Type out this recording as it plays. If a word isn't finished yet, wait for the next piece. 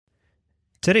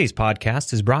Today's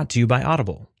podcast is brought to you by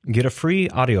Audible. Get a free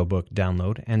audiobook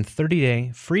download and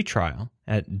 30-day free trial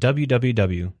at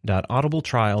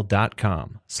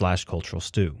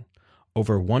www.audibletrial.com/culturalstew.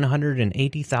 Over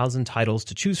 180,000 titles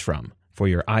to choose from for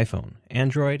your iPhone,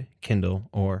 Android, Kindle,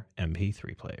 or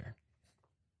MP3 player.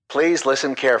 Please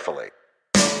listen carefully.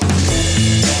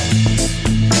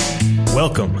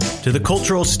 Welcome to the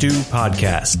Cultural Stew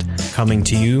Podcast, coming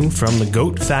to you from the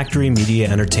Goat Factory Media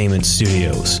Entertainment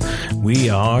Studios. We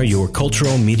are your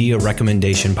cultural media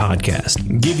recommendation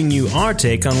podcast, giving you our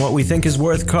take on what we think is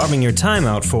worth carving your time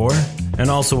out for, and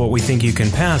also what we think you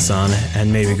can pass on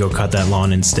and maybe go cut that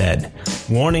lawn instead.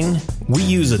 Warning, we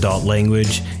use adult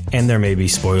language, and there may be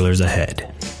spoilers ahead.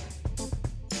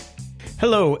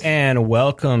 Hello and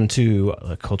welcome to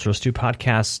the Cultural Stew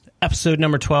Podcast, episode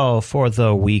number 12 for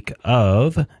the week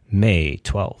of May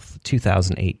 12th,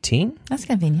 2018. That's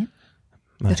convenient.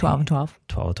 The 12 and 12.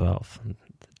 12, the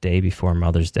day before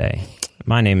Mother's Day.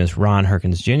 My name is Ron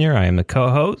Herkins Jr. I am the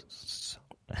co-host.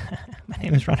 My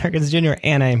name is Ron Herkins Jr.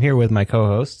 and I am here with my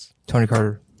co-hosts. Tony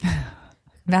Carter.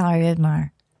 Valerie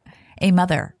Vidmar. A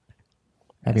mother.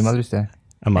 Happy Mother's Day.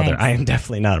 A mother. Thanks. I am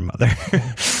definitely not a mother.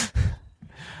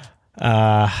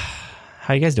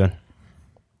 How you guys doing?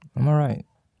 I'm all right.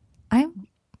 I'm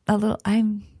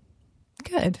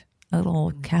good. A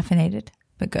little caffeinated,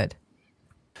 but good.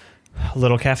 A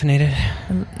little caffeinated?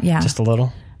 Yeah. Just a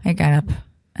little? I got up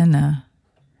and I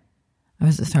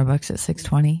was at Starbucks at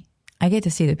 6:20. I get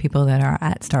to see the people that are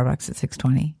at Starbucks at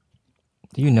 6:20.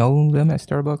 Do you know them at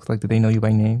Starbucks? Like, do they know you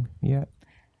by name yet?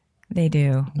 They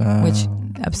do, which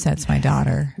upsets my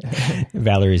daughter.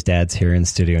 Valerie's dad's here in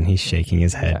studio and he's shaking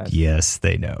his head. Yes,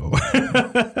 they know.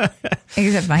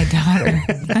 Except my daughter.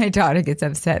 My daughter gets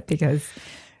upset because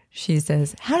she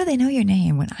says, "How do they know your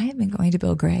name when I have been going to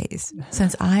Bill Gray's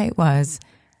since I was,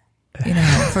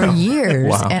 for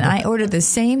years?" Wow. And I ordered the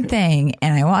same thing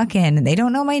and I walk in and they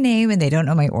don't know my name and they don't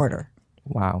know my order.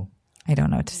 Wow. I don't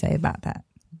know what to say about that.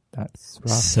 That's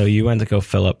rough. So you went to go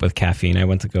fill up with caffeine. I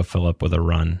went to go fill up with a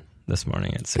run this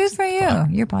morning at 6 Good for you. o'clock.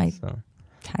 You're probably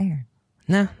tired.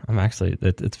 No, I'm actually,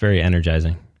 it's very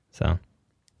energizing. So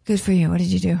Good for you. What did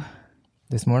you do?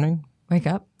 This morning? Wake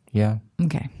up? Yeah.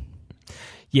 Okay.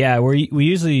 yeah, we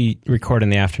usually record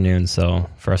in the afternoon. So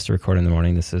for us to record in the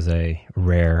morning, this is a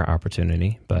rare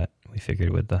opportunity. But we figured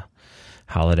with the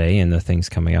holiday and the things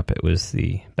coming up, it was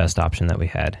the best option that we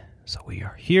had. So we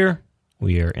are here.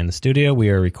 We are in the studio. We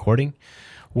are recording.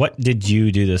 What did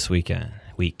you do this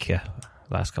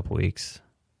last couple weeks?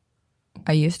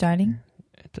 Are you starting?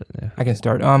 I can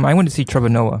start. I went to see Trevor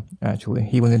Noah, actually.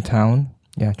 He was in town.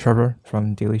 Yeah, Trevor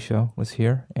from Daily Show was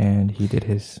here, and he did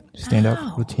his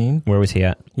stand-up routine. Where was he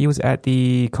at? He was at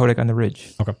the Kodak on the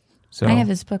Ridge. Okay. So I have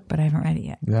his book, but I haven't read it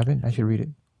yet. You haven't? I should read it.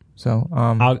 So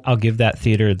I'll give that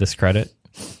theater this credit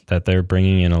that they're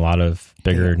bringing in a lot of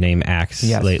bigger name acts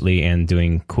lately and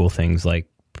doing cool things like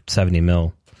 70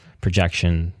 mil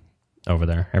projection over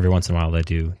there. Every once in a while they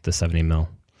do the 70 mil.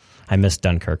 I missed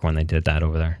Dunkirk when they did that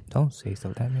over there. don't say so.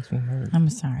 That makes me nervous. I'm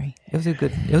sorry. It was a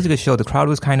good show. The crowd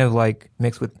was kind of like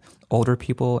mixed with older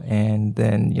people and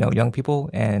then, young people,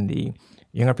 and the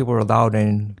younger people were loud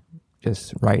and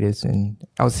just riotous, and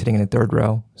I was sitting in the third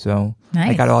row. So I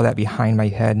Nice. got all that behind my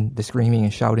head, the screaming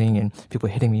and shouting and people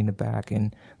hitting me in the back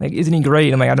and like, "Isn't he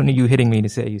great?" I'm like, "I don't need you hitting me to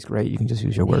say he's great. You can just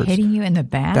use your words." Hitting you in the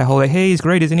back? That whole like, "Hey, he's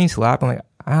great, isn't he?" slap. I'm like,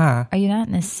 Are you not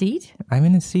in a seat? I'm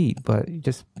in the seat, but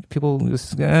just people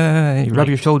just rub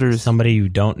your shoulders. Somebody you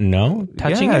don't know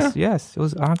touching you? Yes, it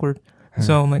was awkward.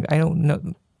 So I'm like, I don't know.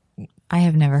 I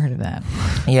have never heard of that.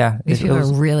 Yeah, These it people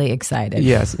was, are really excited.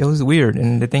 Yes, it was weird.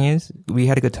 And the thing is, we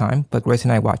had a good time, but Grace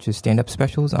and I watched his stand-up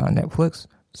specials on Netflix.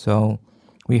 So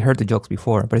we heard the jokes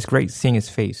before, but it's great seeing his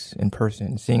face in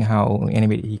person, seeing how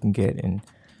animated he can get. And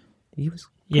he was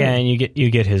good. Yeah, and you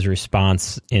get his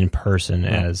response in person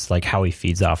as like how he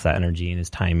feeds off that energy and his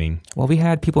timing. Well, we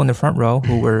had people in the front row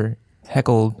who were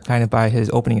heckled kind of by his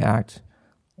opening act.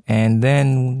 And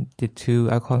then the two,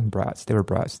 I call them brats. They were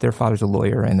brats. Their father's a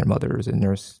lawyer and their mother's a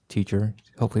nurse teacher.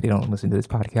 Hopefully they don't listen to this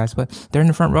podcast, but they're in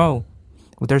the front row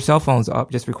with their cell phones up,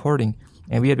 just recording.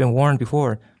 And we had been warned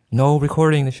before, no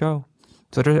recording the show.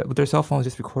 So they're with their cell phones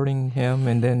just recording him,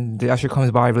 and then the usher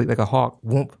comes by like a hawk.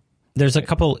 Whoop. There's a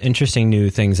couple interesting new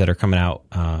things that are coming out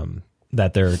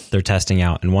that they're testing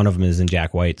out, and one of them is in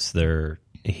Jack White's.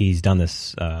 He's done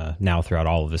this now throughout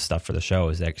all of his stuff for the show.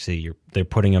 Is actually they're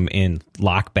putting them in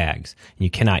lock bags, and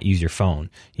you cannot use your phone.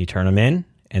 You turn them in,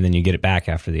 and then you get it back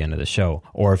after the end of the show.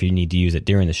 Or if you need to use it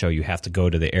during the show, you have to go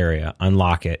to the area,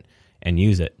 unlock it, and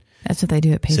use it. That's what they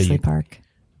do at Paisley Park.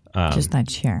 Just not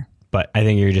share. But I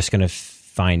think you're just going to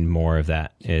find more of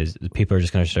that. Is people are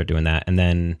just going to start doing that, and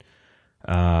then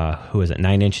who is it?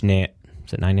 9 Inch Nails.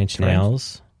 Is it 9 Inch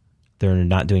Nails? They're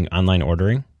not doing online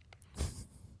ordering.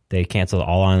 They canceled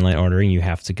all online ordering. You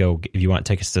have to go, if you want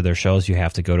tickets to their shows, you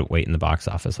have to go to wait in the box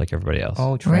office like everybody else.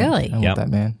 Oh, Trent. Really? I want that,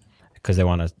 man. Because they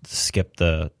want to skip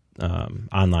the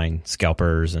online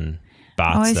scalpers and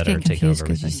bots that are taking over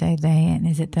because everything. you say they, and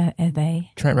is it that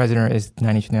they? Trent Reznor is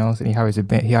 9 Inch Nails, and he hires a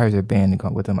band to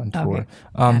come with him on tour.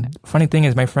 Funny thing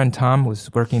is, my friend Tom was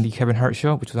working the Kevin Hart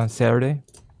show, which was on Saturday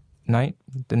night,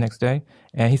 the next day,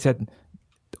 and he said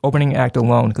the opening act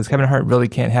alone, because Kevin Hart really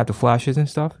can't have the flashes and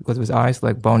stuff because of his eyes,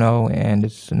 like Bono and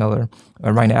it's another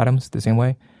Ryan Adams the same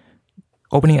way.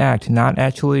 Opening act, not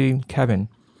actually Kevin.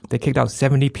 They kicked out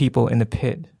 70 people in the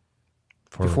pit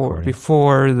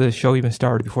before the show even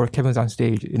started, before Kevin was on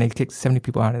stage, and they kicked 70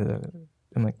 people out of the.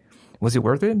 I'm like, was it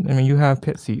worth it? I mean, you have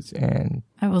pit seats, and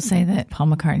I will say that Paul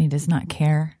McCartney does not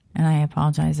care, and I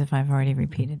apologize if I've already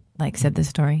said this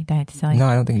story. Did I have to tell you? No,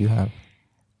 I don't think you have.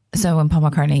 So when Paul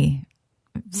McCartney,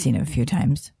 I've seen him a few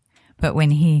times, but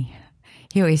when he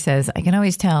always says, I can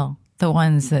always tell the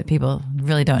ones that people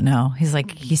really don't know. He's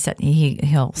like,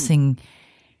 he'll sing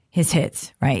his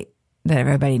hits, right, that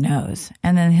everybody knows,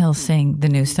 and then he'll sing the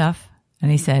new stuff. And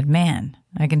he said, man,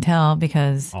 I can tell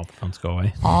because All the phones go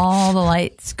away. all the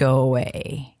lights go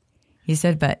away. He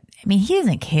said, but I mean, he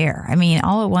doesn't care. I mean,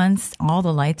 all at once, all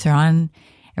the lights are on.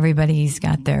 Everybody's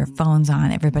got their phones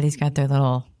on. Everybody's got their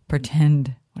little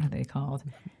pretend, what are they called?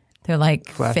 They're like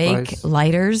fake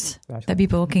lighters that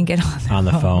people can get on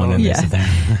the phone. And yeah.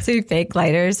 there. So fake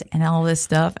lighters and all this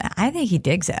stuff. I think he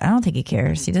digs it. I don't think he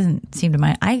cares. He doesn't seem to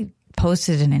mind. I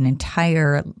posted an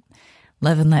entire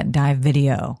Live and Let Die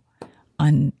video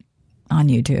on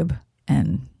YouTube,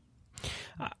 and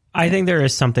I think there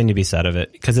is something to be said of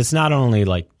it, because it's not only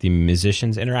like the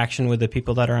musicians' interaction with the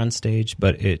people that are on stage,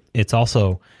 but it's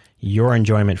also your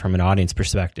enjoyment from an audience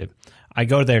perspective. I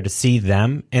go there to see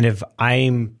them, and if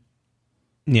I'm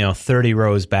 30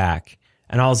 rows back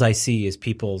and all I see is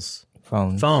people's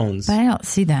phones. But I don't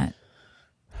see that.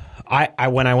 I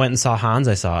when I went and saw Hans,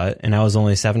 I saw it, and I was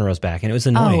only 7 rows back, and it was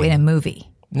annoying. Oh, in a movie.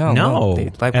 No,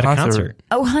 live at a concert.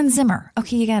 Oh, Hans Zimmer.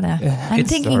 Okay, you gotta. I'm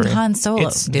thinking sorry. Han Solo,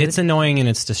 dude. It's annoying and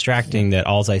it's distracting that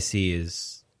all I see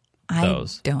is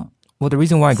those. I don't. Well, the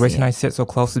reason why Grace and I sit so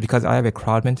close is because I have a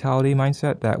crowd mentality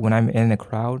mindset that when I'm in a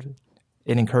crowd,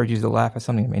 it encourages you to laugh at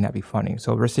something that may not be funny.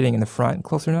 So if we're sitting in the front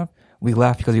close enough, we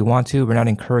laugh because we want to. We're not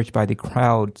encouraged by the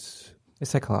crowds.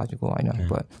 It's psychological, I know,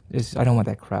 but I don't want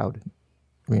that crowd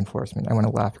reinforcement. I want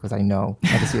to laugh because I know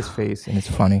I can see his face and it's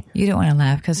funny. You don't want to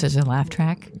laugh because there's a laugh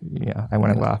track? Yeah, I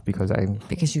want to laugh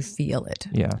because you feel it.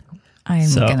 Yeah.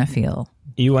 I'm going to feel.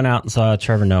 You went out and saw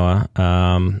Trevor Noah.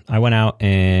 I went out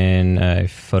and I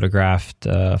photographed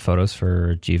photos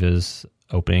for Jiva's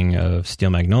opening of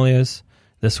Steel Magnolias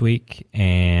this week,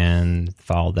 and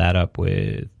followed that up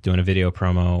with doing a video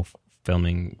promo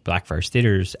filming Blackfriars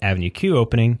Theater's Avenue Q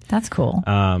opening. That's cool.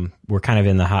 We're kind of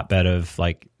in the hotbed of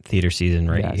like theater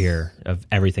season here of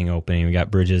everything opening. We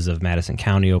got Bridges of Madison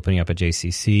County opening up at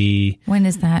JCC. When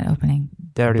is that opening?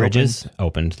 Bridges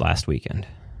opened last weekend.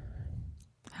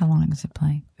 How long does it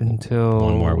play? Until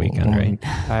one more weekend, right?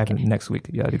 I have next week.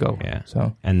 Yeah, to go. Yeah.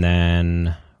 So and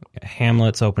then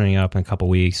Hamlet's opening up in a couple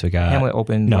weeks. We got Hamlet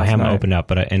opened. No, Hamlet opened up,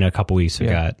 but in a couple weeks we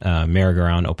got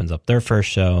Merry-Go-Round opens up their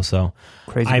first show. So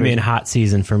I'm in hot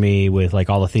season for me with like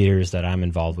all the theaters that I'm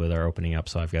involved with are opening up.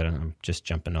 So I'm just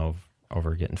jumping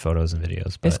over getting photos and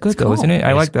videos. But it's good though, isn't it?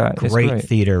 I like that. Great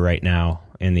theater right now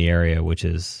in the area, which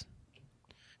is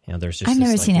there's just I've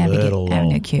never seen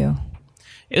Avenue Q.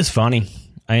 It was funny.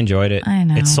 I enjoyed it. I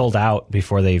know. It sold out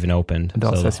before they even opened.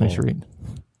 Adult Sesame Street.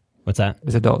 What's that?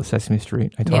 It's Adult Sesame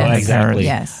Street. I told you exactly.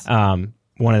 Yes. One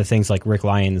of the things like Rick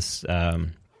Lyons,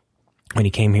 when he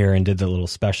came here and did the little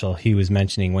special, he was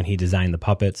mentioning when he designed the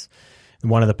puppets.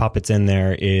 One of the puppets in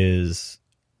there is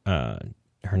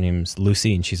her name's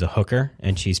Lucy, and she's a hooker,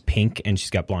 and she's pink, and she's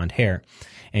got blonde hair.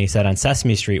 And he said on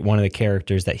Sesame Street, one of the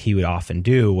characters that he would often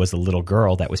do was a little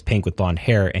girl that was pink with blonde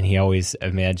hair, and he always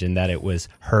imagined that it was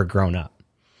her grown up.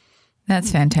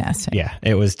 That's fantastic. Yeah,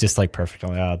 it was just like perfect.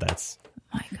 Oh, that's...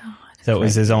 My God. So it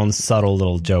was his own subtle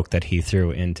little joke that he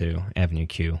threw into Avenue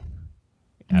Q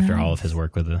after all of his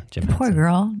work with the Jim Henson. Poor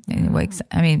girl.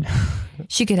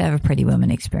 She could have a Pretty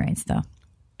Woman experience, though.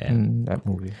 Yeah. That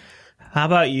movie. How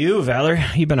about you, Valor?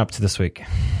 What you been up to this week?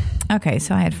 Okay,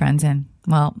 so I had friends in.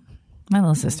 Well, my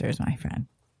little sister is my friend.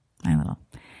 My little.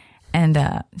 And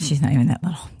she's not even that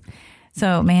little.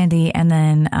 So Mandy, and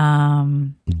then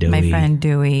my friend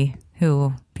Dewey,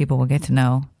 who people will get to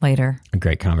know later. A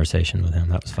great conversation with him.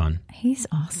 That was fun. He's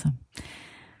awesome.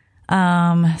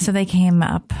 So they came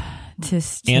up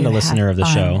Just And a to listener have of the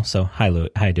fun. show. So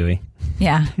hi, Dewey.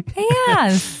 Yeah.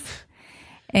 Yes.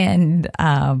 And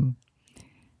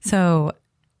so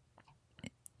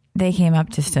they came up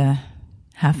just to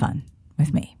have fun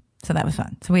with me. So that was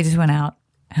fun. So we just went out.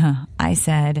 I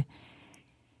said,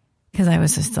 because I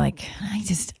was just like,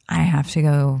 I have to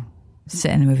go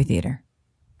sit in a movie theater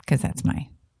because that's my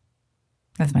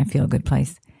feel good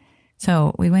place.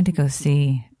 So we went to go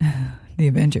see the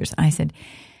Avengers. I said,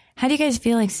 how do you guys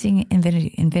feel like seeing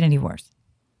Infinity Wars?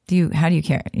 How do you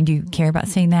care? Do you care about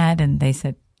seeing that? And they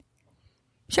said,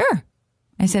 sure.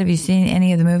 I said, have you seen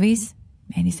any of the movies?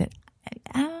 And he said,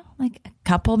 like a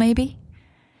couple maybe.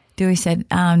 Dewey said,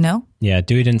 no. Yeah,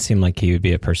 Dewey didn't seem like he would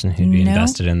be a person who'd be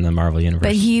invested in the Marvel Universe.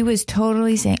 But he was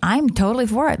totally saying, I'm totally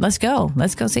for it. Let's go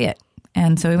see it.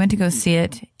 And so we went to go see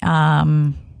it.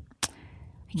 I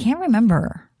can't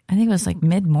remember. I think it was like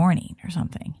mid-morning or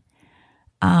something.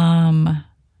 And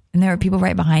there were people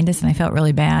right behind us, and I felt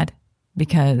really bad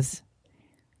because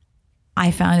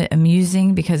I found it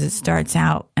amusing because it starts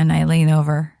out, and I lean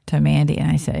over to Mandy and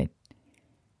I say,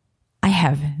 I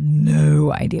have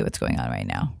no idea what's going on right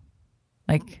now.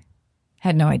 Like,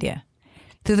 had no idea.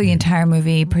 Through the entire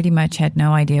movie, pretty much had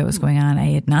no idea what was going on.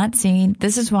 I had not seen.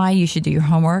 This is why you should do your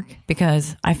homework,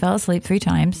 because I fell asleep 3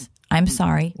 times. I'm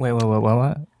sorry. Wait,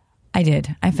 what? I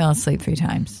did. I fell asleep 3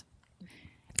 times.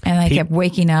 And I kept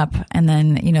waking up, and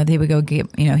then, they would go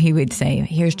get, he would say,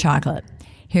 here's chocolate,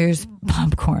 here's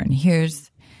popcorn,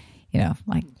 here's,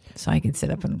 so I could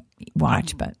sit up and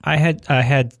watch. But I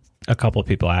had a couple of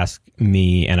people ask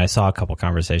me, and I saw a couple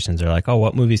conversations. They're like, oh,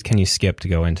 what movies can you skip to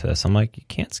go into this? I'm like, you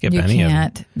can't skip any of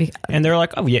them. And they're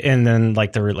like, oh, yeah. And then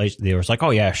like they was like,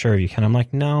 oh, yeah, sure, you can. I'm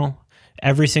like, no,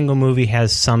 every single movie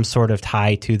has some sort of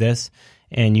tie to this,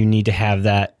 and you need to have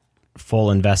that full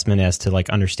investment as to like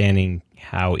understanding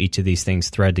how each of these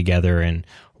things thread together and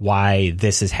why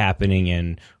this is happening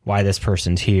and why this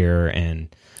person's here.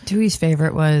 And Dewey's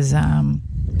favorite was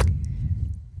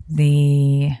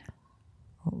the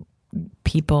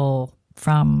people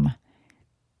from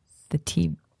the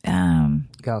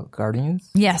Guardians?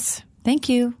 Yes. Thank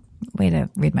you. Way to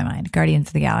read my mind. Guardians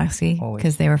of the Galaxy,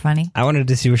 because they were funny. I wanted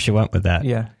to see where she went with that.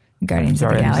 Yeah. Guardians of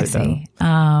the Galaxy.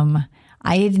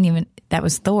 I didn't even, that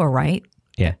was Thor, right?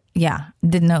 Yeah. Yeah.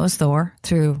 Didn't know it was Thor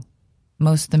through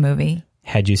most of the movie.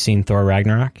 Had you seen Thor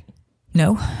Ragnarok?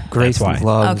 No. Grace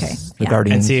loves the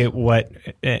Guardians. And see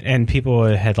and people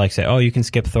had like said, oh, you can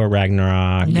skip Thor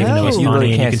Ragnarok, No. even though it's You funny, really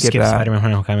and you can't can skip skip that. Spider-Man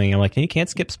Homecoming. I'm like, you can't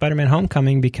skip Spider-Man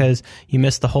Homecoming because you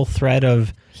missed the whole thread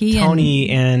of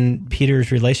Tony and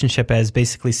Peter's relationship as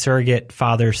basically surrogate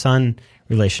father-son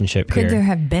relationship here. Could there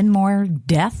have been more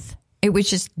death? It was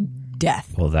just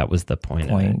death. Well, that was the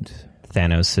point of it.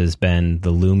 Thanos has been the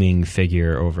looming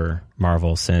figure over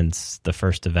Marvel since the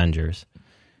first Avengers.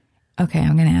 Okay,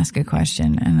 I'm going to ask a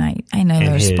question, and I know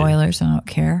there's spoilers, I don't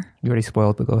care. You already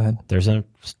spoiled, but go ahead. There's a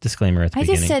disclaimer at the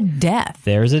beginning. I just said death.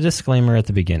 There's a disclaimer at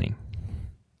the beginning.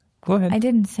 Go ahead. I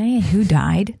didn't say who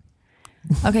died.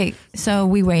 Okay, so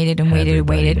we waited and waited and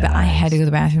waited, but I had to go to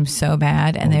the bathroom so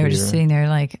bad, and they were just sitting there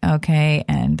like, okay,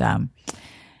 and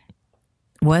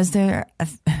was there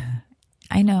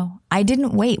I know. I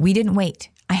didn't wait. We didn't wait.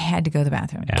 I had to go to the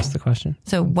bathroom. Ask the question.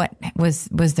 So what was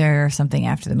there something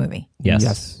after the movie?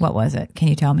 Yes. What was it? Can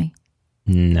you tell me?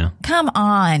 No. Come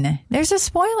on. There's a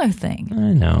spoiler thing.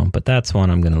 I know, but that's one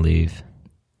I'm going to leave.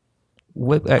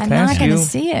 I'm not going to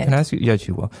see it. Can I ask you? Yes,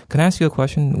 you will. Can I ask you a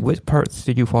question? Which parts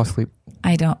did you fall asleep?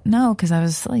 I don't know because I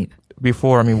was asleep.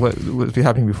 Before, I mean, what was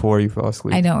happening before you fell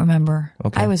asleep? I don't remember.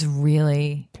 Okay. I was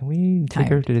really Can we take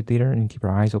her to the theater and keep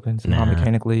our eyes open somehow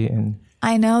mechanically? And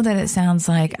I know that it sounds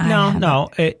like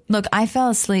Look, I fell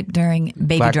asleep during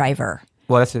Baby Driver.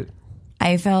 Well, that's it.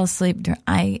 I fell asleep.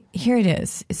 Here it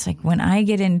is. It's like when I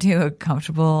get into a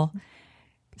comfortable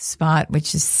spot,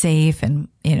 which is safe and,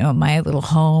 my little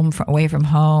home away from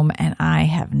home, and I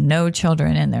have no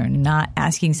children and they're not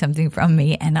asking something from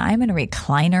me, and I'm in a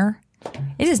recliner.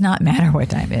 It does not matter what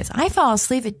time it is. I fall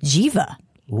asleep at Jiva.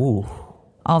 Ooh.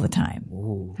 All the time.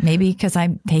 Ooh. Maybe because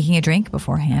I'm taking a drink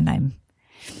beforehand.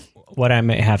 What I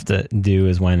may have to do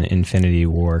is when Infinity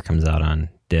War comes out on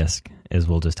disc, is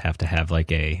we'll just have to have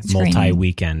like a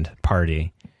multi-weekend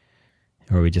party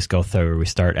where we just go through, where we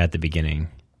start at the beginning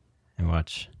and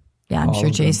watch. Yeah, I'm sure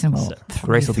Jason will.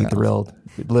 Grace will be thrilled.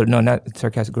 No, not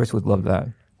sarcastic. Grace would love that.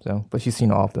 So, but she's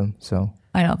seen all of them. So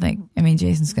I don't think. I mean,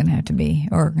 Jason's going to have to be,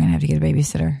 or we're going to have to get a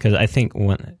babysitter. Because I think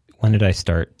when did I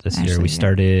start this year? We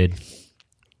started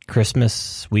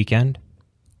Christmas weekend,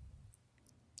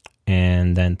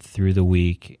 and then through the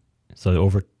week. So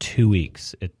over 2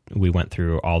 weeks, we went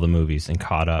through all the movies and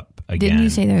caught up again. Didn't you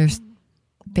say there's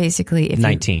basically, if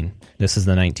 19. This is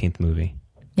the 19th movie.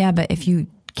 Yeah, but if you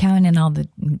count in all the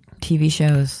TV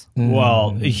shows.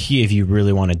 Well, if you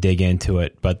really want to dig into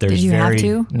it, but there's Did you have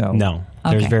to? No.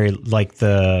 There's Okay. very, like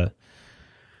the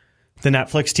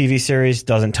Netflix TV series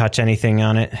doesn't touch anything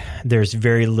on it. There's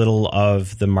very little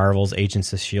of the Marvel's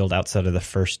Agents of S.H.I.E.L.D. outside of the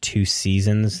first 2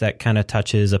 seasons that kind of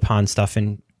touches upon stuff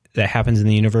that happens in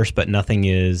the universe, but nothing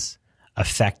is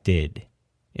affected,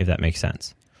 if that makes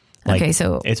sense. Like, Okay,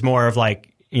 so it's more of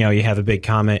like, you have a big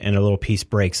comet and a little piece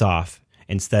breaks off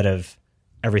instead of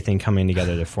everything coming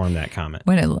together to form that comet.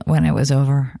 when it was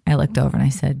over, I looked over and I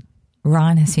said,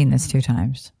 Ron has seen this 2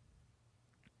 times.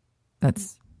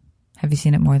 Have you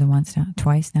seen it more than once now?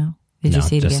 Twice now? Did you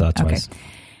see it just again? saw it twice. Okay.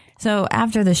 So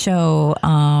after the show,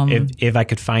 if I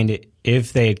could find it,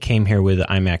 if they had came here with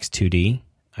IMAX 2D,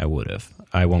 I would have.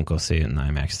 I won't go see it in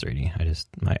IMAX 3D.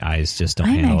 My eyes just don't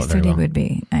handle IMAX it very 3D well. would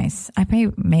be nice. I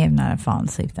may have not have fallen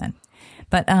asleep then.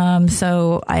 But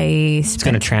so It's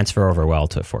going to transfer over well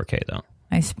to 4K though.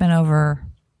 I spent over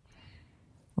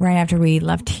right after we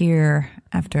left here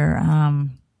after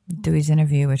Dewey's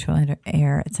interview, which will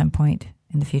air at some point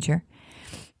in the future,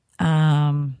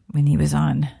 when he was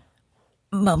on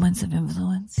Moments of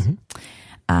Influence.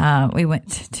 We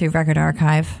went to Record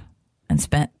Archive and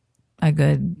spent a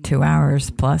good 2 hours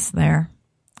plus there.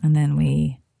 And then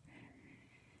we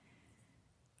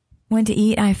went to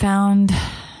eat. I found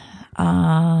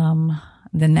The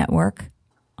Network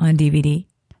on DVD.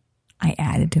 I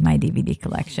added to my DVD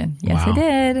collection. Yes, Wow. I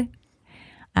did.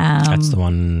 That's the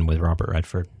one with Robert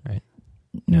Redford, right?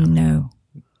 No.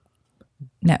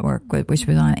 Network, which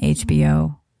was on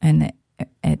HBO, and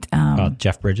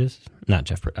Jeff Bridges? Not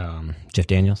Jeff Jeff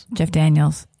Daniels? Jeff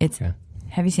Daniels. Okay.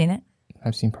 Have you seen it?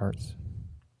 I've seen parts.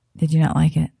 Did you not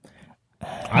like it?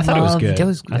 I thought it was good.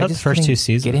 I thought the first 2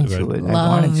 seasons get into were it. good. I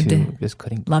wanted to, just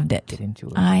couldn't Loved it. get into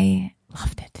it. I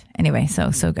loved it. Anyway, so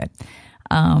good.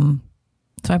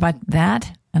 So I bought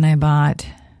that, and I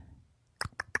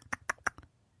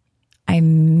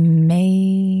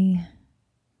may.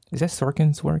 Is that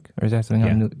Sorkin's work, or is that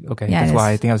something? Yeah. Okay, Yeah, that's it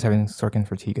why is. I think I was having Sorkin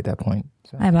fatigue at that point.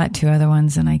 So I bought 2 other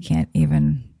ones, and I can't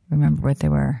even remember what they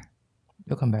were.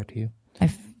 it'll come back to you.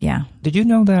 Yeah. Did you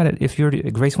know that if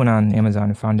Grace went on Amazon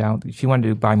and found out she wanted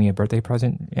to buy me a birthday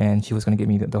present, and she was going to get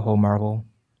me the whole Marvel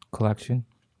collection,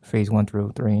 phase 1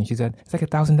 through 3, and she said it's like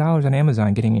 $1,000 on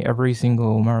Amazon getting every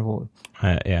single Marvel.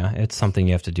 Yeah, it's something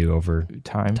you have to do over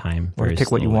time or very pick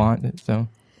what you slowly. want. So,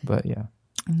 but yeah,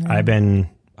 I've been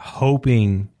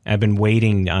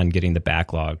waiting on getting the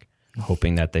backlog,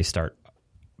 hoping that they start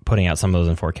putting out some of those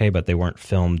in 4K, but they weren't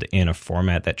filmed in a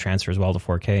format that transfers well to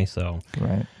 4K. So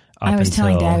right. I was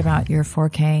telling Dad about your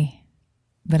 4K,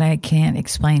 but I can't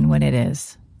explain what it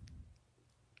is.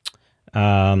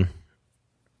 Okay.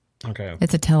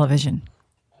 It's a television.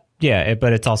 Yeah,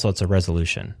 but it's a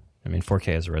resolution. I mean,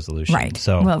 4K is a resolution. Right.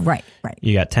 So right.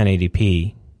 you got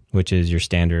 1080p, which is your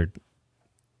standard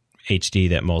HD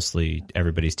that mostly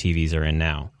everybody's TVs are in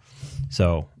now.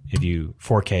 So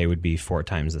 4K would be 4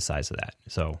 times the size of that.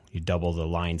 So you double the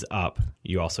lines up,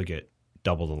 you also get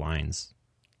double the lines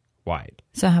wide.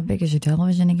 So how big is your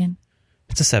television again?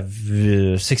 It's a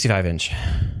 65-inch.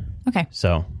 Okay.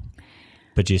 So,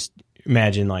 but just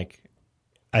imagine like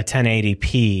a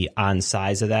 1080p on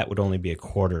size of that would only be a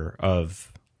quarter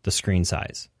of the screen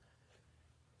size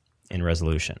in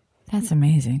resolution. That's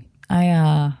amazing.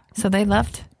 So they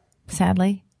left,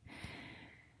 sadly.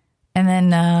 And then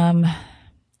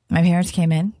my parents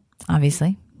came in,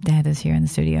 obviously. Dad is here in the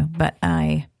studio. But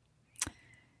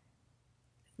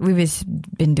we've just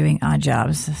been doing odd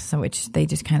jobs, so which they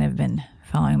just kind of been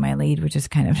following my lead, which is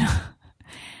kind of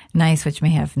nice, which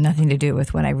may have nothing to do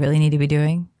with what I really need to be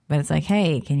doing. But it's like,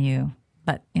 hey, can you,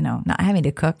 but, not having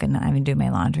to cook and not having to do my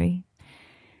laundry.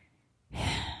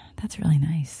 That's really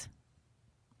nice.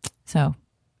 So,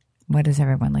 what is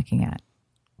everyone looking at?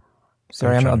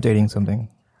 Sorry, I'm updating something.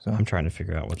 So I'm trying to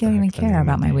figure out what You don't the even heck the care name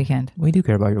about would my be. weekend. we do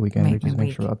care about your weekend. My We just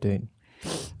make sure to week.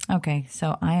 update. Okay,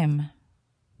 so I am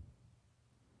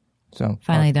So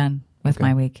finally done with okay.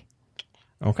 my week.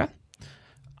 Okay.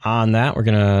 On that, we're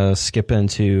going to skip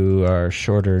into our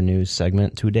shorter news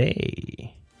segment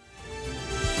today.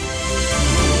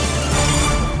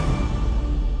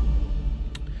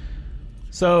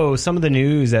 So some of the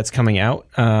news that's coming out,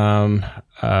 some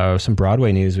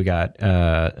Broadway news. We got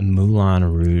Moulin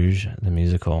Rouge, the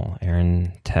musical,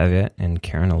 Aaron Tveit and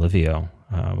Karen Olivio.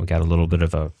 We got a little bit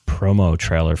of a promo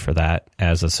trailer for that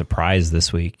as a surprise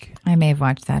this week. I may have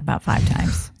watched that about 5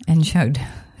 times and showed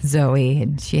Zoe,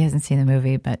 and she hasn't seen the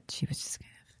movie, but she was just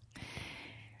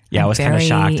Yeah, I was kind of very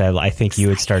shocked. I think you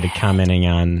had started commenting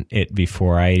on it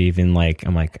before I had even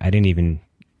I'm like, I didn't even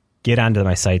get onto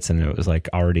my sites and it was like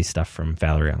already stuff from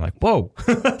Valerie. I'm like, whoa.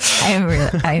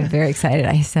 I'm very excited.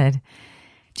 I said,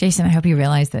 Jason, I hope you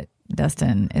realize that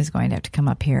Dustin is going to have to come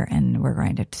up here and we're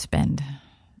going to have to spend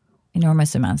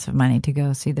enormous amounts of money to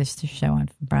go see this show on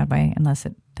Broadway, unless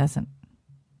it doesn't.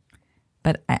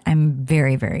 But I'm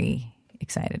very, very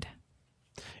excited.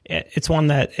 It's one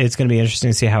that it's going to be interesting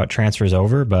to see how it transfers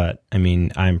over. But I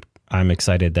mean, I'm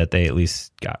excited that they at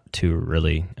least got two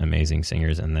really amazing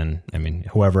singers, and then I mean,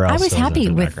 whoever else. I was happy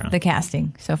with background. the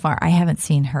casting so far. I haven't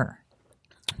seen her.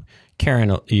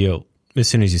 Karen, as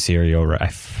soon as you see her,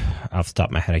 off the top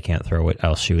of my head, I can't throw what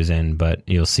else she was in, but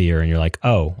you'll see her and you're like,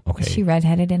 oh, okay. Is she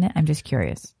redheaded in it? I'm just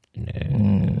curious.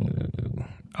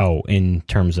 Oh, in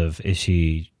terms of, is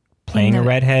she playing a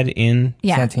redhead in?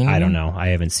 Yeah. Santini? I don't know. I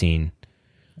haven't seen.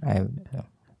 I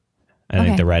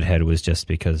think the redhead was just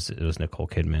because it was Nicole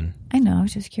Kidman. I know. I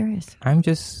was just curious. I'm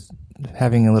just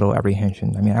having a little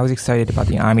apprehension. I mean, I was excited about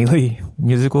the Amelie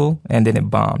musical, and then it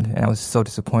bombed, and I was so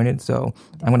disappointed. So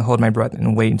I'm going to hold my breath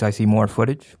and wait until I see more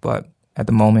footage. But at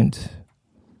the moment,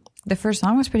 the first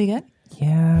song was pretty good.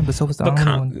 Yeah, but so was the other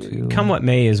one too. Come What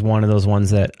May is one of those ones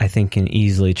that I think can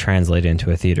easily translate into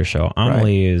a theater show.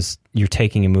 Amelie is you're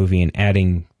taking a movie and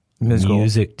adding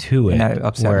music to it,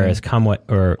 whereas Come What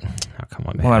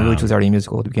May. Well, Rouge was already a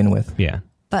musical to begin with. Yeah.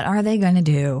 But are they going to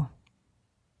do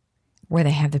where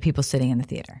they have the people sitting in the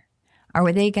theater?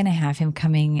 Are they going to have him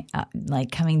coming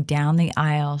down the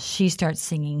aisle? She starts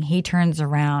singing. He turns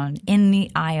around in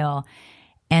the aisle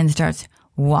and starts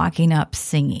walking up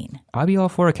singing. I'll be all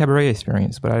for a cabaret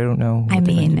experience, but I don't know. I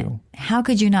mean, how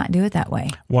could you not do it that way?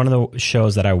 One of the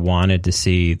shows that I wanted to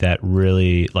see that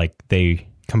really, like, they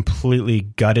completely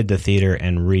gutted the theater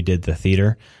and redid the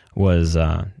theater was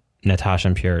Natasha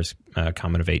and Pierre's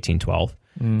Comet of 1812.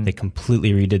 They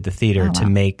completely redid the theater to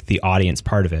make the audience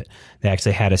part of it. They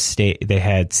actually had they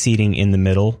had seating in the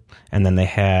middle, and then they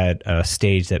had a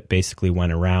stage that basically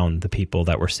went around the people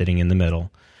that were sitting in the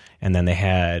middle. And then they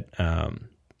had a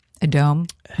dome.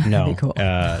 No, cool.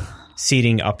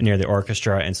 Seating up near the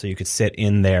orchestra, and so you could sit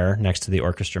in there next to the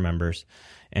orchestra members.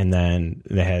 And then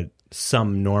they had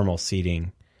some normal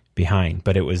seating behind,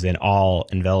 but it was an all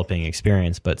enveloping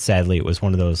experience. But sadly, it was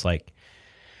one of those, like,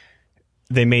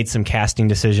 they made some casting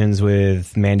decisions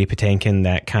with Mandy Patinkin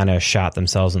that kind of shot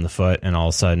themselves in the foot, and all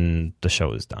of a sudden the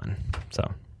show is done. So,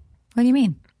 what do you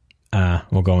mean?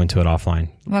 We'll go into it offline.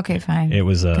 Okay, fine. It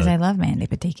was because I love Mandy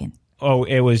Patinkin. Oh,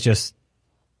 it was just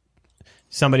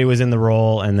somebody was in the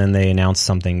role, and then they announced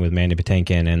something with Mandy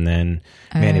Patinkin, and then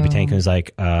Mandy Patinkin was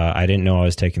like, "I didn't know I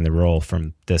was taking the role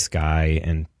from this guy,"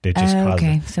 and it just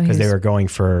caused because they were going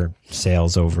for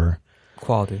sales over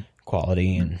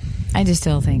quality, and I just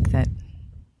still think that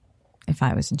if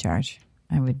I was in charge,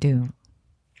 I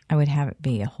would have it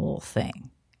be a whole thing.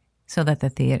 So that the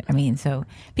theater,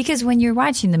 because when you're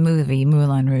watching the movie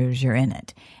Moulin Rouge, you're in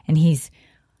it. And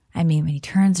when he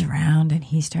turns around and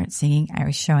he starts singing, I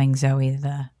was showing Zoe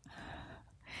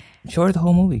Show her the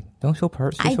whole movie. Don't show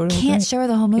parts. I can't show her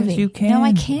the whole movie. Yes, you can. No,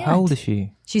 I can't. How old is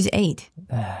she? She's 8.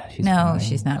 She's fine.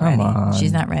 She's not Come ready. on.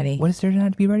 She's not ready. What is there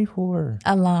not to be ready for?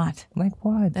 A lot. Like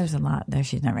what? There's a lot there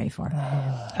she's not ready for.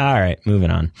 All right,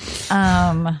 moving on.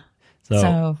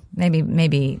 So maybe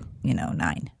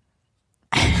 9.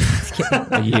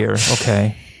 A year.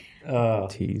 Okay.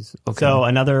 Tease. Okay. So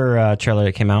another trailer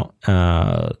that came out,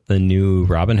 the new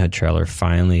Robin Hood trailer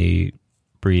finally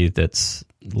breathed its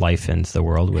life into the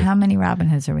world. How many Robin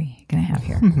Hoods are we going to have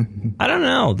here? I don't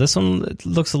know. This one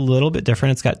looks a little bit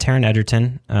different. It's got Taron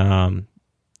Egerton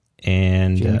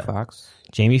and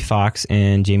Jamie Foxx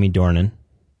and Jamie Dornan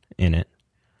in it.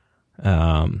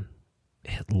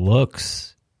 It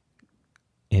looks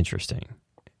interesting.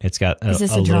 It's got Is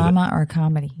this a drama or a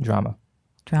comedy? Drama.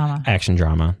 Action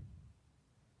drama.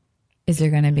 Is there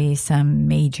going to be some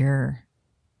major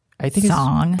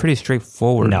song? It's pretty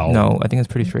straightforward. No, I think it's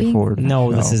pretty straightforward.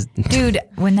 No, this is... Dude,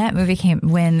 when that movie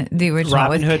when the original...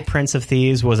 Robin Hood, Prince of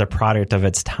Thieves was a product of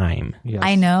its time. Yes.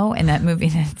 I know, and that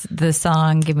movie, the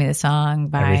song, Give Me the Song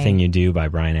by... Everything You Do by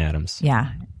Bryan Adams.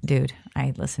 Yeah, dude,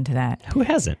 I listened to that. Who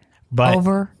hasn't? But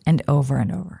over and over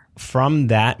and over. From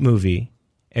that movie,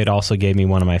 it also gave me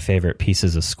one of my favorite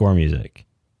pieces of score music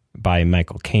by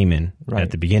Michael Kamen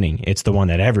at the beginning. It's the one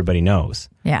that everybody knows.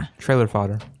 Yeah. Trailer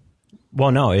fodder.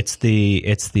 Well, no, it's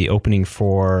the opening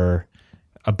for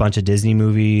a bunch of Disney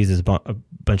movies, a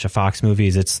bunch of Fox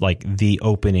movies. It's like the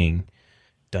opening.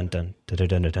 Dun dun dun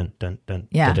dun dun dun dun dun.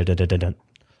 Yeah. Dun dun dun dun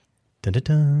dun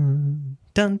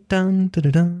dun dun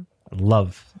dun dun.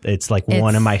 Love. It's like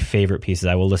one of my favorite pieces.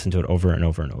 I will listen to it over and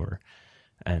over and over.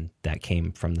 and that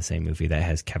came from the same movie that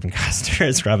has Kevin Costner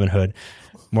as Robin Hood,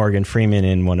 Morgan Freeman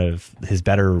in one of his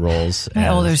better roles. My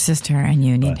older sister and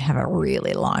you need to have a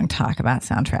really long talk about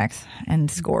soundtracks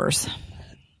and scores.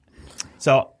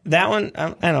 So that one, I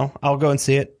don't know. I'll go and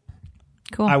see it.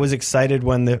 Cool. I was excited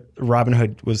when the Robin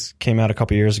Hood came out a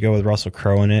couple years ago with Russell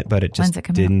Crowe in it, but it just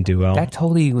didn't do well. That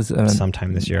totally was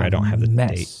sometime this year. I don't have the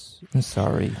date. I'm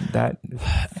sorry.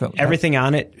 Everything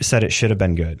on it said it should have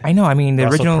been good. I know. I mean, the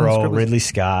Russell original Crowe, script Ridley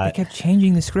Scott. They kept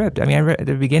changing the script. I mean, I read at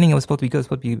the beginning it was supposed to be good. It was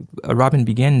supposed to be Robin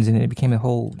Begins, and it became a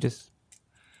whole just.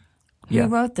 Who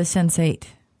wrote the Sense8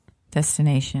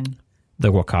 Destination?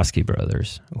 The Wachowski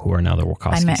brothers, who are now the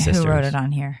Wachowski sisters. Who wrote it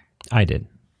on here? I did.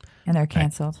 And they're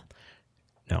canceled.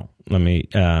 No, let me.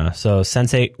 So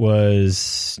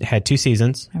Sense8 had 2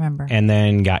 seasons. I remember. And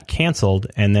then got canceled.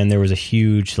 And then there was a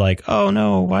huge like, oh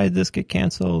no, why did this get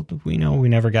canceled? We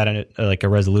never got a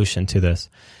resolution to this.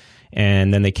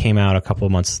 And then they came out a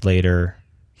month later,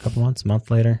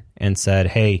 and said,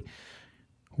 hey,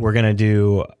 we're gonna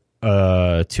do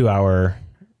a 2-hour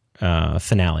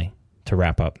finale to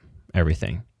wrap up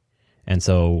everything. And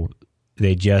so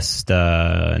they just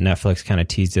Netflix kind of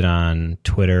teased it on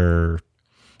Twitter.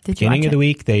 Beginning of the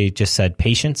week, they just said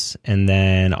patience, and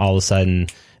then all of a sudden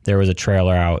there was a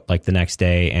trailer out like the next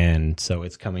day, and so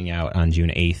it's coming out on June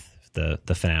 8th, the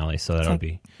finale. So that'll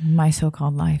be My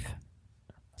So-Called Life.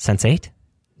 Sense8?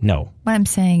 No. What I'm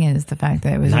saying is the fact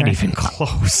that it was not even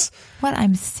close. What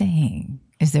I'm saying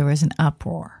is there was an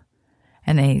uproar,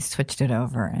 and they switched it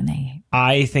over, and they.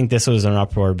 I think this was an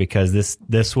uproar because this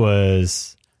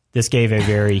gave a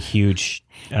very huge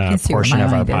portion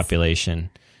of our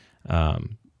population.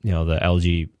 The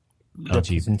LG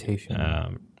representation.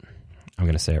 I'm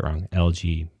going to say it wrong.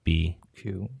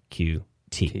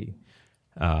 LGBTQT.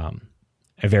 A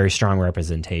very strong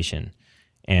representation.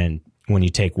 And when you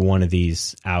take one of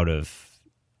these out of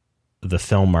the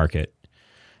film market,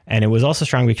 and it was also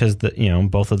strong because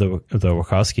both of the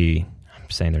Wachowski, I'm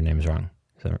saying their names wrong.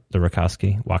 The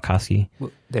Wachowski. Well,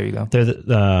 there you go.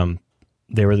 They're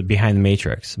they were behind the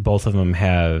Matrix. Both of them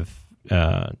have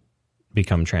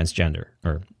become transgender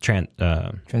or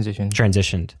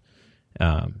transitioned.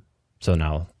 So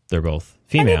now they're both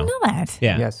female. I didn't know that.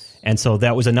 Yeah. Yes. And so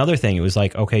that was another thing. It was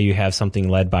like, okay, you have something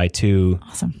led by 2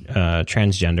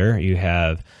 transgender. You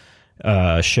have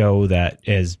a show that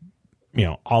is,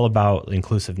 all about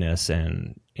inclusiveness,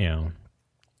 and, it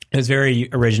was very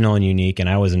original and unique, and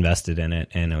I was invested in it,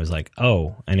 and it was like,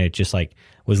 oh, and it just like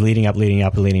was leading up,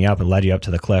 and led you up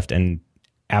to the cliff, and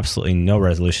absolutely no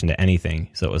resolution to anything.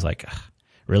 So it was like, ugh,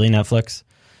 really, Netflix?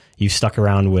 You've stuck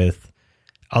around with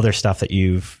other stuff that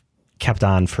you've kept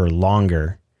on for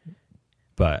longer,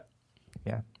 but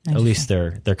yeah, at least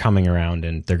they're coming around,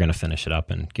 and they're going to finish it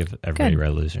up and give everybody a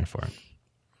resolution for it.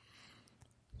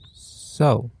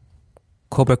 So,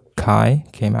 Cobra Kai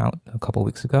came out a couple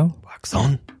weeks ago. Wax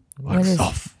on, wax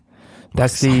off.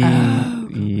 That's the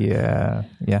yeah.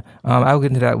 I'll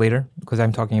get into that later because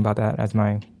I'm talking about that as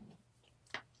my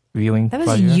viewing. That was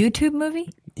pleasure. a YouTube movie?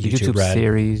 YouTube Red.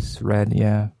 series, Red,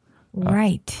 yeah.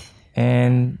 Right.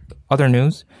 And other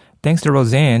news, thanks to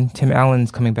Roseanne, Tim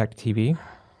Allen's coming back to TV.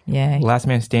 Yay. Last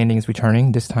Man Standing is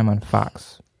returning, this time on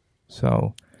Fox.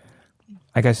 So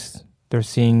I guess they're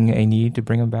seeing a need to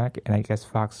bring him back, and I guess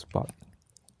Fox bought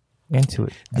into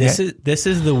it. This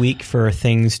is the week for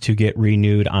things to get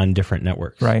renewed on different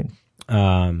networks. Right.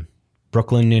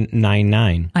 Brooklyn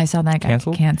Nine-Nine. I saw that got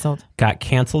canceled. Got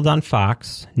canceled on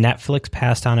Fox. Netflix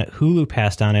passed on it. Hulu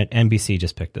passed on it. NBC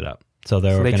just picked it up. So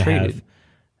they're going to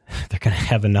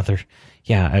have another.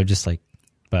 Yeah, I just like,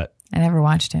 but I never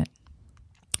watched it.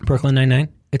 Brooklyn Nine-Nine.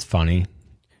 It's funny.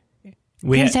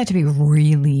 Things have to be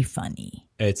really funny.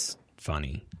 It's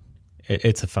funny.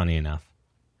 It's funny enough.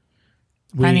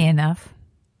 Funny enough.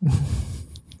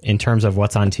 In terms of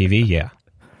what's on TV, yeah.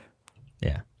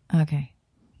 Okay.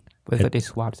 But if they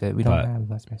swapped it, we don't have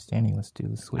Last Man Standing. Let's do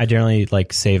the switch. I generally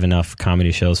save enough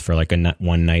comedy shows for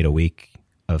one night a week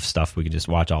of stuff. We could just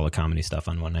watch all the comedy stuff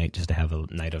on one night just to have a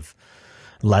night of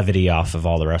levity off of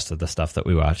all the rest of the stuff that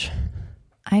we watch.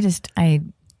 I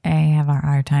have a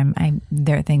hard time.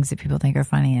 There are things that people think are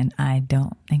funny, and I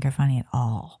don't think are funny at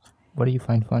all. What do you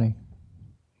find funny?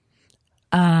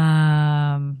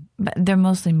 But they're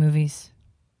mostly movies.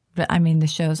 But I mean the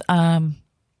shows.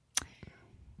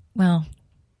 Well,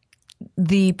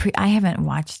 I haven't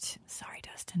watched. Sorry,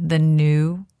 Dustin. The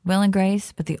new Will and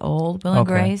Grace, but the old Will and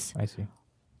Grace. I see.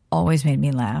 Always made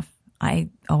me laugh. I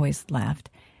always laughed.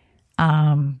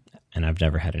 And I've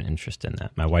never had an interest in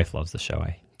that. My wife loves the show.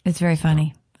 It's very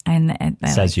funny. And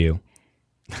says you.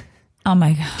 Oh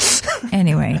my God.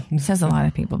 Anyway, it says a lot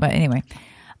of people, but anyway,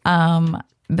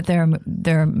 But there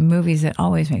are movies that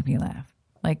always make me laugh.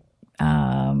 Like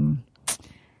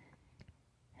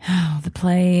the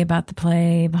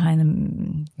play behind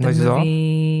the Noises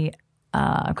movie.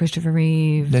 Christopher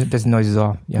Reeve. There's Noises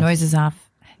Off. Yes. Noises Off.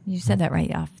 You said that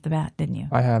right off the bat, didn't you?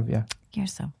 I have, yeah. You're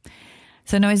so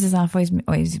Noises Off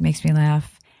always makes me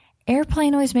laugh.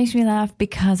 Airplane always makes me laugh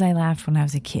because I laughed when I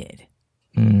was a kid.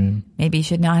 Maybe you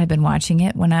should not have been watching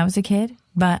it when I was a kid,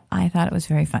 but I thought it was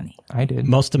very funny. I did.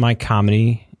 Most of my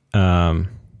comedy,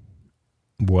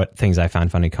 what things I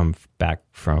found funny come back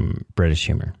from British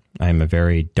humor. I'm a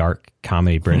very dark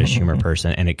comedy British humor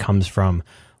person, and it comes from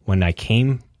when I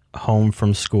came home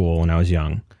from school when I was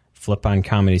young, flip on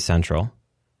Comedy Central,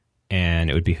 and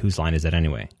it would be Whose Line Is It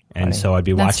Anyway? And Funny. so I'd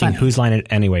be That's watching funny. Whose Line Is It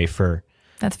Anyway for,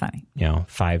 That's funny.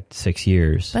 5-6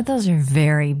 years. But those are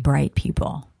very bright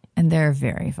people, and they're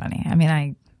very funny. I mean,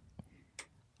 I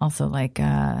also like...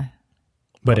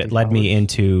 But it led me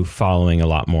into following a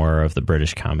lot more of the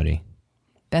British comedy.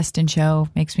 Best in Show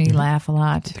makes me laugh a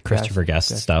lot. The Christopher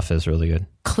Guest stuff is really good.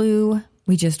 Clue,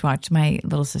 we just watched. My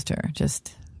little sister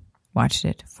just watched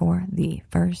it for the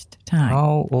first time.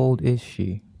 How old is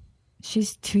she?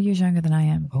 She's 2 years younger than I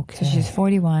am. Okay. So she's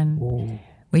 41. Whoa.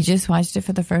 We just watched it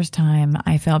for the first time.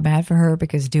 I felt bad for her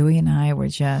because Dewey and I were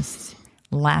just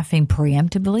laughing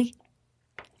preemptively.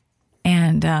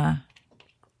 And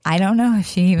I don't know if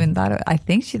she even thought it. I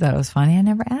think she thought it was funny. I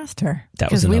never asked her.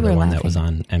 That was 'cause we another were one laughing. that was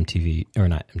on MTV, or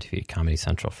not MTV, Comedy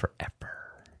Central forever.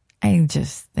 I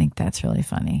just think that's really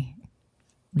funny.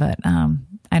 But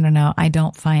I don't know. I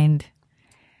don't find,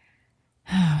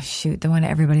 the one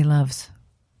everybody loves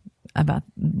about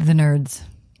the nerds.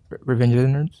 Revenge of the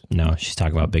Nerds? No, she's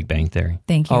talking about Big Bang Theory.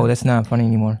 Thank you. Oh, that's not funny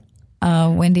anymore.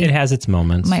 Wendy, It has its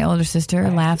moments. my older sister,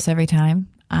 laughs every time.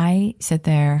 I sit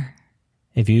there.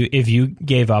 If you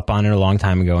gave up on it a long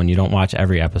time ago and you don't watch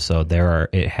every episode,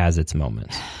 it has its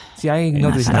moments. See, I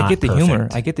know this. not I get the perfect. humor.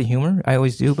 I get the humor. I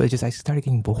always do, but it's just I started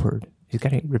getting bored. It's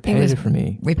getting repetitive for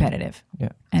me. Repetitive Yeah,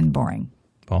 and boring.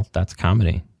 Well, that's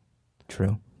comedy.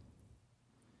 true.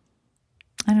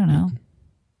 I don't know.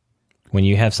 When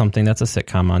you have something that's a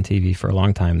sitcom on TV for a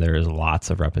long time, there is lots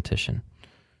of repetition.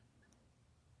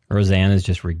 Roseanne is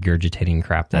just regurgitating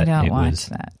crap that I don't it watch was.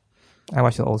 that. I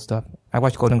watch the old stuff. I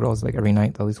watch Golden Girls like every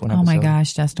night, at least one episode. Oh my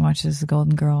gosh, Justin watches the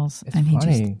Golden Girls, It's and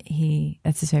funny.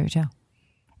 that's his favorite show.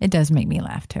 It does make me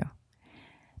laugh too.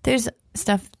 There's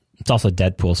stuff It's also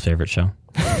Deadpool's favorite show.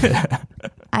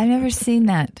 I've never seen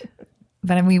that,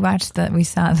 but we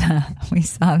saw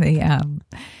the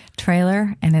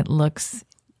trailer, and it looks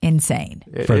insane.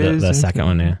 It For the is second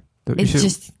one, yeah. It's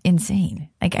just insane.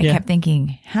 Like I kept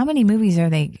thinking, how many movies are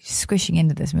they squishing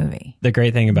into this movie? The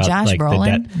great thing about Josh like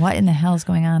Brolin, what in the hell is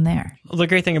going on there? the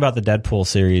great thing about the Deadpool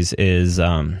series is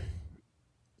in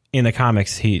the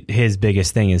comics, his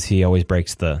biggest thing is he always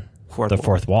breaks the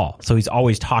fourth wall. So he's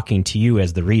always talking to you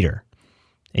as the reader,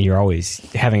 and you're always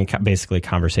having basically a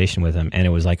conversation with him. And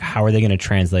it was like, how are they going to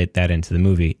translate that into the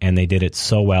movie? And they did it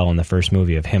so well in the first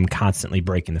movie of him constantly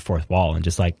breaking the fourth wall and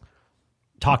just like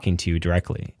talking to you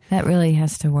directly. That really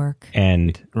has to work.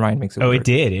 And Ryan makes it oh, work. it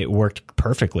did. It worked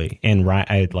perfectly. And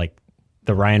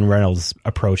the Ryan Reynolds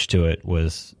approach to it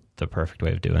was the perfect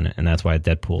way of doing it. And that's why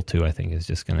Deadpool 2, I think, is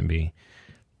just going to be,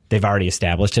 they've already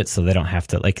established it, so they don't have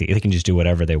to, like, they can just do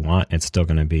whatever they want. It's still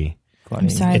going to be Funny. I'm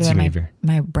sorry It's that Weaver.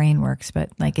 my brain works,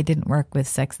 but like it didn't work with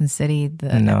Sex and the City,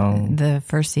 No. the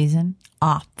first season.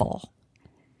 Awful.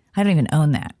 I don't even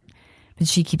own that. But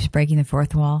she keeps breaking the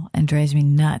fourth wall and drives me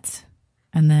nuts.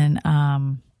 And then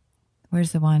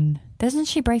where's the one? Doesn't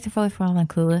she break the fourth wall on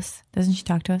Clueless? Doesn't she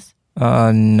talk to us?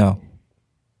 No.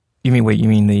 You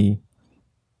mean the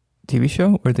TV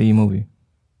show or the movie?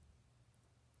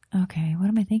 Okay, what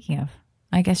am I thinking of?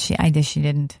 I guess she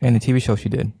didn't. And the TV show she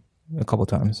did a couple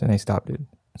times, and they stopped it.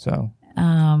 So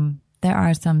There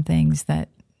are some things that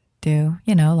do,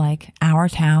 like Our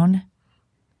Town,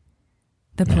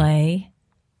 the play,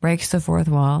 breaks the fourth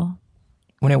wall.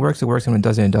 when it works, and when it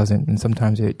doesn't, it doesn't. And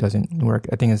sometimes it doesn't work.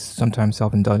 I think it's sometimes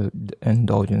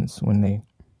self-indulgence when they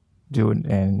do it.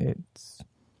 And it's,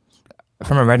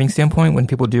 from a writing standpoint, when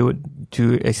people do it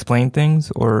to explain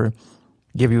things or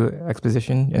give you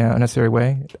exposition in an unnecessary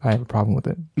way, I have a problem with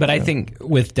it. But I think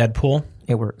with Deadpool,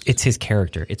 It works. it's his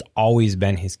character. It's always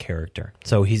been his character.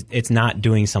 So it's not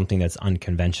doing something that's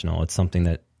unconventional. It's something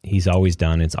that he's always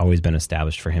done. It's always been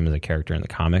established for him as a character in the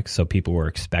comics. So people were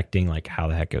expecting like how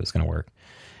the heck it was going to work.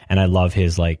 And I love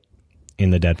his, like, in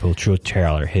the Deadpool Truth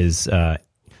trailer, his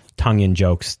tongue-in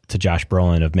jokes to Josh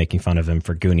Brolin of making fun of him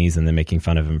for Goonies and then making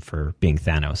fun of him for being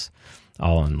Thanos.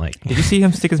 All in like. Did you see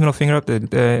him stick his middle finger up, the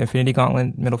Infinity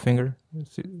Gauntlet middle finger? You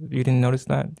didn't notice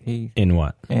that? In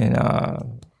what? And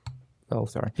Oh,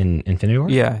 sorry. In Infinity War?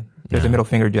 Yeah, there's a middle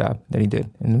finger job that he did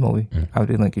in the movie. I would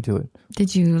link you to it.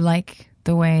 Did you like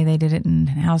the way they did it in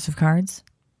House of Cards?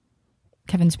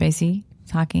 Kevin Spacey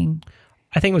talking.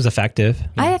 I think it was effective.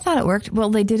 I thought it worked. Well,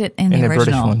 they did it in the original.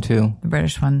 British one, too. The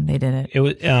British one, they did it. It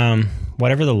was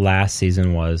whatever the last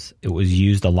season was. It was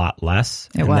used a lot less,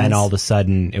 then all of a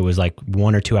sudden, it was like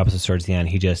 1 or 2 episodes towards the end.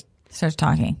 He just starts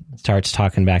talking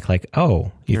back like,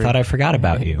 "Oh, you thought I forgot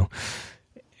about you."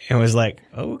 It was like,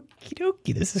 "Okie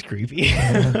dokie, this is creepy."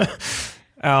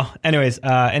 Oh, anyways,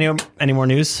 any more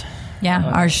news?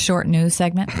 Yeah, our short news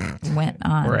segment went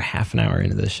on. We're a half an hour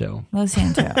into this show. Los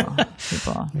Santos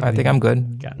people. I think I'm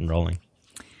good. Gotten rolling.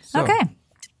 So, okay.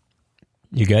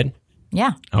 You good?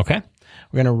 Yeah. Okay.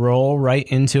 We're going to roll right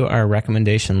into our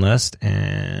recommendation list,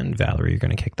 and Valerie, you're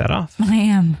going to kick that off. I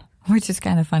am, which is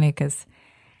kind of funny because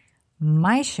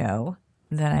my show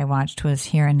that I watched was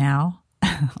Here and Now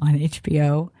on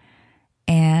HBO,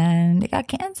 and it got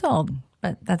canceled.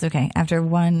 But that's okay. After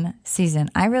one season,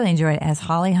 I really enjoyed it. It has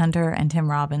Holly Hunter and Tim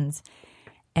Robbins,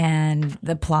 and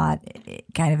the plot it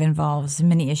kind of involves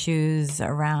many issues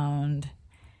around.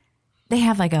 They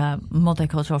have like a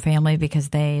multicultural family because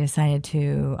they decided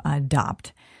to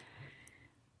adopt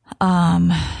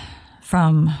from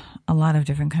a lot of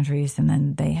different countries, and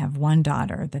then they have one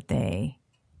daughter that they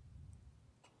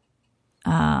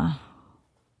had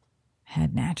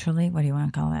naturally. What do you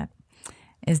want to call that?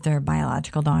 Is their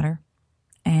biological daughter.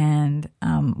 And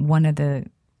one of their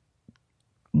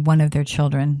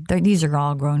children, these are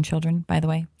all grown children, by the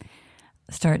way,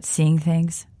 start seeing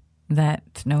things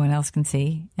that no one else can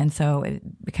see. And so it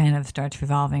kind of starts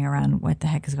revolving around what the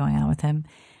heck is going on with him.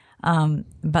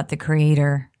 But the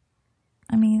creator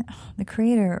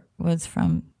was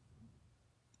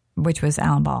which was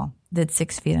Alan Ball, did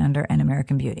 6 Feet Under and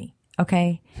American Beauty.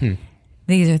 Okay.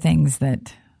 These are things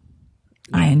that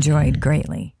I enjoyed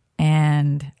greatly.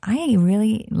 And I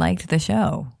really liked the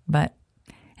show, and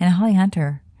Holly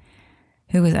Hunter,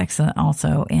 who was excellent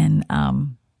also in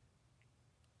one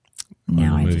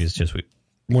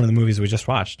of the movies we just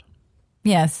watched.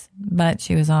 Yes, but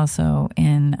she was also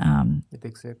in The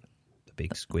Big Sick. The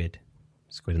Big Squid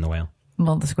and the Whale.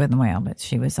 Well, The Squid and the Whale, but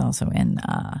she was also in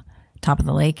Top of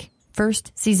the Lake,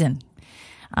 first season.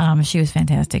 She was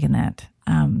fantastic in that.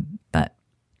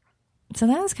 So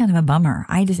that was kind of a bummer.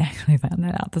 I just actually found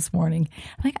that out this morning.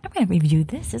 I'm like, I'm going to review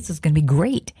this. This is going to be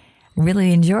great.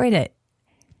 Really enjoyed it.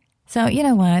 So you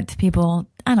know what, people?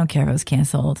 I don't care if it was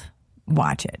canceled.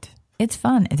 Watch it. It's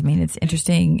fun. I mean, it's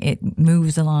interesting. It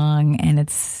moves along, and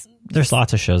there's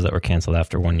lots of shows that were canceled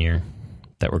after 1 year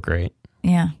that were great.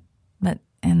 Yeah,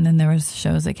 and then there was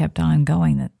shows that kept on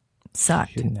going that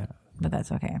sucked. But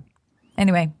that's okay.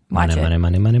 Anyway, watch it.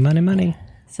 Money.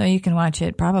 So you can watch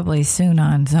it probably soon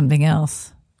on something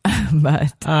else.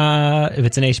 But if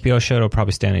it's an HBO show, it'll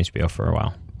probably stay on HBO for a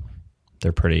while.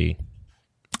 They're pretty.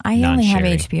 I only have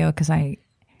HBO because I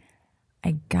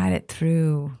got it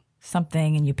through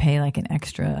something, and you pay like an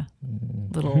extra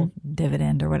little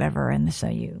dividend or whatever, and so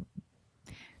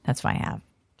that's why I have.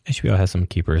 HBO has some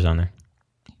keepers on there.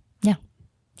 Yeah,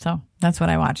 so that's what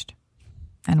I watched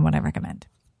and what I recommend.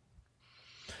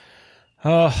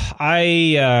 Oh,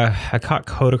 I caught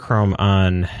Kodachrome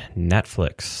on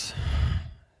Netflix.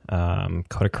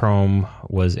 Kodachrome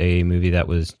was a movie that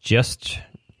was just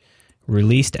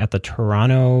released at the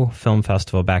Toronto Film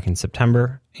Festival back in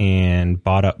September and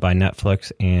bought up by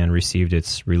Netflix and received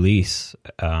its release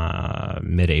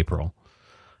mid-April.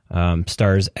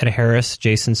 Stars Ed Harris,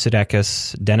 Jason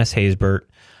Sudeikis, Dennis Haysbert,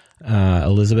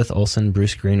 Elizabeth Olsen,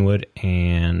 Bruce Greenwood,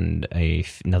 and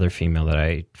another female that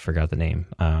I forgot the name.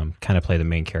 Kind of play the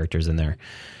main characters in there.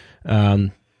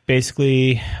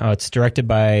 Basically, it's directed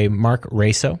by Mark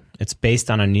Raso. It's based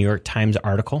on a New York Times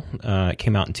article. It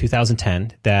came out in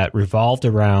 2010 that revolved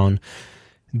around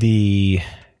the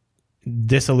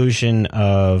dissolution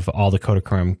of all the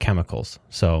Kodachrome chemicals.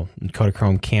 So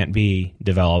Kodachrome can't be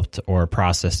developed or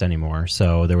processed anymore.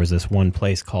 So there was this one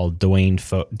place called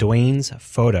Dwayne's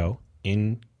Photo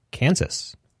in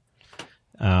Kansas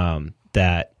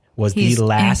that was the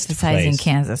last emphasizing place.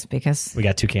 Kansas because We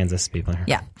got 2 Kansas people here.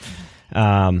 Yeah.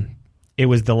 It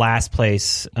was the last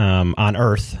place on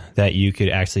Earth that you could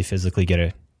actually physically get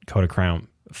a Kodachrome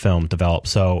film developed.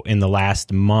 So in the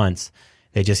last months,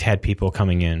 they just had people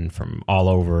coming in from all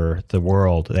over the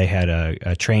world. They had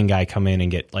a train guy come in and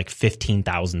get like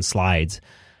 15,000 slides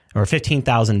or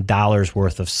 $15,000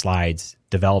 worth of slides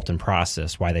developed and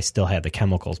processed while they still had the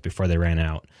chemicals before they ran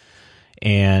out.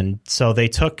 And so they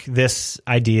took this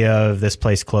idea of this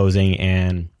place closing,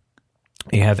 and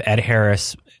you have Ed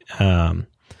Harris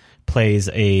plays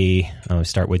I'll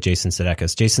start with Jason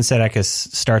Sudeikis. Jason Sudeikis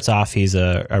starts off, he's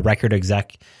a record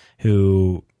exec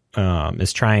who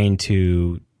is trying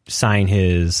to sign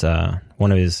his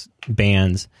one of his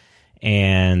bands,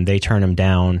 and they turn him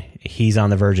down. He's on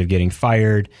the verge of getting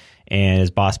fired, and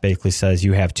his boss basically says,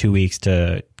 you have 2 weeks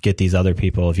to get these other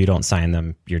people. If you don't sign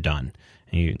them, you're done.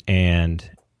 And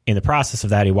in the process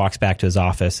of that, he walks back to his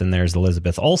office, and there's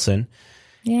Elizabeth Olsen.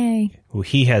 Yay. Who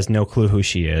he has no clue who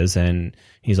she is. And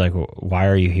he's like, why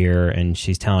are you here? And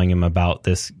she's telling him about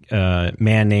this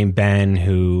man named Ben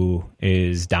who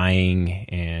is dying.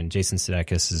 And Jason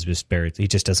Sudeikis is just buried. He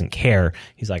just doesn't care.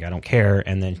 He's like, I don't care.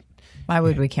 And then... Why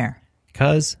would we care?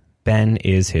 Because Ben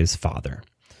is his father.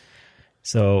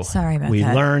 So sorry about we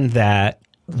that. learned that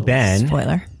Ben,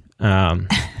 spoiler,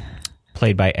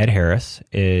 played by Ed Harris,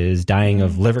 is dying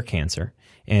of liver cancer.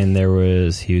 And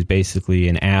he was basically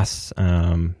an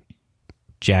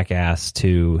jackass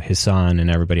to his son and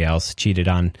everybody else, cheated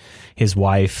on his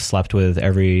wife, slept with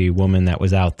every woman that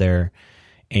was out there.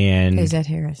 And who's Ed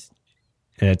Harris?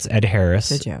 It's Ed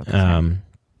Harris. It's a joke.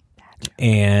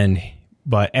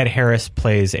 But Ed Harris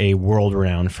plays a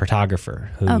world-renowned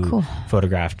photographer who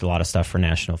photographed a lot of stuff for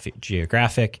National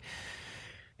Geographic.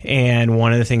 And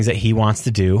one of the things that he wants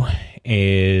to do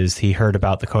is he heard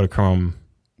about the Kodachrome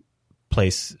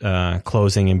place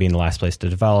closing and being the last place to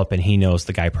develop, and he knows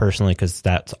the guy personally because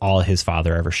that's all his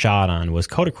father ever shot on was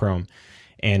Kodachrome.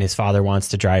 And his father wants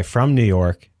to drive from New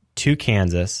York to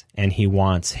Kansas, and he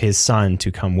wants his son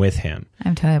to come with him.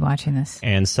 I'm totally watching this.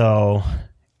 And so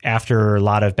after a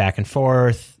lot of back and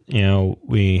forth,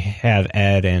 we have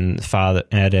Ed and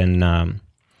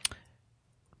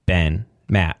Ben,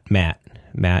 Matt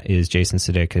is Jason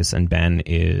Sudeikis, and Ben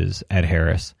is Ed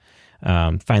Harris.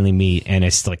 Finally meet, and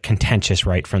it's like contentious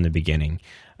right from the beginning.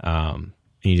 And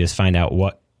you just find out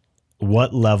what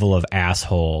level of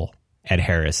asshole Ed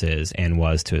Harris is and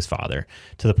was to his father,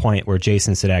 to the point where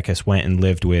Jason Sudeikis went and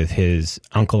lived with his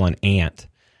uncle and aunt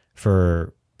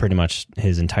for pretty much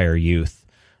his entire youth,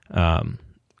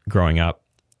 growing up.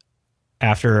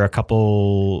 After a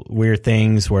couple weird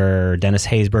things where Dennis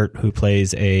Haysbert, who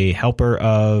plays a helper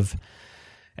of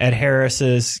Ed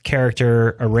Harris's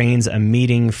character, arranges a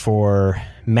meeting for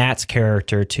Matt's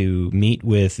character to meet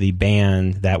with the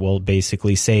band that will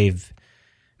basically save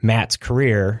Matt's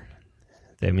career.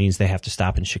 That means they have to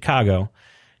stop in Chicago.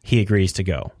 He agrees to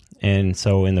go. And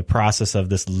so in the process of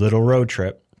this little road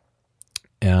trip,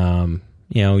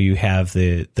 you have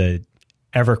the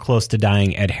ever close to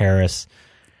dying Ed Harris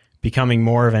becoming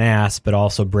more of an ass, but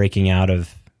also breaking out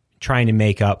of trying to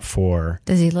make up for...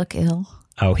 Does he look ill?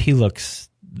 Oh, he looks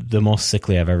the most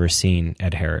sickly I've ever seen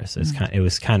Ed Harris. It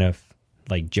was kind of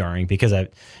like jarring because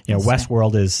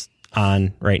Westworld is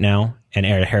on right now, and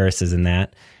Ed Harris is in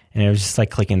that. And it was just like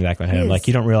clicking in the back of my head. I'm like,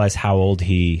 you don't realize how old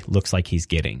he looks like he's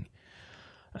getting.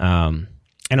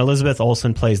 And Elizabeth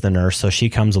Olsen plays the nurse, so she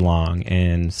comes along.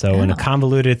 And so in a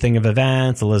convoluted thing of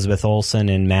events, Elizabeth Olsen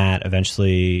and Matt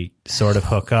eventually sort of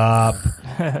hook up.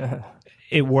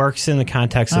 It works in the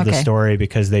context of the story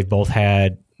because they've both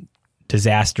had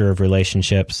disaster of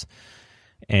relationships.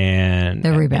 And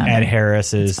Ed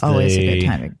Harris is always a good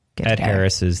time to get Ed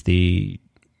Harris is the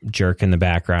jerk in the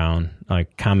background,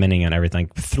 like commenting on everything,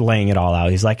 laying it all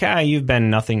out. He's like, you've been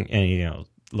nothing, and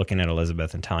looking at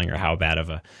Elizabeth and telling her how bad of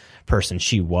a person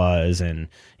she was, and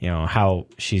how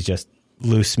she's just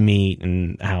loose meat,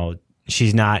 and how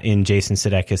she's not in Jason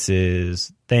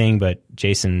Sudeikis's thing, but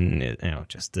Jason,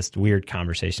 just this weird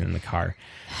conversation in the car.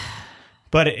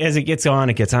 But as it gets on,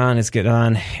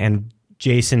 and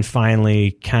Jason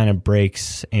finally kind of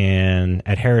breaks, and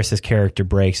Ed Harris's character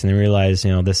breaks, and they realize,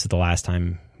 this is the last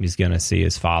time he's going to see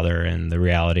his father, and the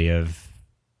reality of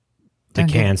the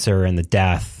cancer and the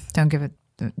death. Don't give it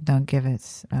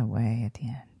away at the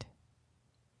end.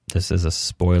 This is a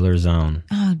spoiler zone.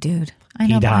 Oh, dude. I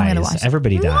know, he dies. I'm gonna watch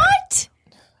Everybody dies. What?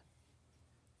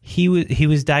 He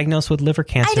was diagnosed with liver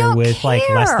cancer with like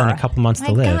less than a couple months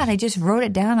to live. My God, I just wrote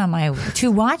it down on my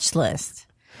to-watch list.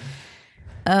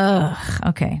 Ugh,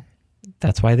 okay.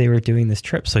 That's why they were doing this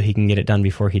trip, so he can get it done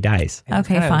before he dies.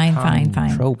 Okay, fine.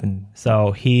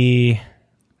 So he,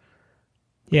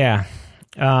 this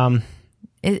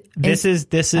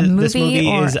movie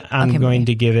is. I'm going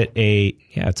to give it a.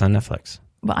 Yeah, it's on Netflix.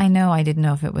 Well, I know. I didn't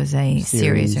know if it was a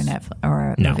series or Netflix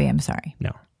or a movie. I'm sorry.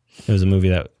 No, it was a movie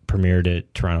that premiered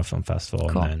at Toronto Film Festival,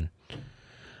 cool. And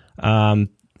then,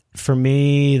 for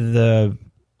me, the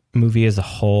movie as a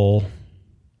whole,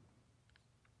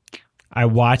 I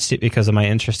watched it because of my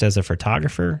interest as a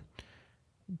photographer.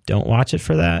 Don't watch it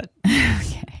for that.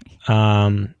 Okay.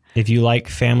 If you like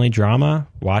family drama,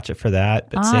 watch it for that.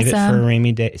 But save it for a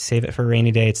rainy day. Save it for a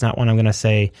rainy day. It's not one I'm going to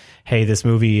say, hey, this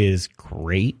movie is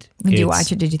great. When you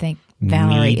watch it, did you think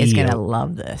Valerie is going to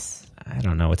love this? I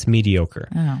don't know. It's mediocre.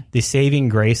 Oh. The saving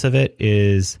grace of it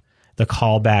is the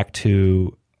callback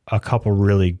to a couple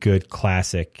really good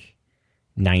classic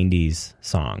 90s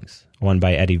songs. One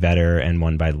by Eddie Vedder and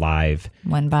one by Live.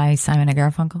 One by Simon and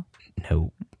Garfunkel?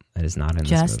 No, that is not in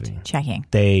this movie. Just checking.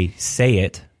 They say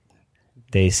it.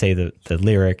 They say the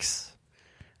lyrics.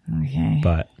 Okay.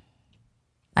 But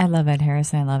I love Ed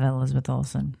Harris and I love Elizabeth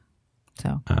Olsen.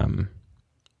 So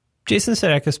Jason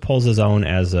Sudeikis pulls his own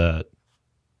as a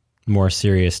more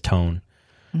serious tone.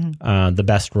 Mm-hmm. The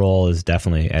best role is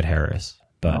definitely Ed Harris.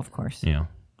 But, of course. You know,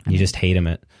 you just hate him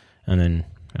and then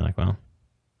you're like, well.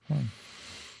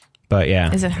 But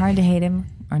yeah. Is it hard to hate him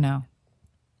or no?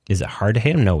 Is it hard to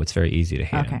hate him? No, it's very easy to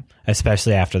hate him.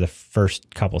 Especially after the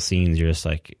first couple scenes, you're just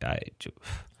like,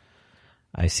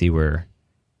 I see where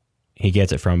he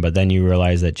gets it from. But then you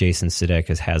realize that Jason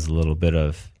Sudeikis has a little bit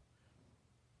of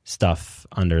stuff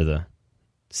under the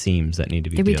seams that need to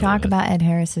be Did we talk with. about Ed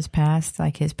Harris's past,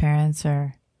 like his parents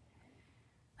or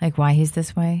like why he's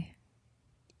this way?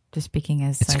 Just speaking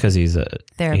as it's because he's a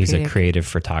therapeutic. creative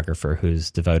photographer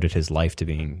who's devoted his life to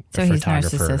being a photographer.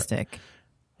 So he's narcissistic.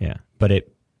 Yeah, but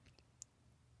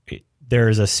there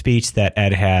is a speech that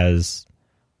Ed has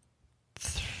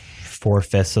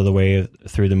 4/5 of the way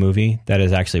through the movie that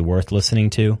is actually worth listening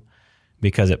to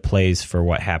because it plays for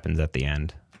what happens at the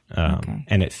end,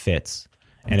 and it fits.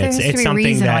 And it's something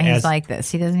reason that why he's like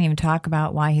this. He doesn't even talk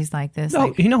about why he's like this.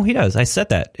 No, he does. I said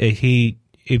that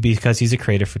because he's a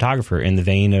creative photographer in the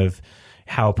vein of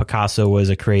how Picasso was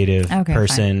a creative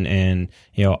person, and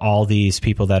all these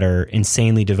people that are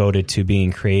insanely devoted to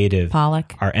being creative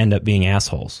Pollock end up being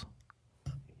assholes.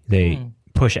 They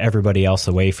push everybody else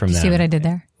away from them. See what I did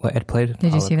there? What Ed played?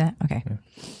 Did you see that? Okay. Yeah.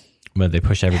 But they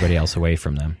push everybody else away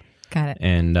from them. Got it.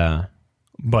 And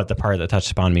but the part that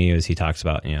touched upon me is he talks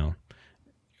about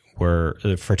where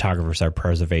the photographers are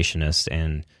preservationists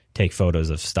and take photos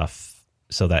of stuff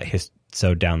so that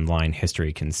so down the line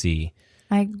history can see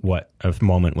what a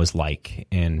moment was like.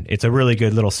 And it's a really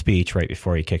good little speech right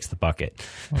before he kicks the bucket.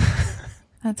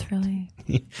 That's really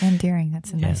endearing.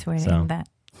 That's a nice way to end that.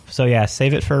 So yeah,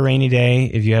 save it for a rainy day.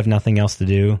 If you have nothing else to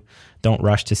do, don't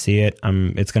rush to see it.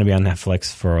 It's going to be on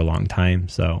Netflix for a long time.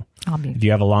 So if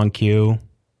you have a long queue,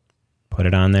 put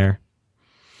it on there.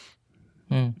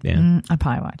 Yeah, I'll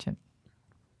probably watch it.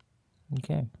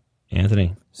 Okay,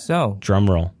 Anthony. So drum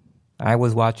roll. I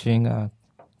was watching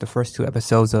the first 2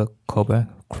 episodes of Cobra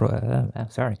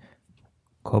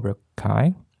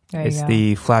Kai. It's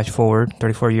the flash forward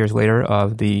 34 years later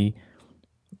of the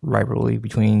rivalry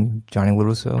between Johnny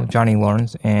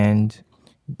Lawrence and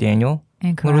Daniel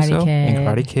and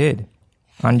Karate Kid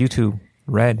on YouTube,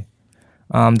 Red.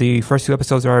 The first 2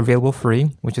 episodes are available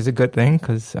free, which is a good thing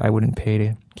because I wouldn't pay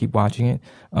to keep watching it.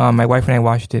 My wife and I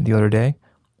watched it the other day,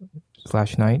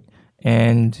 /night.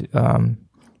 And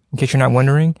in case you're not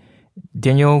wondering,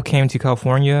 Daniel came to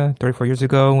California 34 years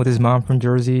ago with his mom from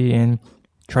Jersey and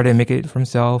tried to make it for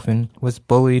himself and was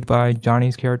bullied by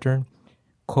Johnny's character.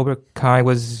 Cobra Kai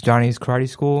was Johnny's karate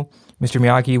school. Mr.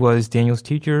 Miyagi was Daniel's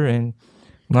teacher. And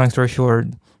long story short,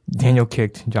 Daniel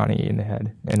kicked Johnny in the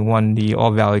head and won the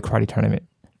All Valley Karate Tournament.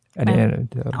 At the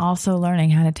end of also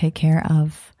learning how to take care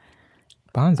of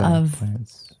bonsai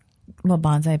plants. Well,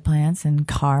 bonsai plants and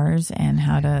cars and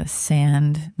how to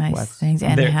sand nice things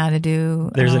and how to do.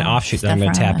 There's an offshoot that I'm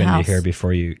going to tap into here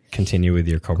before you continue with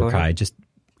your Cobra Kai. Just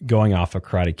going off of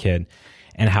Karate Kid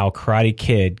and how Karate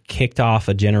Kid kicked off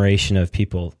a generation of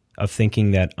people of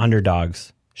thinking that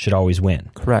underdogs should always win.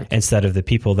 Correct. Instead of the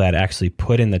people that actually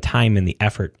put in the time and the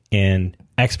effort and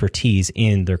expertise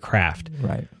in their craft.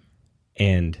 Right.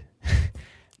 And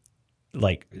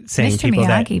like saying Mr. people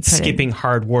Miyagi that skipping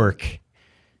hard work,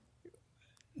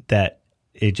 that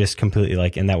it just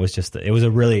completely and that was just, it was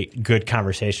a really good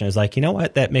conversation. It was like, you know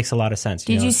what? That makes a lot of sense.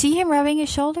 Did you see him rubbing his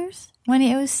shoulders when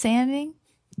it was sanding?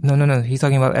 No. He's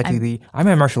talking about actually I'm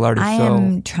a martial artist. I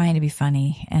am trying to be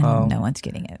funny and no one's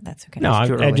getting it. That's okay. No,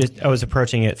 I was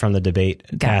approaching it from the debate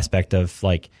aspect of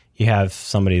you have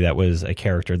somebody that was a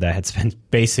character that had spent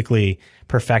basically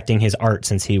perfecting his art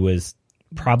since he was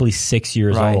probably 6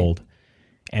 years old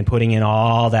and putting in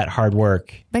all that hard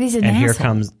work. But he's an asshole. Here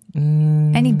comes...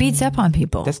 and he beats up on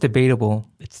people. That's debatable.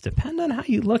 It's dependent on how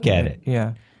you look at it.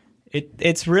 Yeah.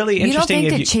 It's really interesting. You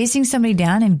don't think that chasing somebody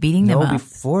down and beating them up? No,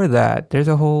 before that, there's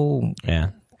a whole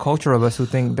culture of us who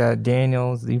think that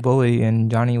Daniel's the bully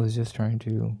and Johnny was just trying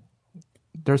to...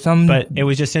 But it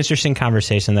was just an interesting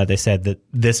conversation that they said that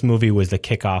this movie was the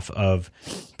kickoff of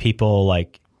people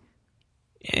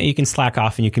you can slack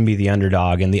off and you can be the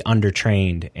underdog and the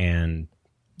undertrained and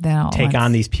take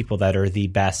on these people that are the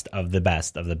best of the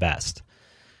best of the best.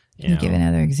 Can you give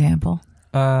another example?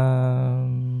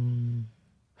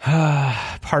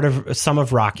 Part of some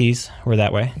of Rockies were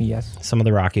that way. Yes. Some of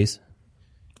the Rockies.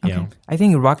 You know. I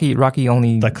think Rocky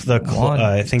only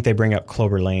I think they bring up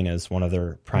Clover Lane as one of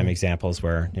their prime examples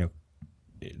where, you know,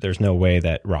 there's no way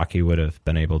that Rocky would have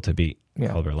been able to beat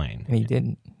Clover Lane. And he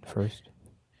didn't first.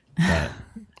 But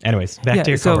anyways, back to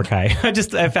your Cobra Kai.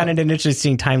 I found it an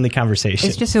interesting, timely conversation.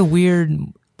 It's just a weird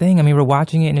thing. I mean, we're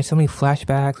watching it and there's so many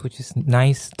flashbacks, which is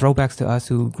nice. Throwbacks to us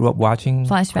who grew up watching.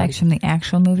 Flashbacks from the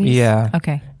actual movies? Yeah.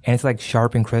 Okay. And it's like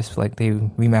sharp and crisp, like they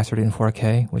remastered it in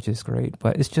 4K, which is great.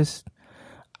 But it's just,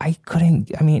 I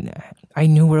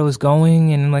knew where it was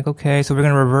going and I'm like, okay, so we're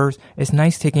going to reverse. It's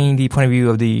nice taking the point of view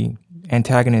of the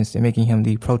antagonist and making him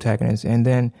the protagonist. And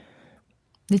then.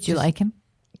 Did you like him?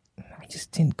 I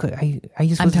just didn't.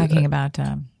 I'm talking about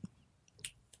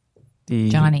the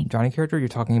Johnny character. You're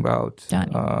talking about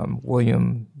Johnny.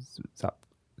 William.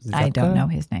 I don't know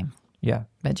his name. Yeah,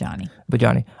 but Johnny.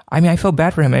 I mean, I felt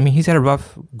bad for him. I mean, he's had a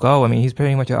rough go. I mean, he's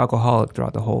pretty much an alcoholic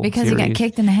throughout the whole because series. He got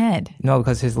kicked in the head. No,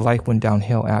 because his life went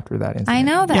downhill after that incident. I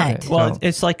know that. Yeah, well,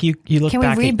 it's like you look back.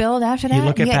 Can we rebuild after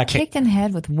that? You got kicked in the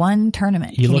head with one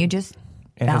tournament. You just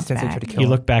bounce back? You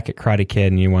look back at Karate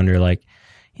Kid and you wonder, like,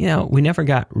 you know, we never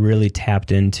got really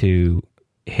tapped into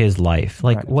his life.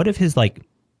 Like, what if his, like,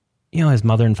 you know, his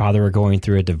mother and father were going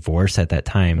through a divorce at that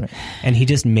time and he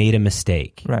just made a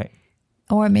mistake. Right.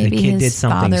 Or maybe his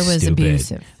father was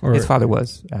abusive. Or his father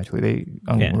was, actually. They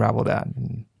unraveled that.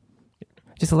 And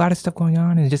just a lot of stuff going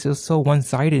on. And it was so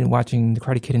one-sided watching the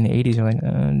Karate Kid in the 80s. You're like,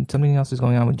 something else is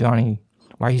going on with Johnny.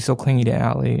 Why he's so clingy to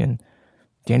Allie. And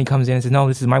Danny comes in and says, no,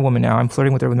 this is my woman now. I'm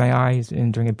flirting with her with my eyes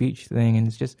and during a beach thing. And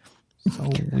it's just so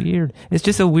weird. It's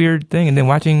just a weird thing. And then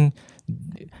watching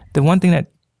the one thing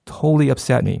that totally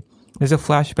upset me, there's a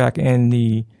flashback in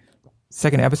the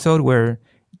second episode where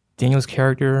Daniel's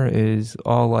character is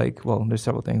all like, well, there's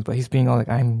several things, but he's being all like,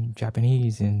 I'm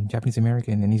Japanese and Japanese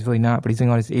American, and he's really not, but he's doing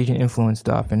all this Asian influence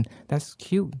stuff, and that's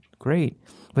cute, great.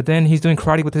 But then he's doing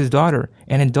karate with his daughter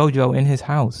and a dojo in his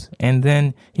house, and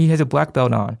then he has a black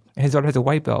belt on, and his daughter has a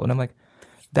white belt, and I'm like,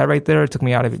 that right there took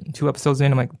me out of it. 2 episodes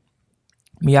in, I'm like,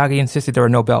 Miyagi insisted there were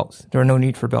no belts. There were no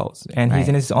need for belts. And he's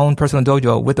in his own personal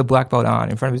dojo with a black belt on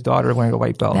in front of his daughter wearing a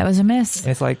white belt. That was a miss. And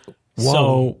it's like, whoa.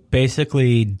 So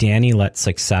basically, Danny let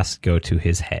success go to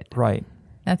his head. Right.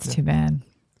 That's too bad.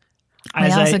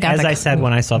 As I said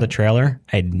when I saw the trailer,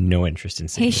 I had no interest in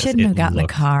seeing He shouldn't have gotten the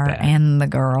car and the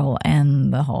girl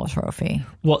and the whole trophy.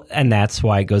 Well, and that's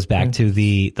why it goes back to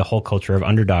the whole culture of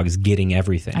underdogs getting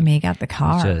everything. I mean, he got the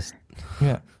car. It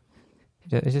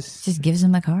just gives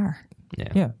him the car.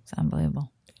 Yeah. It's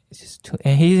unbelievable. It's just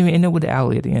and he didn't even end up with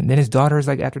Allie at the end. Then his daughter is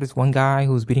like after this one guy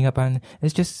who's beating up on.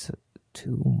 It's just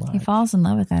too much. He falls in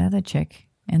love with that other chick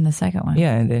in the second one.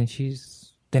 Yeah, and then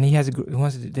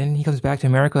then he comes back to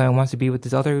America and wants to be with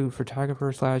this other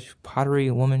photographer / pottery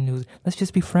woman who's, let's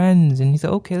just be friends. And he's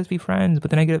like, okay, let's be friends.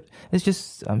 But then it's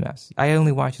just a mess. I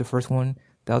only watched the first one.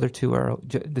 The other two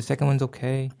the second one's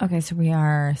okay. Okay, so we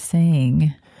are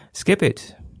saying skip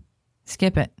it.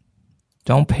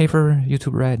 Don't pay for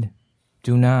YouTube Red.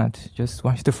 Do not. Just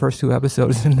watch the first 2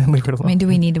 episodes and then leave it alone. I mean, do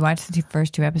we need to watch the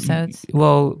first 2 episodes?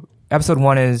 Well, episode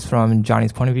 1 is from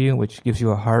Johnny's point of view, which gives you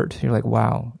a heart. You're like,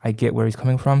 wow, I get where he's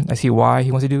coming from. I see why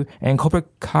he wants to do. And Cobra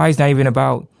Kai is not even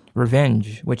about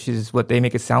revenge, which is what they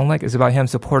make it sound like. It's about him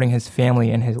supporting his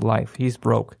family and his life. He's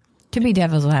broke. To be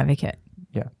devil's advocate.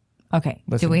 Yeah. Okay.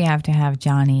 Do we have to have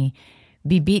Johnny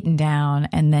be beaten down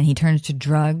and then he turns to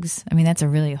drugs? I mean, that's a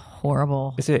really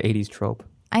horrible. It's an 80s trope.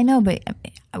 I know, but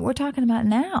we're talking about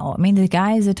now. I mean, the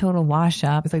guy is a total wash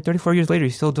up. It's like 34 years later,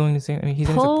 he's still doing the same. I mean, he's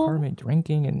in his apartment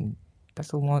drinking, and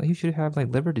that's the one. He should have like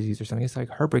liver disease or something. It's like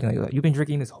heartbreaking. Like, you've been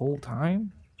drinking this whole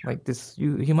time? Like this,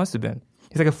 he must have been.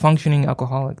 He's like a functioning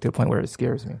alcoholic to the point where it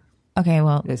scares me. Okay,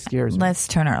 well, it scares me. Let's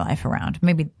turn our life around.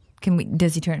 Maybe,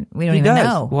 does he turn? We don't even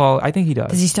know. Well, I think he does.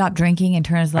 Does he stop drinking and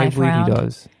turn his life around? I believe he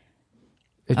does.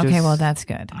 Okay, well, that's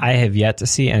good. I have yet to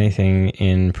see anything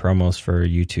in promos for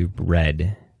YouTube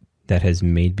Red that has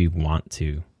made me want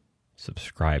to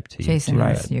subscribe to Jason YouTube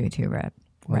has YouTube Red.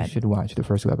 We should watch the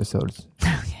first 2 episodes.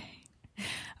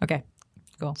 Okay,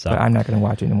 cool. But I'm not going to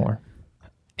watch anymore.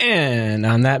 And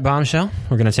on that bombshell,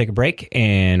 we're going to take a break,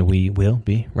 and we will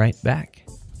be right back.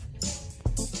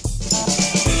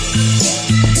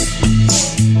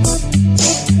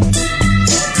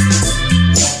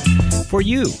 For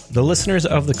you, the listeners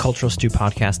of the Cultural Stew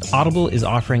podcast, Audible is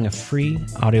offering a free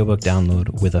audiobook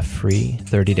download with a free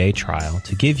 30-day trial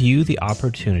to give you the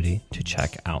opportunity to to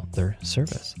check out their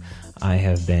service. I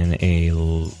have been a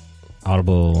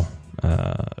Audible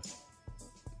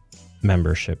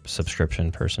membership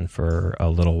subscription person for a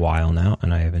little while now,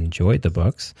 and I have enjoyed the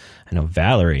books. I know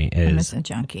Valerie is a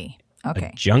junkie. Okay.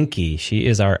 a junkie. She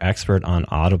is our expert on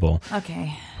Audible.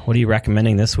 Okay. What are you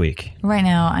recommending this week? Right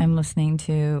now, I'm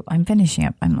finishing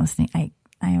up. I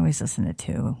always listen to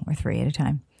 2 or 3 at a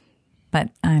time, but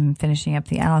I'm finishing up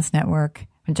the Alice Network,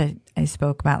 which I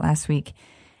spoke about last week,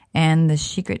 and the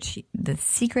Secrets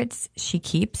She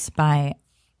Keeps by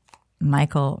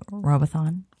Michael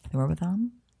Robotham.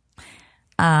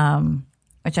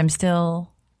 Which I'm still,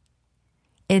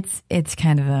 it's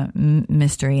kind of a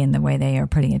mystery, and the way they are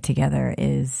putting it together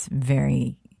is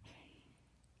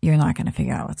you're not going to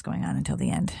figure out what's going on until the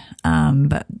end.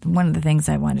 But one of the things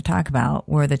I wanted to talk about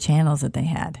were the channels that they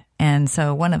had. And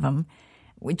so one of them,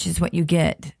 which is what you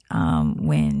get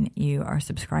when you are a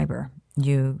subscriber,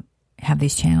 you have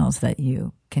these channels that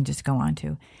you can just go on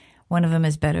to. One of them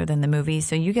is Better Than the Movie.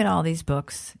 So you get all these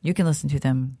books. You can listen to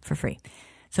them for free.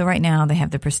 So right now they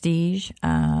have The Prestige,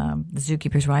 The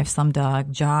Zookeeper's Wife,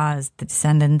 Slumdog, Jaws, The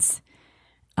Descendants.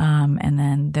 And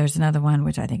then there's another one,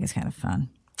 which I think is kind of fun,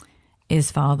 is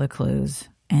Follow the Clues.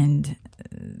 And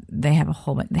they have a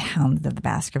whole bunch, The Hound of the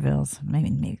Baskervilles.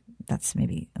 Maybe that's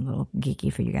maybe a little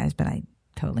geeky for you guys, but I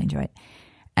totally enjoy it.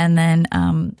 And then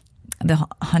The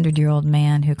 100-Year-Old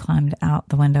Man Who Climbed Out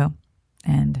the Window.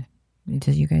 And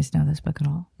do you guys know this book at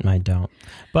all? I don't.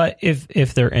 But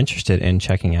if they're interested in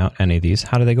checking out any of these,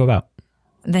 how do they go about?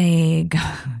 They go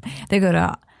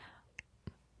to,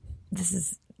 this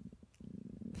is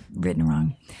written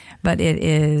wrong, but it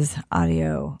is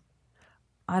Audible.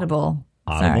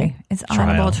 Sorry. It's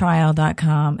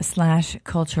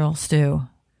audibletrial.com/cultural stew.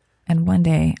 And one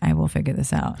day I will figure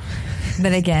this out.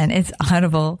 But again, it's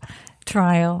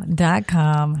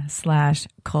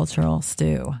audibletrial.com/cultural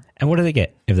stew. And what do they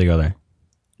get if they go there?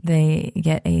 They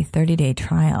get a 30-day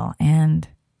trial and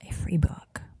a free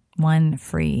book. One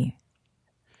free,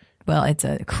 well, it's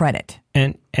a credit.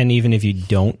 And even if you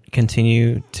don't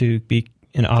continue to be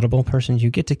an Audible person, you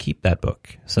get to keep that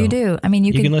book. So you do. I mean,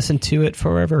 you can listen to it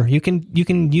forever. You can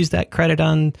use that credit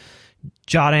on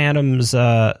John Adams'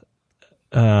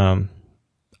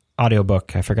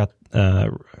 audiobook. I forgot. I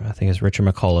think it's Richard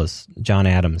McCullough's John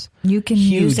Adams. You can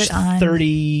use it on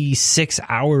 36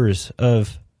 hours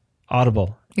of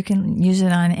Audible. You can use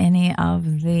it on any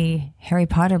of the Harry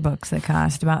Potter books that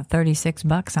cost about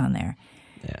 $36 on there.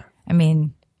 Yeah. I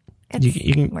mean, it's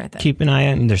you can worth it. Keep an eye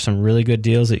out, and there's some really good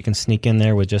deals that you can sneak in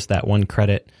there with just that one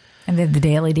credit. And then the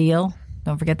daily deal.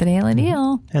 Don't forget the daily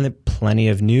deal. And there are plenty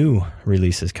of new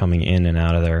releases coming in and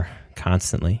out of there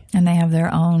constantly. And they have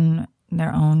their own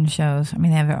shows. I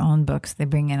mean, they have their own books. They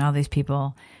bring in all these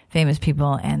people, famous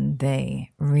people, and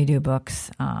they redo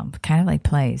books, kind of like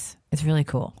plays. It's really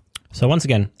cool. So once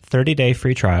again, 30-day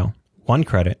free trial, 1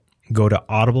 credit. Go to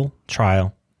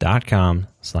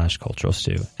audibletrial.com/cultural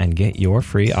stew and get your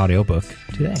free audiobook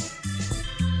today.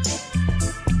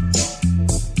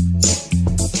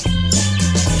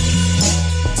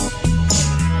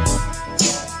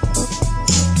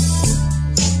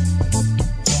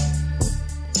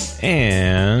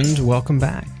 And welcome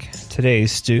back.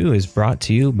 Today's stew is brought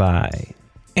to you by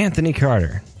Anthony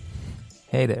Carter.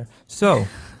 Hey there. So,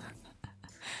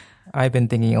 I've been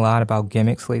thinking a lot about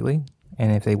gimmicks lately,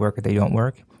 and if they work or they don't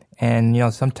work. And,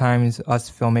 sometimes us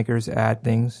filmmakers add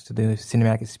things to the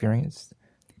cinematic experience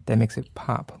that makes it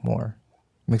pop more,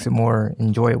 makes it more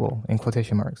enjoyable, in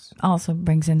quotation marks. Also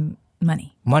brings in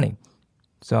money.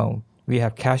 So, we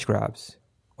have cash grabs,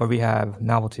 or we have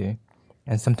novelty,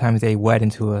 and sometimes they wed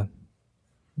into a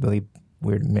really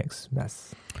weird mess.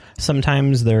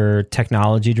 Sometimes they're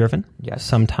technology driven. Yes.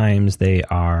 Sometimes they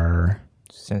are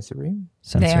sensory.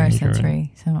 They are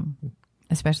sensory,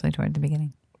 especially toward the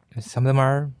beginning. Some of them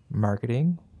are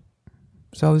marketing.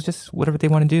 So it's just whatever they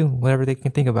want to do, whatever they can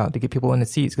think about to get people in the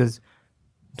seats. Because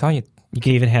I'm telling you, you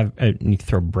can even have you can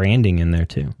throw branding in there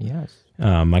too. Yes.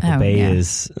 Michael Bay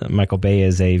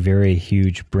is a very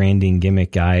huge branding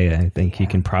gimmick guy. I think he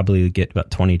can probably get about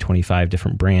 20, 25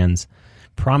 different brands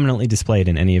prominently displayed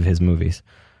in any of his movies.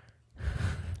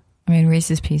 I mean,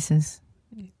 Reese's Pieces.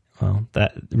 Well,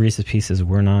 that Reese's Pieces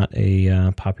were not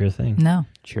a popular thing. No.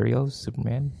 Cheerios,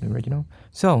 Superman, the original.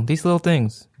 So these little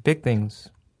things, big things,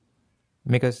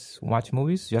 make us watch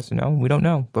movies? Yes or no? We don't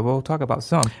know, but we'll talk about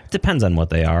some. Depends on what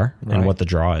they are and what the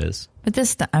draw is. But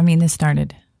this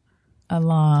started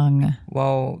along.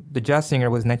 Well, the Jazz Singer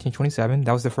was 1927.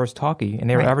 That was the first talkie, and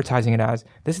they were advertising it as,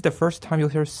 this is the first time you'll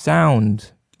hear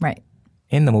sound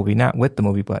in the movie, not with the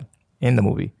movie, but in the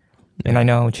movie. Yeah. And I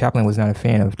know Chaplin was not a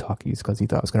fan of talkies because he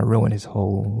thought it was going to ruin his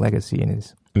whole legacy and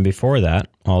his And before that,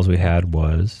 all we had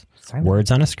was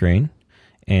words on a screen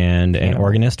and an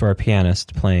organist or a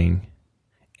pianist playing.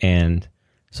 And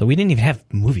so we didn't even have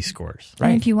movie scores,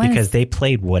 right? If you want because they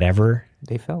played whatever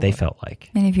they felt like.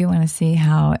 And if you want to see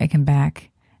how it can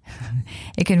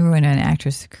it can ruin an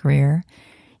actress' career,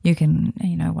 you can,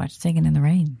 watch Singing in the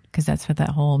Rain, because that's what that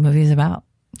whole movie is about.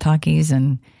 Talkies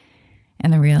and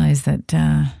they realize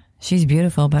that she's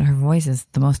beautiful, but her voice is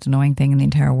the most annoying thing in the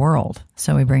entire world.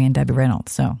 So we bring in Debbie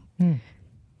Reynolds. So,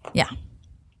 yeah,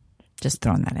 just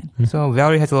throwing that in. So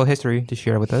Valerie has a little history to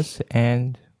share with us,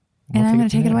 and I'm going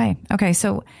to take it away. Okay,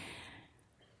 so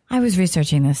I was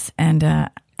researching this, and I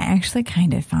actually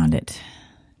kind of found it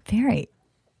very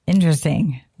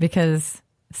interesting, because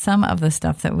some of the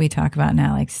stuff that we talk about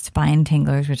now, like spine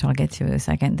tinglers, which I'll get to in a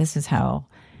second, this is how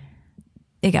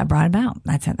it got brought about.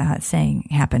 That's how that saying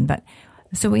happened. But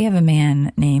so we have a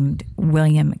man named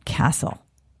William Castle,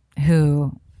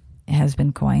 who has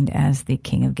been coined as the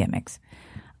king of gimmicks.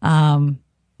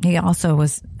 He also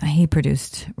he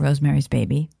produced Rosemary's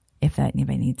Baby, if that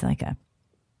anybody needs like a.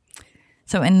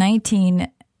 So in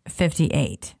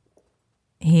 1958,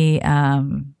 he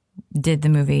did the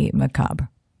movie Macabre.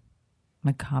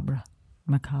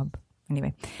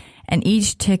 Anyway, and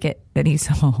each ticket that he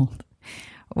sold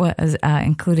was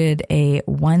included a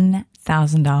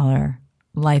 $1,000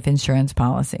 life insurance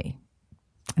policy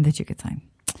that you could sign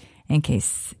in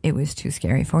case it was too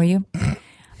scary for you.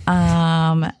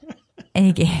 And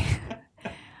he gave.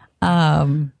 Are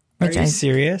you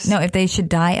serious? No, if they should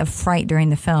die of fright during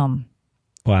the film.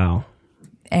 Wow.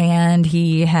 And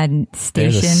he had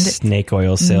stationed snake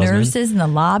oil salesman. Nurses in the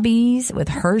lobbies with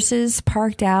hearses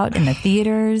parked out in the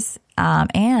theaters.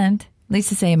 And needless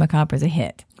to say, Macabre is a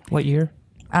hit. What year?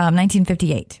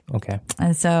 1958. Okay.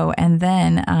 And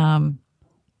then I'm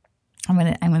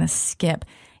gonna skip.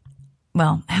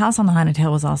 Well, House on the Haunted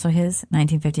Hill was also his,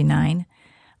 1959,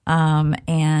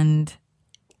 and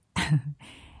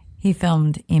he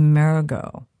filmed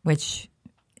Emergo, which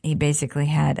he basically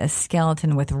had a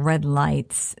skeleton with red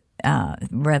light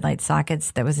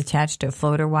sockets that was attached to a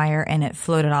floater wire, and it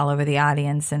floated all over the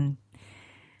audience, and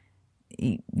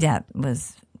that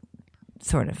was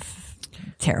sort of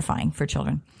terrifying for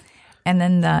children. And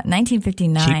then the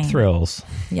 1959 Cheap Thrills.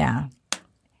 Yeah,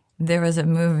 there was a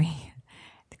movie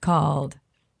called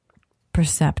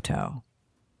Percepto,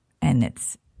 and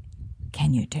it's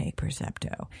Can You Take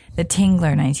Percepto? The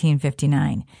Tingler,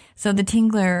 1959. So the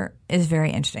Tingler is very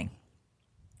interesting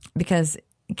because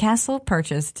Castle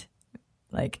purchased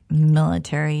like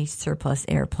military surplus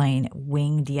airplane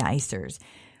wing de-icers,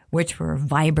 which were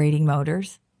vibrating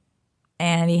motors.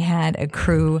 And he had a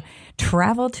crew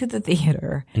travel to the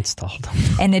theater, installed them,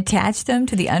 and attach them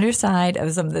to the underside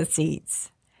of some of the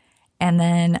seats. And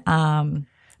then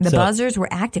the buzzers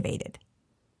were activated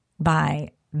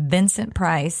by Vincent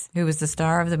Price, who was the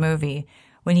star of the movie,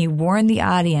 when he warned the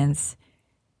audience,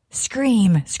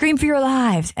 scream for your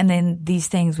lives. And then these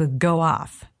things would go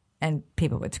off and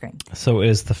people would scream. So it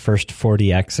is the first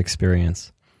 4DX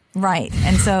experience. Right.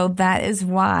 And so that is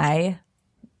where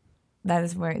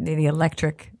the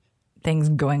electric things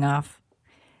going off,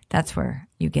 that's where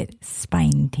you get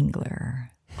spine tingler.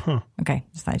 Huh. Okay,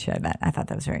 just thought I'd share that. I thought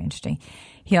that was very interesting.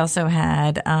 He also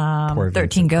had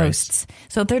 13 Ghosts.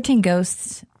 So 13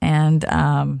 Ghosts and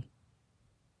the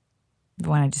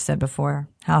one I just said before,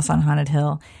 House on Haunted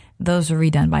Hill, those were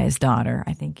redone by his daughter.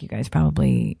 I think you guys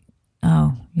probably,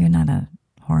 you're not a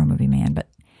horror movie man, but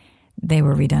they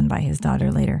were redone by his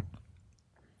daughter later.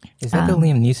 Is that the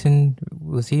Liam Neeson?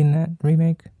 Was he in that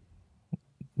remake?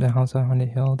 The House on Haunted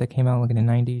Hill that came out like in the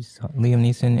 90s? Liam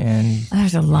Neeson and...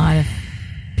 There's a lot of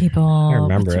people. I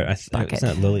remember it. Isn't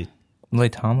that Lily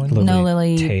Tomlin?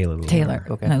 Lily Taylor.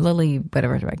 Okay. No, Lily,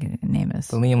 whatever her name is.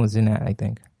 So Liam was in that, I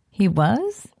think. He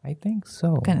was? I think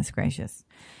so. Goodness gracious.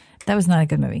 That was not a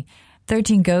good movie.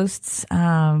 13 Ghosts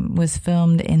was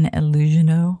filmed in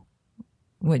Illusiono,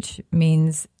 which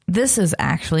means this is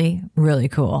actually really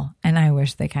cool. And I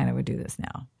wish they kind of would do this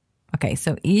now. Okay,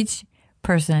 so each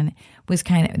person was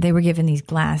they were given these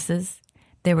glasses.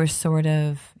 They were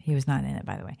he was not in it,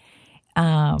 by the way.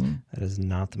 That is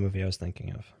not the movie I was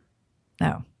thinking of.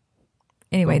 No.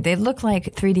 Anyway, they look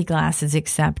like 3D glasses,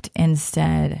 except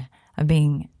instead of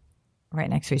being right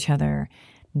next to each other,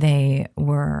 they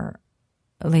were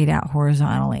laid out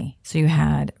horizontally. So you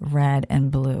had red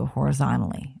and blue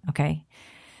horizontally. Okay.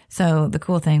 So the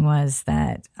cool thing was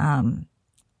that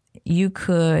you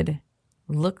could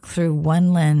look through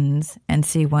one lens and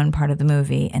see one part of the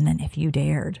movie, and then if you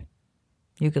dared,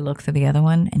 You could look through the other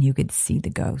one and you could see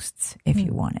the ghosts if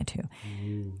you wanted to.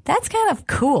 That's kind of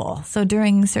cool. So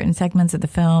during certain segments of the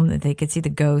film, that they could see the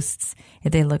ghosts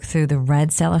if they look through the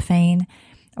red cellophane,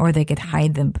 or they could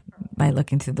hide them by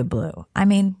looking through the blue. I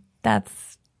mean,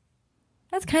 that's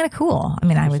kind of cool. I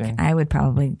mean, I would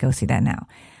probably go see that now.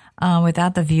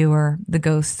 Without the viewer, the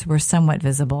ghosts were somewhat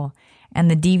visible. And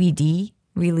the DVD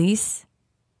release,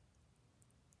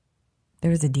 there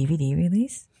was a DVD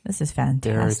release? This is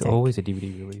fantastic. There is always a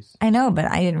DVD release. I know, but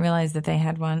I didn't realize that they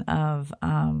had one of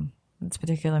this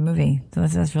particular movie. So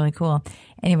that's really cool.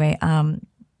 Anyway,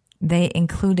 they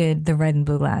included the red and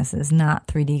blue glasses, not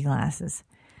 3D glasses.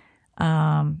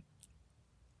 But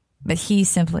he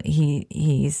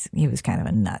was kind of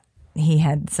a nut. He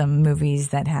had some movies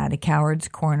that had a coward's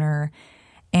corner,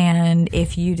 and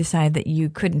if you decide that you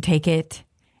couldn't take it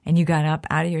and you got up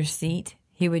out of your seat,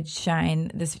 he would shine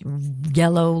this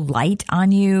yellow light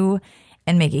on you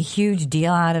and make a huge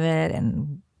deal out of it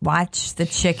and watch the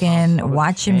chicken,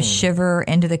 watch him shiver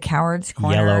into the coward's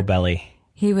corner. Yellow belly.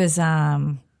 He was Is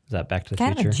that Back to the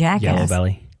kind of Future? a jackass. Yellow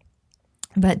belly.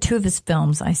 But 2 of his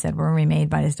films, I said, were remade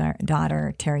by his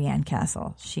daughter, Terry Ann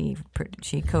Castle. She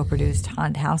co-produced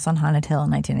House on Haunted Hill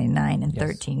in 1989 and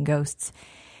 13 Ghosts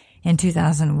in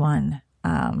 2001.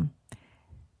 And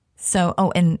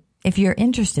if you're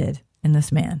interested in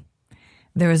this man,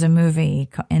 there was a movie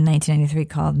in 1993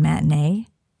 called Matinee,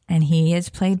 and he is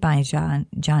played by John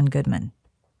Goodman.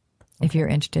 If you're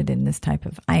interested in this type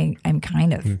of, I'm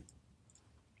kind of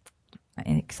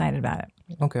excited about it.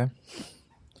 Okay.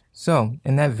 So,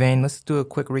 in that vein, let's do a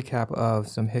quick recap of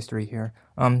some history here.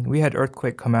 We had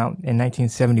Earthquake come out in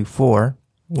 1974,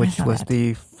 which was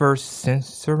the first synth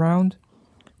surround,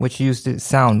 which used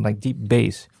sound like deep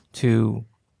bass to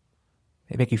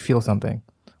make you feel something.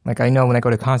 Like I know when I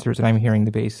go to concerts and I'm hearing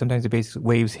the bass, sometimes the bass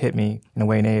waves hit me in a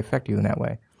way and they affect you in that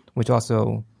way, which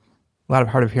also a lot of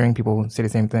hard of hearing people say the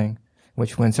same thing,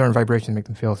 which when certain vibrations make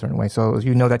them feel a certain way. So if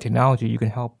you know that technology, you can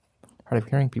help hard of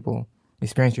hearing people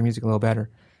experience your music a little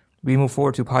better. We move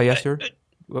forward to Polyester.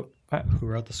 Who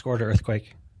wrote the score to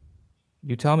Earthquake?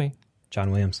 You tell me.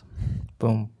 John Williams.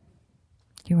 Boom.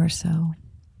 You are so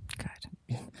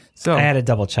good. So I had to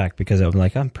double check because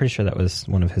I'm pretty sure that was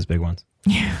one of his big ones.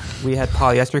 We had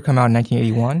Polyester come out in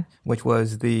 1981, which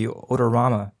was the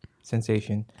odorama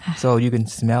sensation. So you can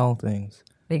smell things.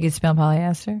 They could smell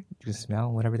polyester? You can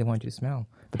smell whatever they want you to smell.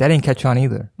 But that didn't catch on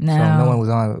either. No. So no one was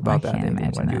on about that. I can't They didn't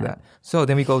imagine want to do that. that. So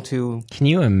then we go to... Can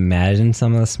you imagine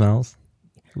some of the smells?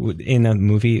 In a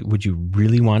movie, would you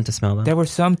really want to smell them? There were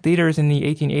some theaters in the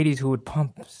 1880s who would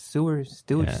pump sewage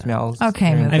smells. Okay,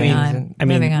 during moving things. on. I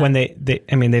mean, Moving on. when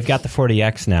they've got the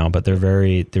 40X now, but there's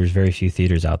very few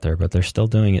theaters out there, but they're still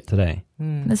doing it today.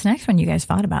 This next one you guys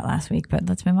fought about last week, but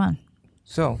let's move on.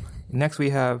 So next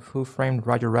we have Who Framed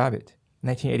Roger Rabbit,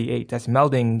 1988. That's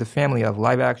melding the family of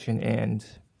live action and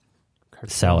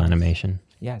cartoons. Cell animation.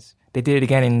 Yes. They did it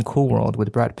again in Cool World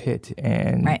with Brad Pitt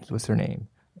and Right. what's her name?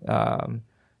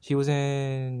 She was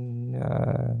in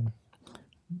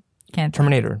Can't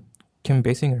Terminator. Kim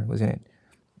Basinger was in it.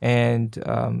 And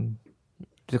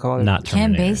they call it Not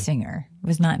Ken Terminator. Basinger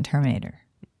was not in Terminator.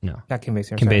 No. not Kim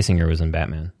Basinger. Kim sorry. Basinger was in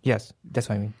Batman. Yes, that's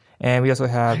what I mean. And we also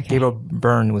have Gabriel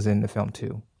Byrne was in the film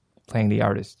too, playing the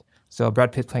artist. So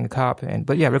Brad Pitt playing a cop.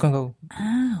 But yeah, we're gonna go.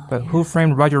 But Who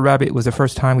Framed Roger Rabbit was the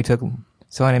first time we took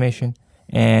cell animation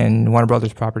and Warner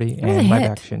Brothers property was a and live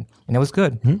hit. action, and it was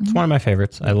good. It's one of my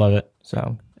favorites. I love it.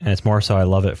 So And it's more so I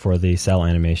love it for the cell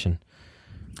animation.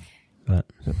 But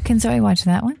Can Zoe watch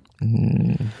that one?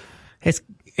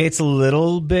 it's a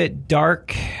little bit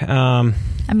dark. I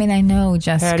mean, I know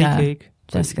patty cake.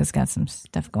 Jessica's got some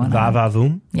stuff going Va on. va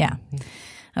voom. Yeah.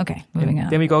 Okay, moving on.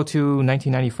 Then we go to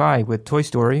 1995 with Toy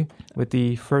Story, with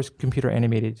the first computer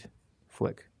animated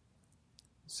flick.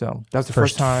 So that was the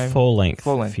first time full length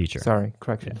feature. Sorry,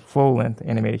 correction. Full length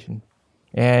animation,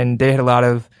 and they had a lot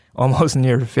of almost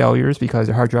near failures because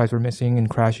the hard drives were missing and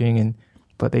crashing,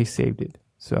 but they saved it.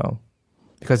 So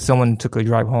because someone took a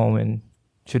drive home and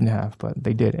shouldn't have, but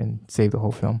they did and saved the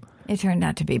whole film. It turned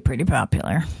out to be pretty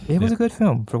popular. It was a good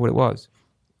film for what it was.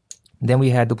 Then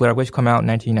we had The Blair Witch come out in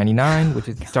 1999,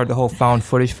 which started the whole found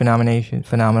footage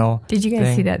phenomenal. Did you guys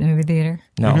thing. see that in the movie theater?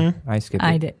 No, I skipped it.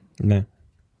 I did. No.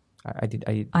 I did.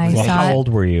 I Well, saw how it. old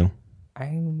were you?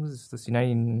 I was, let's see,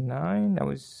 99. I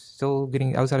was out of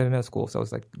middle school, so I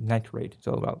was like ninth grade.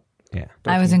 So about Yeah.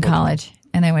 I was 13, in 14. college,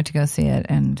 and I went to go see it,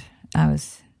 and I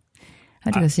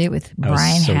had to go see it with I was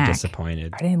Brian so Hack.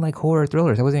 disappointed. I didn't like horror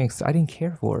thrillers. I didn't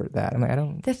care for that. I'm like, I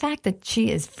don't. The fact that she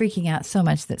is freaking out so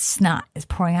much that snot is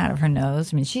pouring out of her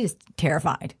nose. I mean, she is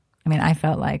terrified. I mean, I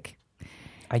felt like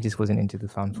I just wasn't into the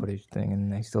found footage thing,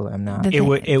 and I still am not. The It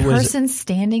was person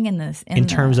standing in this. in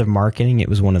terms of marketing, it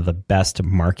was one of the best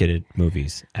marketed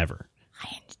movies ever.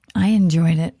 I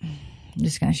enjoyed it. I'm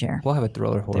just going to share. We'll have a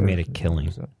thriller horror. They made a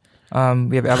killing.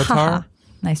 We have Avatar.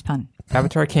 Nice pun.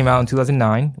 Avatar came out in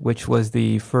 2009, which was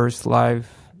the first live.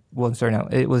 Well, sorry, now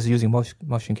it was using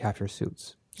motion capture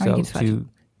suits, so to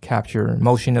capture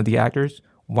motion of the actors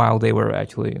while they were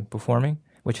actually performing,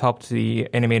 which helped the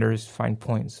animators find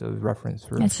points of reference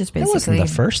for. It's just It basically. wasn't the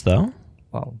first, though.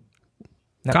 Well,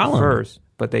 not Gollum. the first,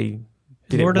 but they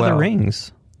did Lord it well. of the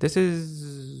Rings. This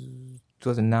is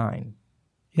 2009.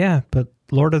 Yeah, but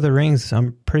Lord of the Rings,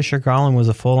 I'm pretty sure Gollum was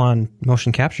a full-on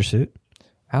motion capture suit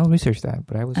I'll research that,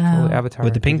 but I was told Avatar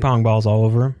with the ping pong balls all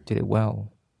over him. did it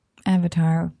well.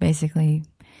 Avatar, basically,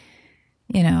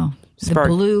 the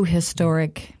blue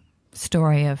historic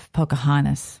story of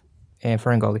Pocahontas. And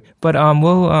Ferngully. But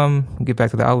we'll get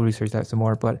back to that. I'll research that some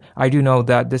more. But I do know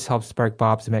that this helped spark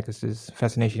Bob Zemeckis'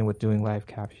 fascination with doing live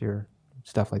capture,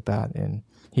 stuff like that. And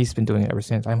he's been doing it ever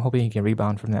since. I'm hoping he can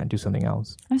rebound from that and do something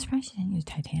else. I'm surprised you didn't use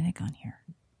Titanic on here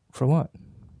For what?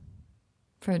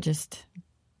 for just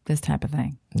this type of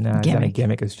thing. Nah, a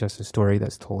gimmick is just a story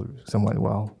that's told somewhat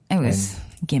well. It was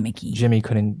gimmicky. Jimmy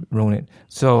couldn't ruin it.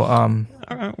 So,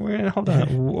 Hold on.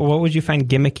 What would you find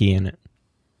gimmicky in it?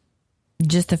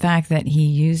 Just the fact that he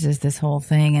uses this whole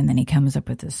thing and then he comes up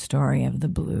with this story of the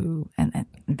blue and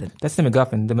that's the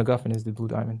MacGuffin. The MacGuffin is the blue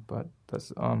diamond, but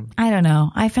that's I don't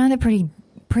know. I found it pretty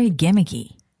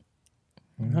gimmicky.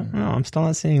 I don't know. I'm still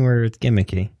not seeing where it's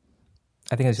gimmicky.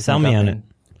 I think it's just Sell me on MacGuffin. it.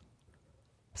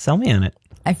 Sell me on it.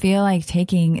 I feel like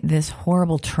taking this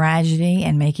horrible tragedy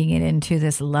and making it into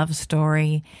this love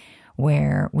story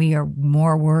where we are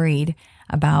more worried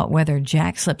about whether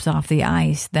Jack slips off the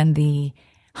ice than the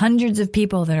hundreds of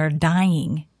people that are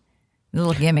dying. A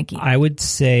little gimmicky. I would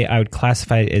say I would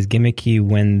classify it as gimmicky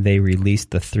when they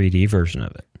released the 3D version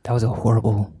of it. That was a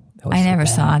horrible. I never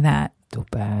saw that. So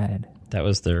bad. That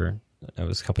was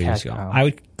a couple years ago. cow. I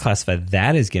would classify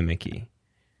that as gimmicky.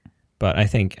 But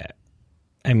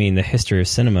the history of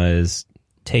cinema is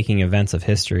taking events of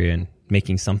history and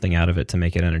making something out of it to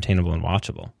make it entertainable and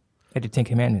watchable. Like the Ten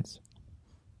Commandments.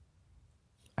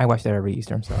 I watch that every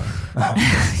Easter. I'm sorry.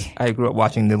 I grew up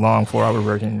watching the long 4-hour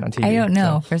version on TV. I don't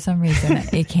know. So. For some reason,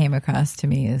 it came across to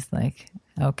me as like,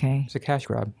 okay. It's a cash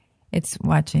grab. It's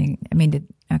watching.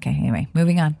 Okay, anyway,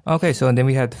 moving on. Okay, so then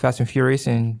we had Fast and Furious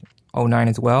in 2009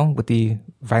 as well with the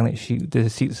violent the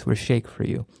seats were shake for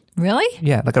you. Really?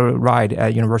 Yeah, like a ride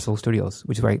at Universal Studios,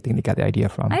 which is where I think they got the idea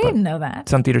from. I didn't know that.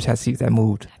 Some theaters had seats that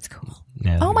moved. That's cool.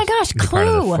 Yeah, Oh my gosh, part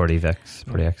of Clue. the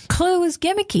 40X. Clue was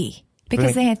gimmicky because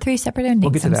Really? they had 3 separate endings.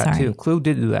 We'll get to I'm that sorry. too. Clue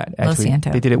did do that. Lo Actually,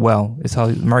 siento. they did it well. It's how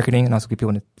marketing and also get people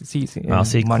in the seats. And Well,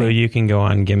 see, money. Clue, you can go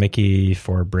on gimmicky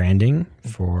for branding,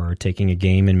 for taking a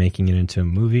game and making it into a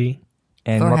movie.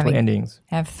 And Or multiple having- endings.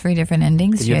 Have 3 different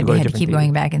endings. You You have to go to had to different keep theaters.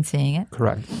 going back and seeing it.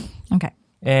 Correct. Okay.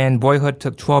 And Boyhood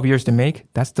took 12 years to make.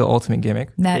 That's the ultimate gimmick.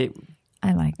 That It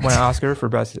I like. won an Oscar for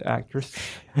Best Actress.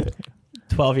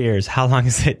 12 years. How long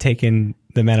has it taken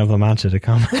The Man of La Mancha to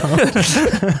come out?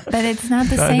 But it's not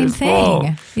the same his fault.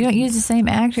 thing. You don't use the same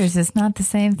actors. It's not the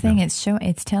same thing. It's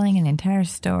telling an entire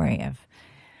story of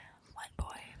one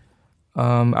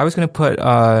boy. I was going to put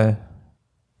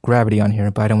Gravity on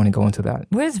here, but I don't want to go into that.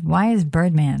 Why is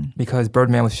Birdman? Because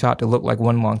Birdman was shot to look like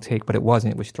one long take, but it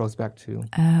wasn't, which throws back to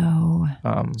Oh,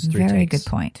 Three very takes. good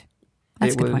point.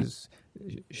 That's a good point.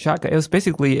 shot. It was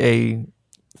basically a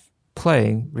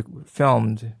play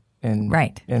filmed in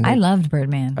Right. in I loved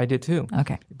Birdman. I did too.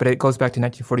 Okay. But it goes back to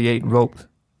 1948 Rope,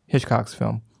 Hitchcock's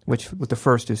film, which was the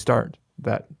first to start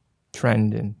that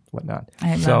trend and whatnot.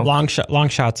 I So love Long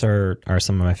shots are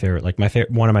some of my favorite. Like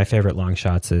one of my favorite long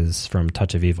shots is from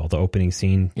Touch of Evil. The opening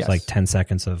scene, Yes. it's like 10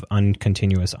 seconds of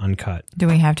continuous, uncut. Do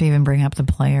we have to even bring up The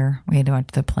Player? We had to watch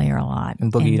The Player a lot.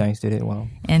 and Boogie Nights did it well.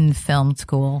 In film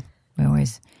school, we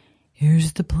always,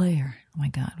 here's The Player. Oh my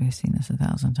God, we've seen this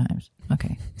 1,000 times.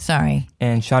 Okay, sorry.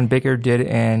 And Sean Baker did it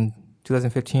in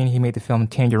 2015. He made the film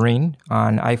Tangerine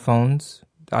on iPhones,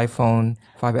 the iPhone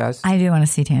 5S. I do want to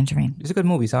see Tangerine. It's a good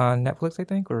movie. It's on Netflix, I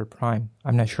think, or Prime.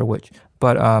 I'm not sure which.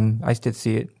 But I did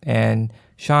see it. And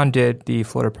Sean did the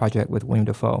Florida Project with William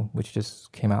Dafoe, which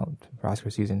just came out for Oscar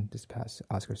season, this past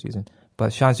Oscar season.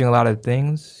 But Sean's doing a lot of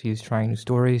things. He's trying new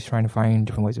stories, trying to find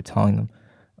different ways of telling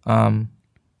them.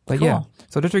 But Cool. yeah,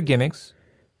 so those are gimmicks.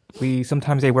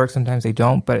 Sometimes they work, sometimes they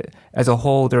don't. But as a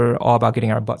whole, they're all about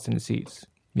getting our butts in the seats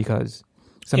because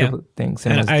some people think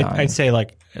cinema's And dying. I'd say,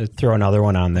 like, throw another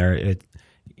one on there.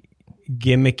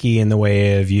 Gimmicky in the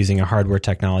way of using a hardware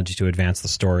technology to advance the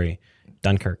story.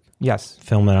 Dunkirk. Yes.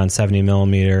 film it on 70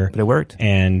 millimeter. But it worked.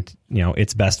 And,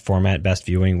 its best format, best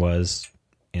viewing was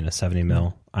in a 70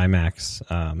 mil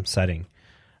IMAX setting.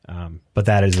 But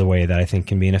that is a way that I think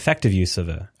can be an effective use of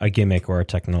a gimmick or a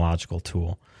technological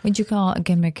tool. Would you call a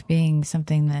gimmick being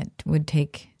something that would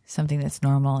take something that's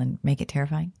normal and make it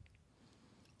terrifying?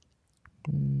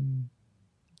 Can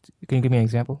you give me an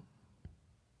example?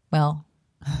 Well,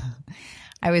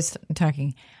 we were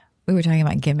talking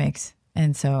about gimmicks.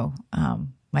 And so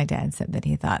my dad said that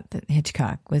he thought that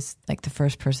Hitchcock was like the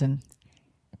first person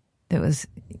that was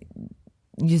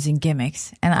using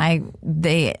gimmicks. And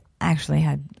they actually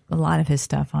had a lot of his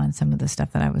stuff on some of the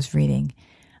stuff that I was reading,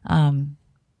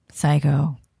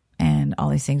 Psycho and all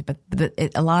these things. But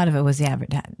a lot of it was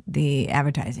the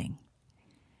advertising.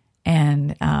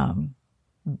 And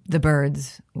The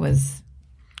Birds was...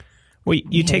 Well,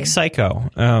 you take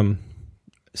Psycho.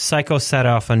 Psycho set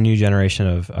off a new generation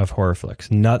of horror flicks.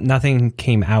 Nothing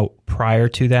came out prior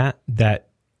to that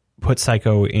put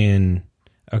Psycho in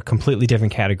a completely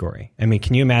different category. I mean,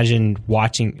 can you imagine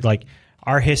watching, like,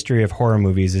 our history of horror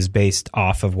movies is based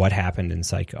off of what happened in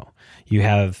Psycho. You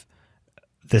have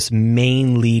this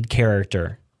main lead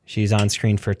character. She's on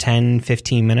screen for 10,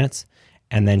 15 minutes,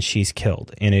 and then she's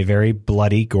killed in a very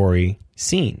bloody, gory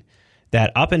scene.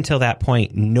 That up until that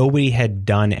point, nobody had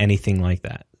done anything like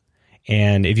that.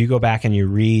 And if you go back and you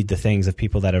read the things of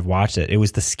people that have watched it, it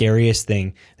was the scariest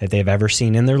thing that they've ever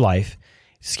seen in their life.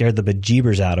 It scared the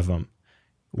bejeebers out of them.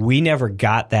 We never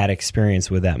got that experience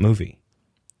with that movie.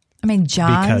 I mean,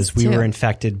 Jaws, because we too. were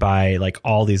infected by like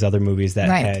all these other movies that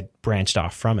had branched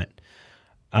off from it.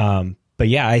 But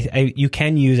yeah, you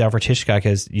can use Alfred Hitchcock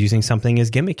as using something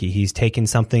as gimmicky. He's taken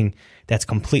something that's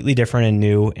completely different and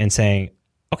new and saying,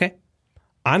 okay,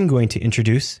 I'm going to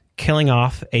introduce killing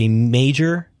off a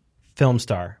major film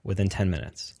star within 10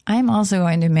 minutes. I'm also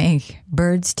going to make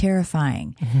birds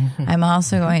terrifying. I'm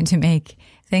also going to make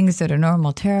things that are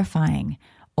normal terrifying.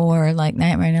 Or like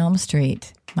Nightmare on Elm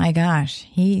Street. My gosh,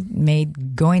 he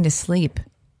made going to sleep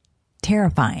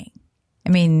terrifying. I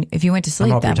mean, if you went to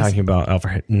sleep, I'm talking about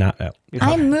Alfred.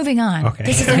 I'm moving on. Okay.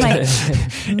 This is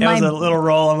It was a little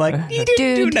roll. I'm like, you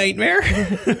didn't do Nightmare.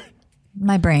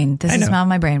 My brain. This is how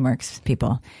my brain works,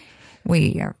 people.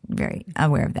 We are very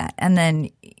aware of that. And then,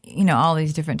 all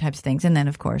these different types of things. And then,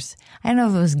 of course, I don't know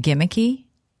if it was gimmicky,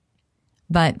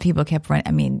 but people kept running.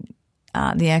 I mean,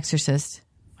 The Exorcist,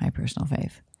 my personal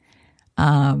fave,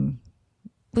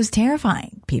 was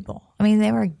terrifying people. I mean,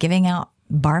 they were giving out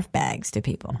barf bags to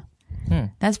people.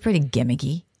 That's pretty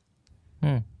gimmicky.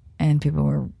 And people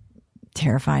were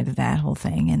terrified of that whole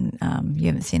thing. And you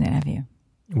haven't seen it, have you?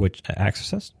 Which,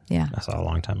 Exorcist? Yeah. I saw a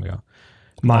long time ago.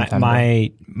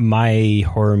 My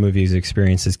horror movies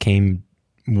experiences came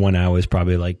when I was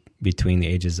probably like between the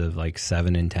ages of like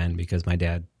 7 and 10 because my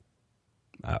dad,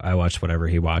 I watched whatever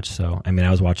he watched. So, I mean,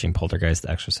 I was watching Poltergeist,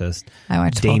 The Exorcist. I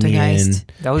watched Damien,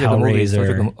 Poltergeist. That was a good movie. Those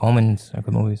are good omens are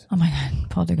good movies. Oh my God.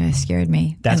 Poltergeist scared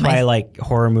me. That's why like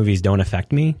horror movies don't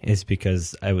affect me, is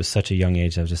because I was such a young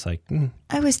age. I was just like,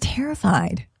 I was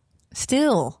terrified.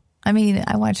 Still. I mean,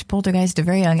 I watched Poltergeist at a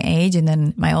very young age, and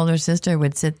then my older sister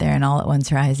would sit there, and all at once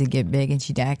her eyes would get big, and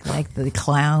she'd act like the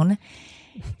clown.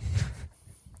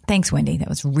 Thanks, Wendy. That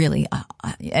was really...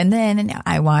 and then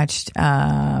I watched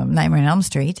Nightmare on Elm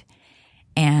Street,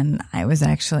 and I was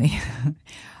actually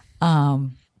at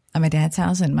my dad's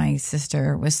house, and my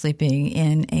sister was sleeping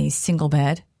in a single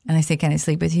bed, and I said, can I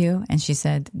sleep with you? And she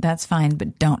said, that's fine,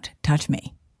 but don't touch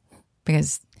me.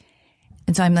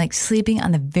 And so I'm like sleeping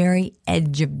on the very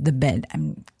edge of the bed.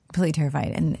 I'm completely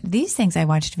terrified. And these things I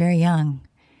watched very young.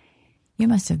 You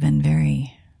must have been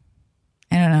very,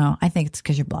 I don't know. I think it's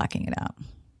because you're blocking it out.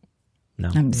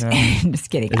 no. I'm just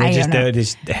kidding. They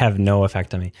just have no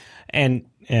effect on me. And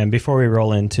before we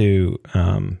roll into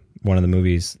one of the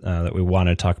movies that we want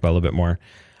to talk about a little bit more,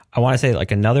 I want to say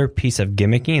like another piece of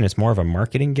gimmicky, and it's more of a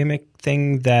marketing gimmick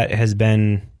thing that has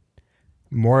been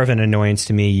more of an annoyance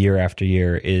to me year after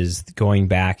year, is going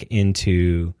back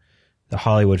into the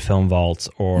Hollywood film vaults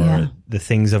or the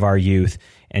things of our youth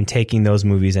and taking those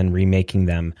movies and remaking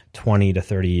them 20 to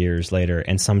 30 years later,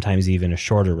 and sometimes even a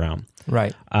shorter realm.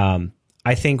 Right.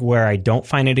 I think where I don't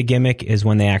find it a gimmick is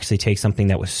when they actually take something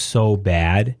that was so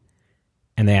bad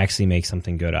and they actually make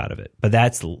something good out of it. But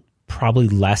that's probably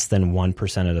less than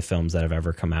 1% of the films that have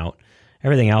ever come out.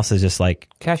 Everything else is just like,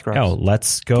 cash grabs. Oh,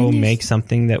 let's go make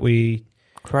something that we...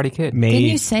 Karate Kid. Made. Didn't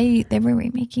you say they were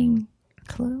remaking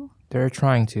Clue? They're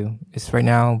trying to. It's right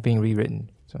now being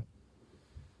rewritten. So,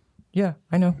 yeah,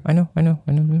 I know.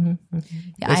 Mm-hmm.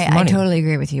 Yeah, I totally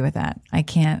agree with you with that. I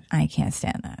can't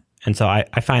stand that. And so I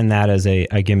find that as a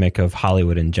gimmick of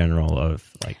Hollywood in general,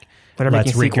 of like,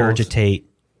 let's regurgitate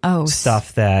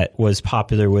stuff that was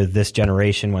popular with this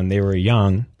generation when they were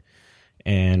young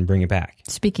and bring it back.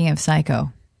 Speaking of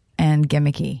Psycho and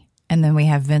gimmicky, and then we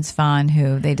have Vince Vaughn,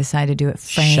 who they decided to do it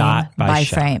frame Shot by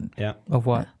frame. Yeah. Of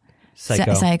what?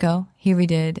 Psycho. Psycho. He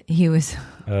redid. He was.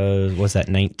 Was that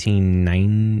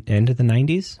 1990 end of the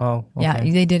 90s? Oh, okay. Yeah,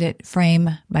 they did it frame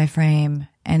by frame,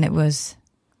 and it was.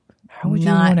 How would you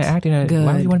not want to act in a? good.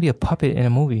 Why would you want to be a puppet in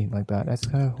a movie like that? That's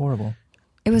kind of horrible.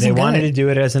 It was. They wanted to do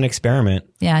it as an experiment.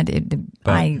 Yeah,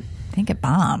 I think it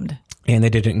bombed. And they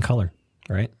did it in color,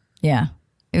 right? Yeah,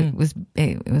 it was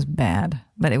bad,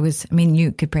 but it was. I mean,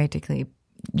 you could practically.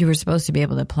 You were supposed to be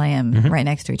able to play them right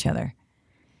next to each other.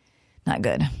 Not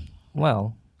good.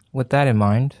 Well, with that in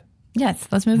mind, yes,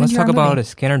 let's move. Let's into talk our about movie. A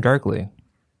Scanner Darkly.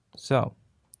 So,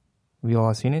 have you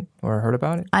all seen it or heard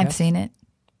about it? I've seen it.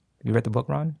 You read the book,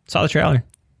 Ron? Saw the trailer.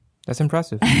 That's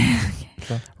impressive.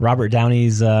 Robert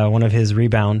Downey's one of his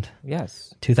rebound.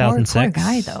 Yes. 2006. Poor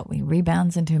guy though. He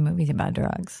rebounds into movies about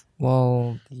drugs.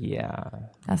 Well, yeah,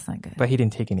 That's not good. but he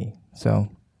didn't take any, so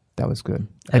that was good.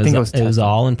 It was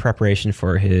all in preparation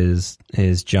for his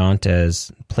jaunt as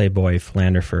playboy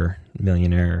philanderer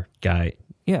millionaire guy.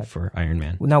 Yeah. For Iron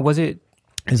Man. Now, was it?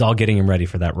 Is all getting him ready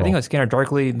for that I role. think it was Scanner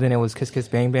Darkly. Then it was Kiss Kiss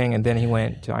Bang Bang, and then he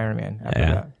went to Iron Man after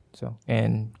Yeah. that. So,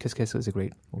 and Kiss Kiss was a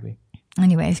great movie.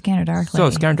 Anyway, Scanner Darkly. So,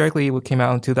 Scanner Darkly came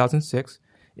out in 2006.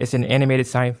 It's an animated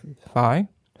sci-fi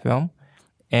film,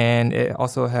 and it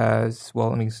also has. Well,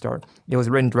 let me start. It was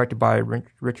written and directed by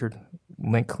Richard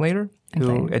Linklater,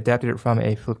 who adapted it from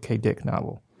a Philip K. Dick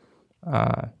novel,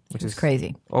 which is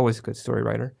crazy. Always a good story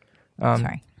writer.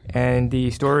 Sorry. And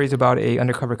the story is about a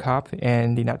undercover cop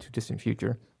in the not too distant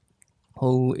future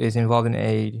who is involved in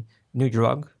a new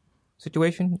drug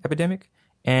situation, epidemic,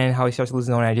 and how he starts to lose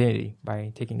his own identity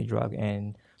by taking the drug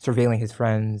and surveilling his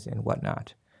friends and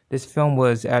whatnot. This film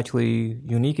was actually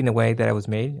unique in the way that it was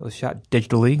made. It was shot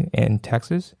digitally in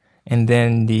Texas, and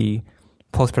then the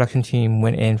post-production team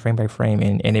went in frame by frame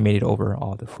and animated over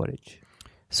all the footage.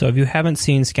 So if you haven't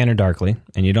seen Scanner Darkly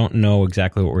and you don't know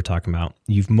exactly what we're talking about,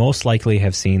 you've most likely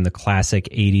have seen the classic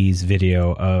 80s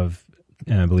video of,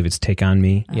 I believe it's Take On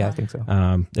Me. Yeah, I think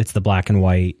so. It's the black and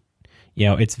white. You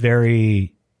know, it's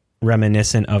very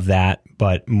reminiscent of that,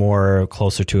 but more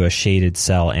closer to a shaded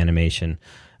cell animation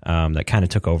that kind of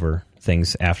took over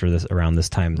things after this, around this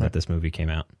time that this movie came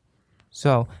out.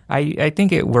 So I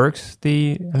think it works.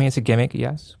 It's a gimmick,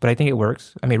 yes, but I think it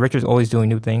works. I mean, Richard's always doing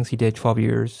new things. He did 12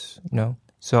 years,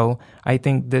 So I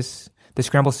think the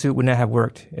scramble suit would not have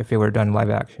worked if it were done live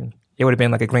action. It would have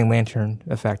been like a Green Lantern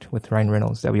effect with Ryan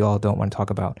Reynolds that we all don't want to talk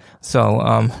about.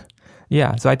 So,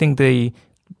 so I think the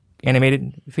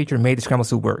animated feature made the scramble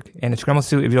suit work. And the scramble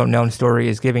suit, if you don't know the story,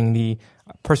 is giving the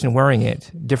person wearing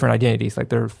it different identities. Like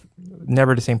they're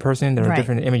never the same person. They're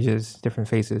different images, different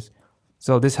faces.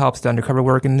 So this helps the undercover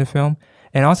work in the film.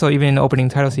 And also even in the opening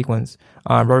title sequence,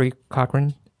 Rory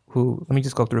Cochrane, who, let me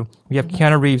just go through. We have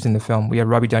Keanu Reeves in the film. We have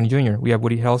Robbie Downey Jr. We have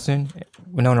Woody Harrelson,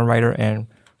 Winona Ryder, and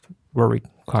Rory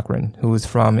Cochrane, who is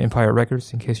from Empire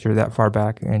Records, in case you're that far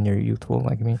back and you're youthful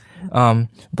like me.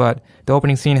 But the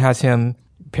opening scene has him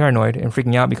paranoid and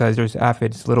freaking out because there's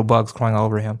aphids, little bugs crawling all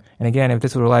over him. And again, if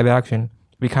this were live action,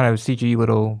 we kind of CG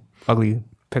little ugly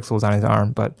pixels on his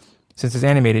arm. But since it's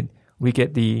animated, we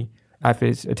get the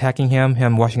aphids attacking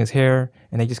him washing his hair,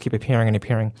 and they just keep appearing and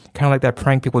appearing. Kind of like that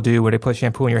prank people do where they put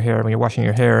shampoo in your hair when you're washing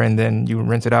your hair, and then you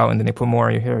rinse it out, and then they put more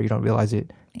in your hair. You don't realize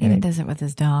it. And he does it with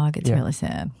his dog. It's really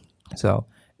sad. So,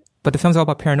 but the film's all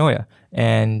about paranoia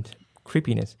and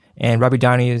creepiness. And Robbie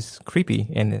Downey is creepy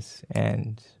in this.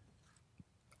 And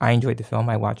I enjoyed the film.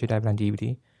 I watched it. I have it on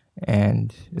DVD.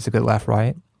 And it's a good laugh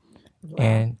riot. Wow.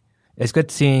 And it's good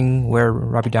seeing where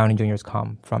Robbie Downey Jr. has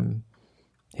come from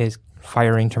his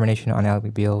firing, termination on Ally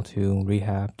McBeal to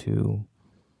rehab to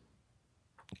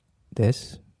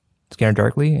this, Scanner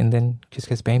Darkly, and then Kiss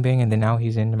Kiss Bang Bang, and then now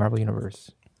he's in the Marvel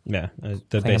Universe. Yeah,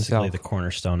 they're basically the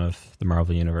cornerstone of the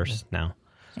Marvel Universe now.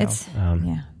 It's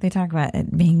they talk about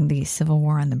it being the Civil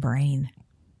War on the brain.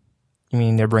 You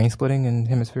mean they're brain splitting in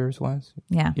hemispheres wise?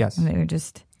 Yeah. Yes. And they were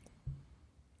just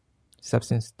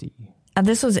Substance D.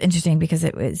 This was interesting because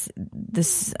it was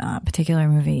this particular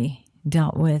movie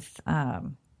dealt with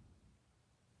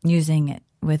using it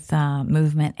with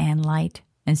movement and light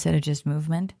instead of just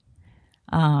movement.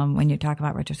 When you talk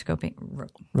about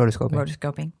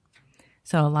rotoscoping.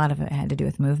 So a lot of it had to do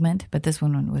with movement, but this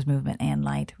one was movement and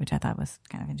light, which I thought was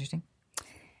kind of interesting.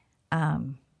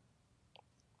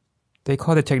 They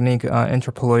call the technique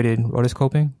interpolated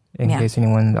rotoscoping, in case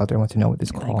anyone out there wants to know what this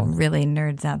is called. Like really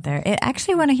nerds out there. It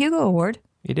actually won a Hugo Award.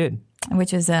 It did.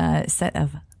 Which is a set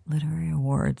of literary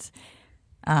awards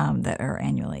that are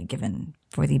annually given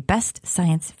for the best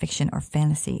science fiction or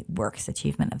fantasy works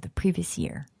achievement of the previous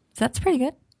year. So that's pretty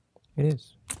good. It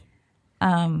is.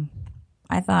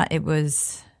 I thought it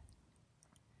was.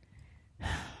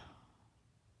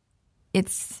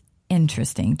 It's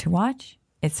interesting to watch.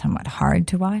 It's somewhat hard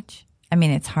to watch. I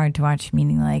mean, it's hard to watch,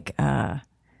 meaning like the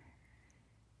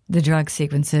drug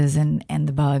sequences and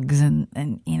the bugs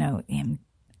and you know, and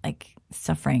like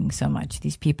suffering so much,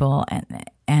 these people,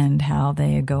 and how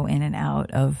they go in and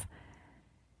out of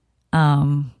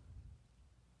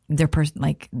their person,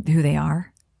 like who they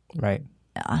are. Right.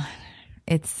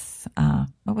 It's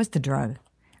what was the drug?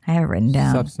 I have it written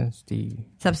down. Substance D.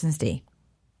 Substance D.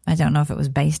 I don't know if it was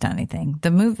based on anything.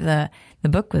 The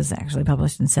book was actually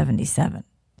published in 1977.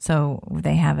 So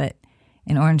they have it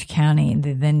in Orange County in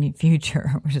the then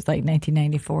future, which is like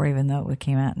 1994, even though it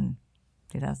came out in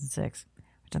 2006,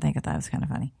 which I thought was kind of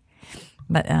funny.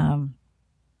 But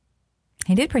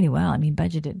he did pretty well. I mean,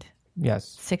 budgeted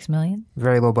Yes. $6 million.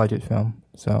 Very low budget film.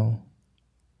 So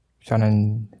shot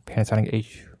in Panasonic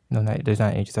H. No, there's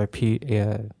not H. Sorry,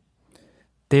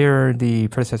 they're the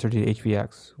predecessor to the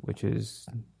HVX, which is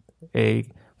a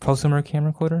prosumer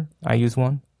camera recorder. I use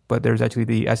one, but there's actually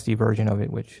the SD version of it,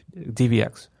 which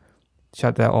DVX.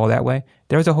 Shot that all that way.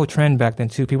 There was a whole trend back then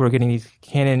too. People were getting these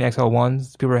Canon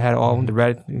XL1s. People had all the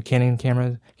red Canon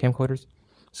camcorders.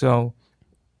 So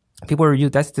people were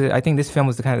used. I think this film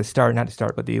was the kind of the start, not the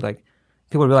start, but the like.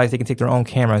 People realized they can take their own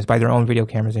cameras, buy their own video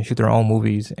cameras, and shoot their own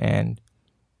movies and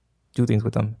do things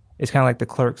with them. It's kind of like the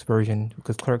Clerks version,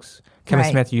 because Kevin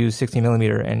Smith used 16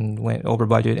 millimeter and went over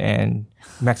budget and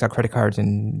maxed out credit cards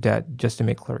and debt just to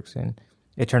make Clerks, and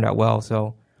it turned out well.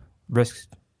 So risks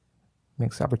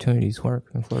makes opportunities work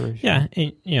and flourish. Yeah,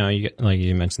 and, you know, like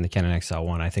you mentioned the Canon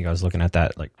XL1. I think I was looking at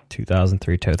that like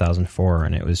 2003, 2004,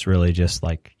 and it was really just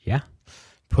like,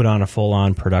 put on a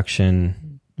full-on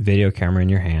production video camera in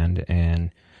your hand,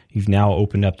 and you've now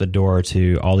opened up the door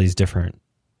to all these different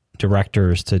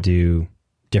directors to do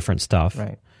different stuff.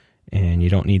 Right. And you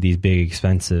don't need these big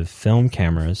expensive film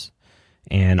cameras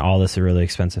and all this really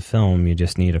expensive film. You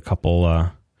just need a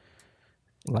couple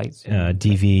lights,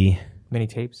 DV mini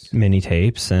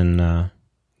tapes and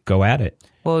go at it.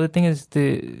 Well, the thing is,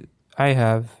 I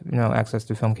have access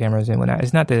to film cameras, and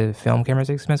it's not the film cameras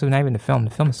expensive, not even the film.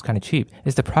 The film is kind of cheap.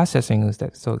 It's the processing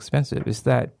that's so expensive. It's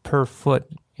that per foot,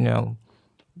 you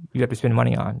have to spend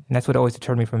money on, and that's what always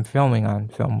deterred me from filming on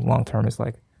film long term. Is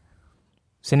like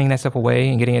sending that stuff away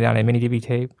and getting it on a mini DV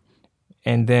tape,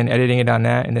 and then editing it on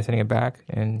that, and then sending it back.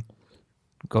 And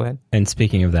go ahead. And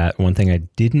speaking of that, one thing I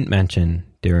didn't mention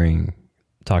during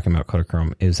talking about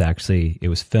Kodachrome is actually it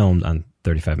was filmed on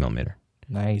 35 millimeter.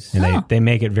 Nice. And they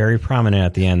make it very prominent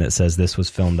at the end that says this was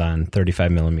filmed on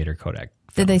 35 millimeter Kodak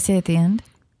film. Did they say at the end?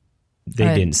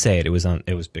 They didn't say it. It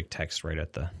was big text right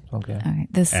at the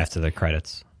after the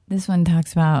credits. This one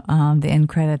talks about the end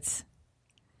credits,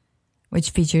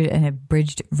 which featured an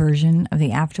abridged version of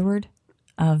the afterword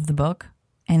of the book,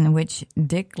 in which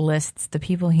Dick lists the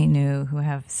people he knew who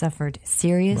have suffered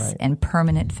serious and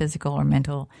permanent physical or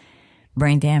mental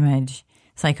brain damage,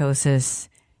 psychosis,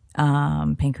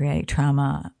 pancreatic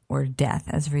trauma, or death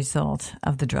as a result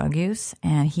of the drug use,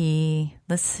 and he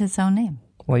lists his own name.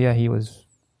 Well, yeah, he was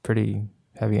pretty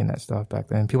heavy in that stuff back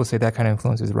then. People say that kind of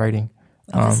influences writing.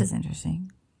 This is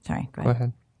interesting. Sorry, go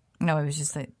ahead. No, it was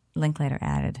just that Linklater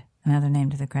added another name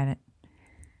to the credit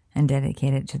and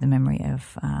dedicated it to the memory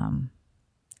of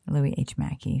Louis H.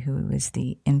 Mackey, who was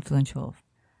the influential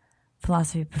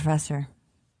philosophy professor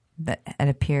that had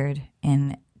appeared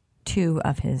in 2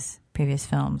 of his previous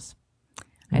films.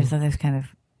 I just thought that was kind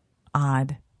of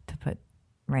odd to put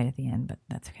right at the end, but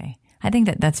that's okay. I think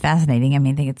that's fascinating. I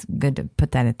mean, I think it's good to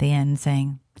put that at the end,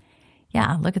 saying,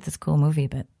 yeah, look at this cool movie,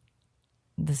 but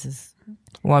this is...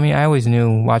 Well, I mean, I always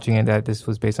knew watching it that this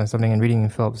was based on something, and reading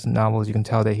Phillips' novels, you can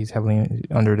tell that he's heavily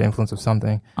under the influence of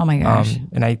something. Oh my gosh.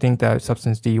 And I think that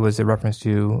Substance D was a reference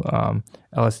to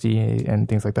LSD and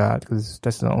things like that, because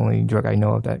that's the only drug I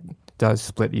know of that does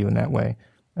split you in that way.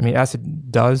 I mean,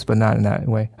 acid does, but not in that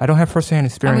way. I don't have first-hand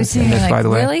experience in this, by the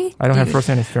way. Really? I don't have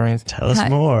first-hand experience. Tell us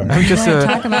more. I'm just want to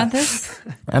talk about this?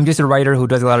 I'm just a writer who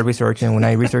does a lot of research, and when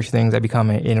I research things, I become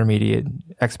an intermediate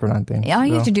expert on things. All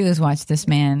you have to do is watch this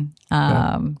man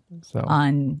on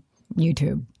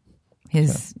YouTube.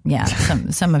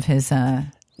 Some of his...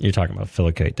 You're talking about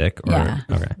Philip K. Dick?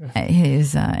 Okay.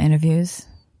 His interviews.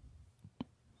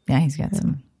 Yeah, he's got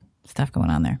some stuff going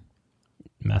on there.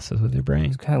 Messes with your brain.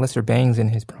 It's kind of Lester Bangs in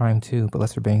his prime too, but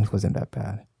Lester Bangs wasn't that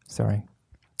bad. Sorry.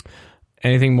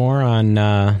 Anything more on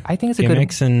I think it's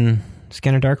Gimmicks and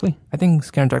Scanner Darkly? I think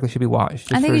Scanner Darkly should be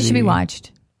watched. I think it should be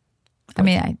watched. I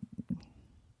mean,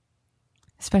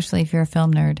 especially if you're a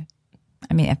film nerd.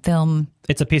 I mean, a film.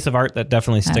 It's a piece of art that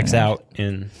definitely sticks out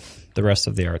in the rest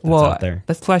of the art that's out there.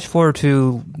 Let's flash forward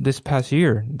to this past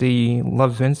year. The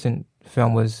Love Vincent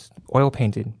film was oil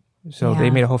painted. So they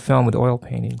made a whole film with oil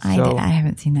painting. I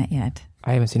haven't seen that yet.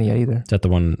 I haven't seen it yet either. Is that the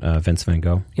one Vince Van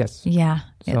Gogh? Yes. Yeah.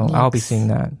 So I'll be seeing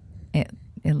that.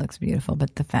 It looks beautiful,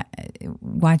 but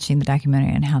watching the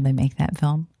documentary on how they make that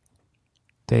film.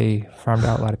 They farmed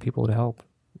out a lot of people to help.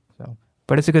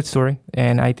 But it's a good story,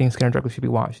 and I think Scanner Darkly should be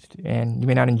watched. And you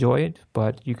may not enjoy it,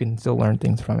 but you can still learn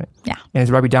things from it. Yeah. And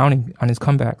it's Robbie Downey on his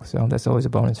comeback, so that's always a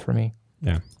bonus for me.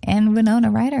 Yeah. And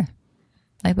Winona Ryder.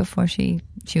 Like before she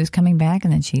was coming back,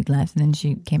 and then she left, and then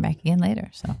she came back again later.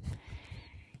 So,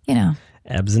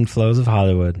 Ebbs and flows of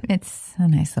Hollywood. It's a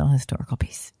nice little historical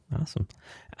piece. Awesome.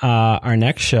 Our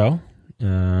next show,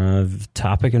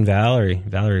 Topic and Valerie.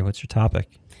 Valerie, what's your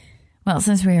topic? Well,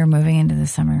 since we are moving into the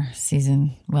summer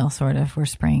season, well, sort of, we're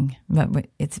spring, but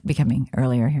it's becoming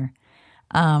earlier here.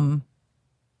 I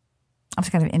was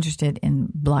kind of interested in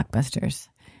blockbusters.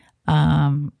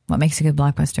 What makes a good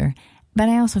blockbuster? But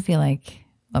I also feel like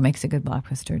what makes a good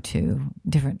blockbuster to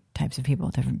different types of people,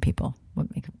 different people.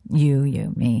 What make you,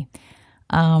 me.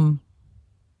 And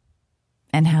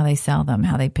how they sell them,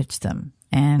 how they pitch them,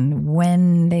 and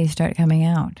when they start coming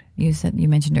out. You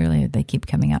mentioned earlier they keep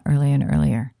coming out earlier and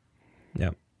earlier.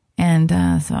 Yep. And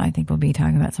so I think we'll be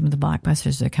talking about some of the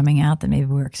blockbusters that are coming out that maybe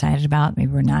we're excited about,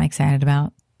 maybe we're not excited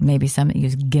about, maybe some that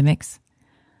use gimmicks.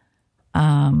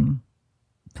 So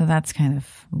that's kind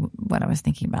of what I was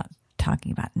thinking about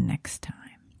talking about next time.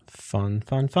 Fun.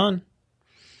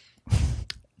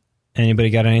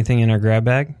 Anybody got anything in our grab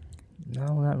bag?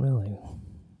 No, not really.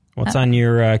 What's on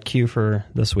your queue for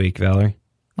this week, Valerie?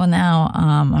 Well, now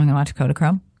I'm going to watch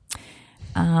Kodachrome.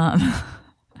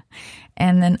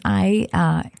 And then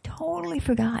I totally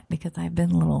forgot because I've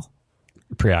been a little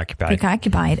preoccupied.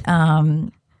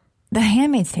 The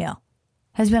Handmaid's Tale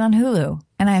has been on Hulu,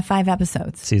 and I have 5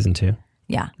 episodes. Season 2.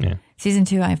 Yeah. Season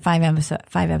 2, I have 5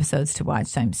 episodes to watch,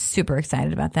 so I'm super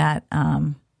excited about that.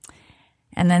 And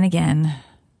then again,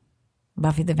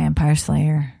 Buffy the Vampire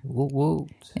Slayer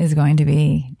is going to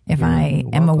be, if I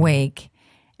am awake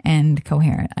and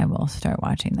coherent, I will start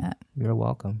watching that. You're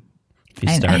welcome.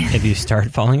 If you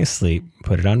start falling asleep,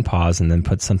 put it on pause and then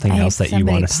put something else that you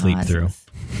want to sleep through.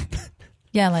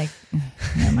 Yeah,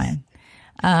 never mind.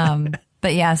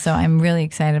 But yeah, so I'm really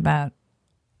excited about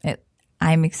it.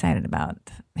 I'm excited about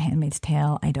Handmaid's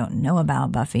Tale. I don't know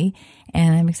about Buffy,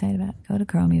 and I'm excited about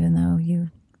Kodachrome, even though you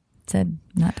said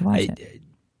not to watch it.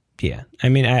 Yeah, I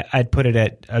mean, I'd put it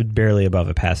at barely above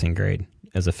a passing grade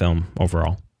as a film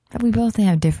overall. But we both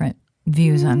have different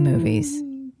views on movies.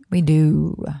 We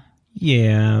do.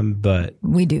 Yeah, but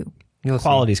we do.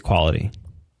 Quality's quality.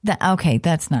 Okay,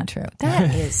 that's not true.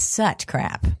 That is such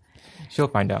crap. She'll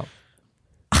find out.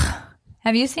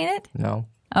 Have you seen it? No.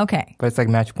 Okay. But it's like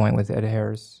Match Point with Ed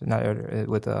Harris,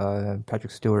 with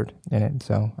Patrick Stewart in it.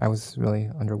 So I was really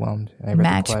underwhelmed. And I read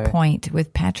Match the play. Point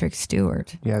with Patrick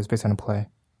Stewart. Yeah, it was based on a play.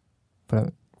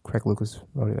 But Craig Lucas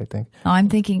wrote it, I think. Oh, I'm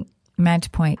thinking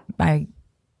Match Point by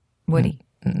Woody.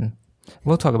 Mm-mm.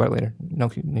 We'll talk about it later.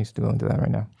 No needs to go into that right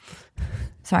now.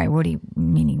 Sorry, Woody,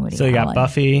 meaning Woody. So you got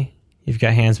Buffy, you've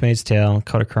got Handmaid's Tale,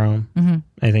 Kodachrome. Mm-hmm.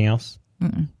 Anything else?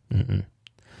 Mm-mm.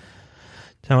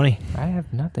 Tony? I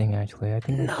have nothing, actually. I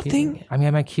think nothing? I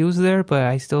mean, my queue's there, but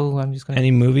I'm just going to...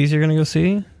 Any movies you're going to go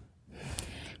see?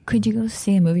 Could you go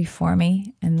see a movie for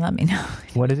me and let me know?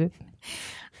 What is it?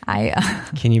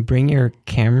 Can you bring your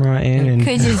camera in? And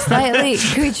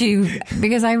could you,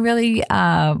 because I really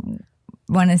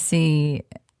want to see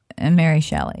Mary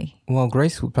Shelley. Well,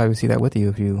 Grace will probably see that with you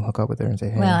if you hook up with her and say,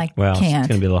 hey. Well, I can't. It's going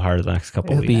to be a little hard the next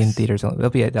couple of weeks. It'll be in theaters. It'll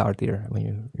be at Dollar Theater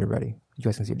when you're ready. You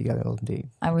guys can see it together. It'll be.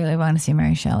 I really want to see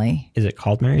Mary Shelley. Is it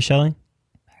called Mary Shelley?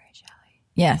 Mary Shelley.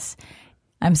 Yes.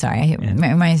 I'm sorry. It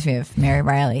reminds me of Mary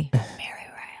Riley. Mary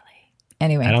Riley.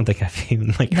 Anyway. I don't think I've even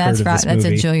heard of this That's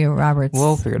movie. a Julia Roberts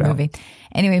We'll figure it movie. out.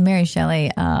 Anyway, Mary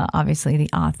Shelley, obviously the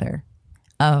author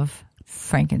of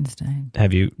Frankenstein.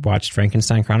 Have you watched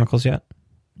Frankenstein Chronicles yet?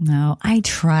 No, I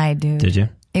tried, dude. Did you?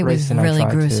 It was really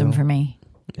gruesome for me.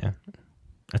 Yeah.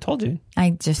 I told you. I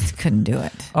just couldn't do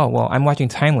it. Oh, well, I'm watching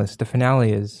Timeless. The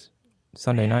finale is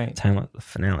Sunday night. The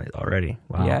finale already.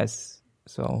 Wow. Yes.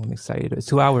 So I'm excited. It's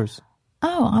 2 hours.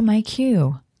 Oh, on my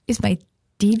queue. It's my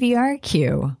DVR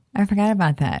queue. I forgot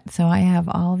about that. So I have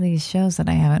all these shows that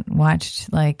I haven't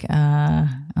watched, they're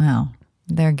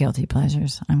guilty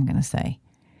pleasures, I'm going to say.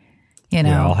 You know.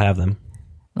 Yeah, I'll have them.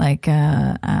 Like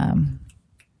How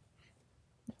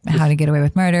to Get Away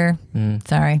with Murder.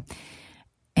 Sorry.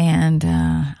 And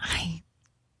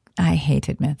I hate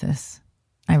to admit this.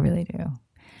 I really do.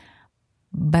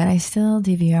 But I still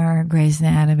DVR Grey's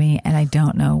Anatomy, and I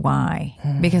don't know why.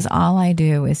 Because all I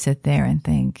do is sit there and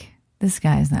think, this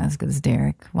guy's not as good as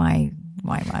Derek. Why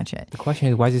watch it? The question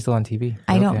is, why is he still on TV?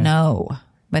 I don't know.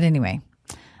 But anyway.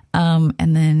 And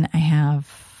then I have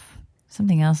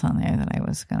something else on there that I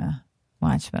was going to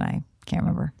watch, but I can't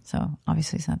remember. So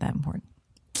obviously it's not that important.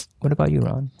 What about you,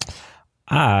 Ron?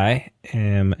 I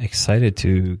am excited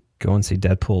to go and see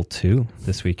Deadpool 2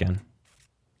 this weekend.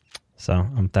 So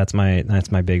that's my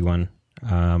big one.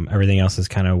 Everything else is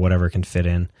kind of whatever can fit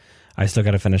in. I still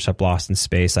got to finish up Lost in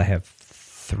Space. I have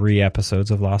 3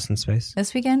 episodes of Lost in Space.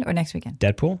 This weekend or next weekend?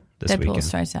 Deadpool this weekend. Deadpool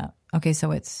starts out. Okay,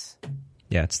 so it's...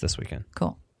 Yeah, it's this weekend.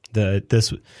 Cool.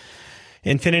 This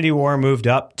Infinity War moved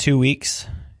up 2 weeks.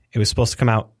 It was supposed to come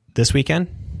out this weekend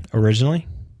originally.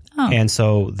 Oh. And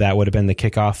so that would have been the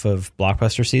kickoff of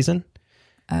blockbuster season.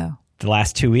 Oh. The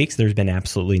last 2 weeks, there's been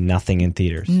absolutely nothing in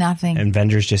theaters. Nothing. And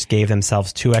vendors just gave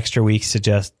themselves 2 extra weeks to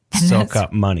just soak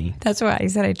up money. That's why I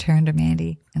said, I turned to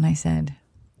Mandy and I said,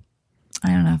 I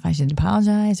don't know if I should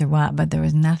apologize or what, but there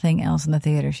was nothing else in the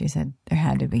theater. She said there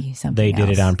had to be something They did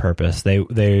else. it on purpose. They're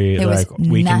like,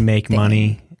 we can make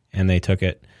money, and they took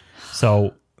it.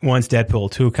 So once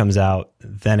Deadpool 2 comes out,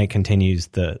 then it continues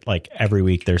every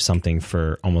week there's something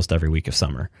for almost every week of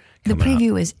summer. The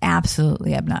preview is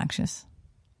absolutely obnoxious.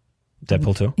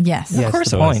 Deadpool 2? Yes. Yeah, of course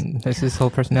the it point. was. That's his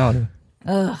whole personality.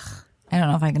 Ugh. I don't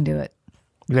know if I can do it.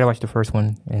 You gotta watch the first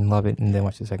one and love it, and then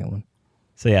watch the second one.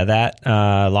 So yeah, that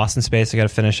Lost in Space I got to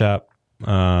finish up.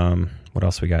 What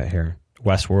else we got here?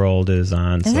 Westworld is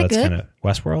on. Is so it that's good? kind of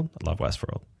Westworld. I love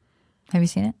Westworld. Have you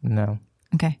seen it? No.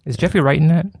 Okay. Is Jeffrey Wright in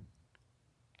that?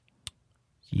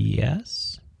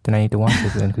 Yes. Then I need to watch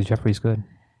it then because Jeffrey's good.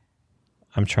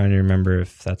 I'm trying to remember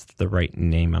if that's the right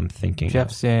name I'm thinking.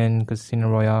 Jeff's in Casino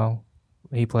Royale.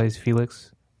 He plays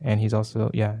Felix, and he's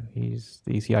also he's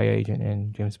the CIA agent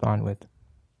in James Bond with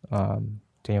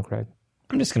Daniel Craig.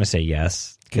 I'm just going to say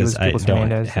yes because I Peoples don't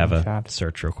Hernandez have a Chopped.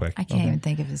 search real quick. I can't even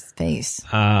think of his face.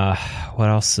 What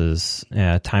else is?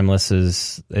 Yeah, Timeless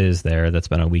is there. That's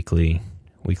been a weekly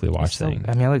watch thing.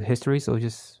 I mean, I like history, so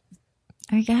just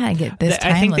I gotta get this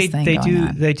I think timeless thing they going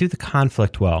on. they do the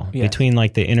conflict well Yes. between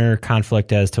like the inner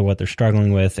conflict as to what they're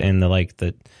struggling with and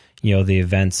the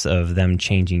events of them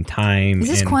changing time. Is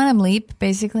this Quantum Leap,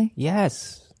 basically?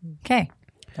 yes. Okay.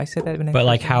 I said that when I But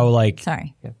like how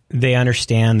Sorry. they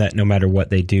understand that no matter what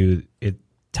they do,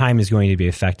 time is going to be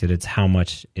affected. It's how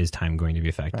much is time going to be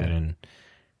affected, Right. and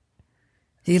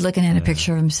He's looking at a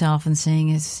picture of himself and seeing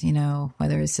his,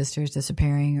 whether his sister's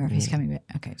disappearing or if he's coming back.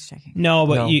 Okay, just checking. no,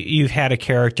 but No. you've had a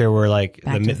character where like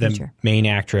Back to the the Future. main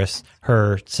actress,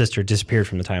 her sister disappeared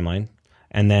from the timeline,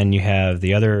 and then you have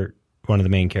the other one of the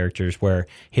main characters where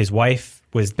his wife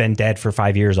was been dead for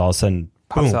 5 years. All of a sudden,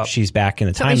 Pops boom, up. she's back in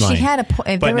the So timeline. if she had if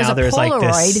But there was now a there's, like,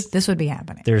 Polaroid, this would be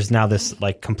happening. There's now this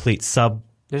like complete subplot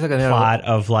There's like another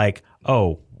of like,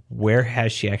 oh, where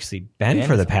has she actually been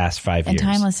for the past 5 And years?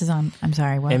 Timeless is on, I'm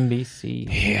sorry, what? NBC.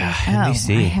 Yeah, Oh,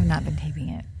 NBC. I have not been taping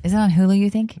it. Is it on Hulu, you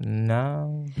think?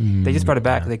 No, they just brought it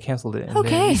back. They canceled it. And then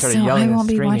Okay, they so started I yelling at won't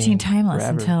be streaming watching Timeless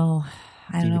forever. until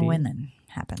I don't know DVD. when then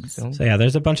happens. Soon. So yeah,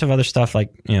 there's a bunch of other stuff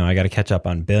like, I got to catch up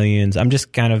on Billions. I'm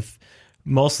just kind of,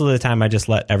 most of the time I just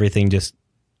let everything just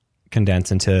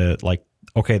condense into like,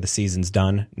 okay, the season's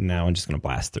done. Now I'm just going to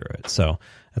blast through it. So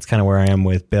that's kind of where I am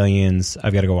with Billions.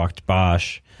 I've got to go watch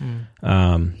Bosch.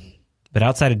 But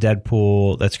outside of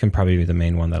Deadpool, that's going to probably be the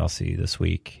main one that I'll see this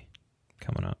week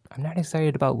coming up. I'm not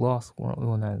excited about Lost World.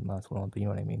 Well, not Lost World, but you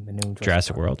know what I mean. The new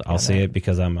Jurassic World. I'll Yeah, see no. it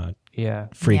because I'm a Yeah,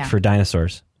 freak Yeah. for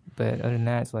dinosaurs. but other than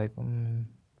that, it's like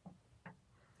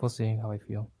we'll see how I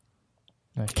feel.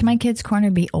 Not Can my kids'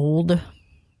 corner be old?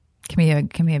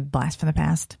 Can we a blast from the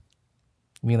past?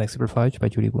 You mean like Super Fudge by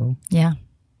Judy Blume? Yeah,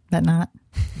 but not.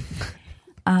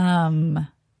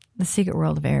 The Secret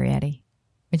World of Arrietty,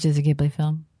 which is a Ghibli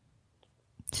film.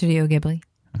 Studio Ghibli.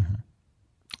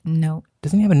 No,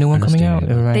 Doesn't he have a new one coming out?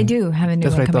 Understand. Right? they do have a new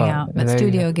That's one what I coming thought. out, but They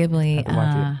Studio have Ghibli, to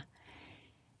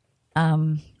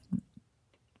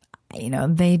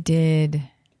watch they did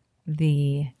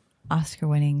the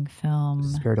Oscar-winning film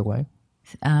Spirited Away.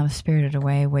 Spirited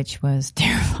Away, which was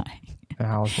terrifying. The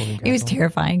House Moving It was Castle.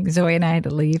 terrifying. Zoe and I had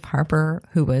to leave. Harper,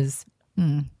 who was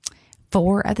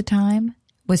 4 at the time,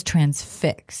 was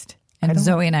transfixed. And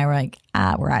Zoe and I were like,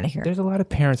 we're out of here. There's a lot of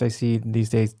parents I see these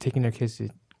days taking their kids to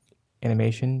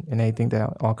animation, and they think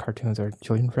that all cartoons are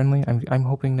children friendly. I'm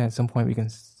hoping that at some point we can.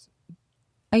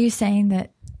 Are you saying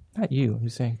that? Not you. I'm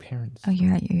just saying parents. Oh,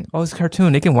 you're you. Oh, it's a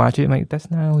cartoon. They can watch it. I'm like,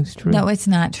 that's not always true. No, it's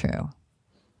not true.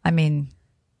 I mean,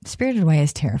 Spirited Away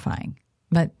is terrifying,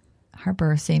 but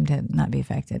Harper seemed to not be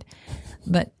affected.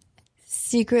 But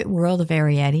Secret World of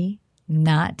Arrietty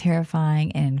not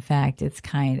terrifying. And in fact, it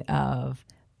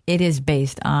is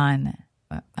based on,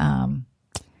 I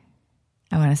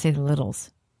want to say The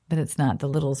Littles, but it's not. The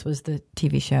Littles was the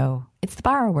TV show. It's The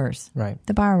Borrowers. Right.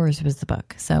 The Borrowers was the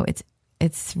book. So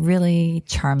it's really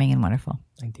charming and wonderful.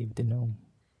 I didn't know.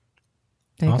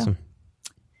 There you Awesome.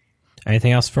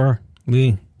 Anything else for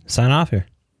we sign off here?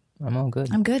 I'm all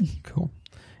good. I'm good. Cool.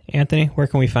 Anthony, where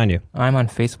can we find you? I'm on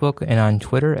Facebook and on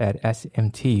Twitter at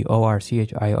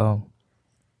SMTORCHIO.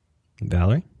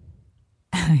 Valerie?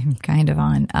 I'm kind of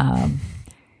on.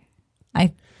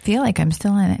 I feel like I'm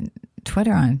still on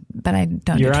Twitter but I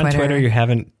don't You're do on Twitter. Twitter. You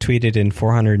haven't tweeted in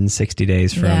 460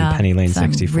 days from Penny Lane so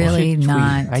I'm 64. really Tweet.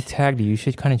 not. I tagged you. You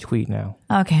should kind of tweet now.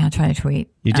 Okay, I'll try to tweet.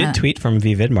 You did tweet from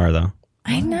VVidmar, though.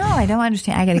 I know. I don't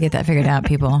understand. I got to get that figured out,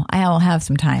 people. I will have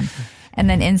some time. And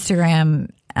then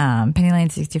Instagram, Penny Lane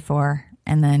 64.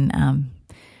 And then,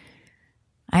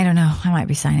 I don't know. I might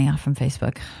be signing off from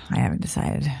Facebook. I haven't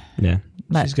decided. Yeah.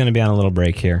 But she's going to be on a little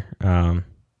break here.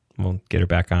 We'll get her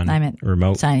back on I meant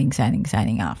remote. signing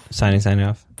off Signing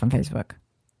off. from Facebook.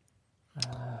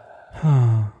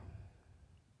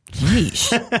 Yeesh.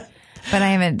 But I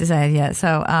haven't decided yet.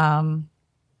 So, I'm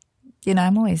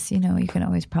always, you can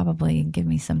always probably give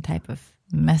me some type of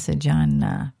message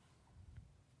on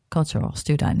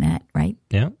culturalstew.net, right?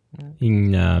 Yeah.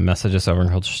 You can message us over on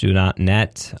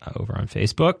culturalstew.net, over on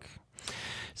Facebook.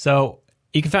 So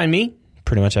you can find me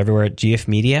pretty much everywhere at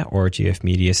GFMedia or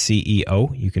GFMedia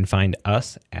CEO. You can find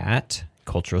us at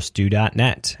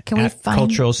culturalstew.net. Can we at find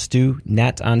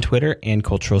culturalstewnet on Twitter and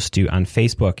culturalstew on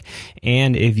Facebook.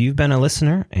 And if you've been a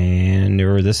listener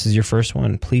or this is your first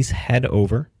one, please head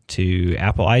over to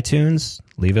Apple iTunes,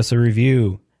 leave us a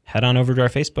review, head on over to our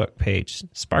Facebook page,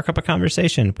 spark up a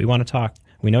conversation. We want to talk.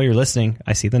 We know you're listening.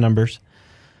 I see the numbers.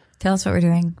 Tell us what we're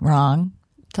doing wrong.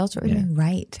 Tell us what we're doing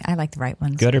right. I like the right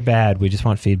ones. Good or bad, we just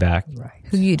want feedback. Right.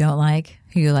 Who you don't like,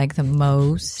 who you like the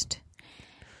most.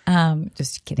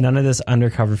 Just kidding. None of this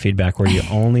undercover feedback where you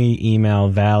only email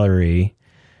Valerie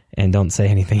and don't say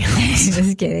anything else.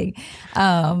 Just kidding.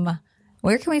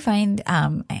 Where can we find,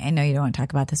 I know you don't want to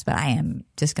talk about this, but I am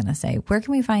just going to say, where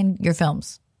can we find your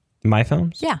films? My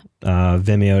films? Yeah.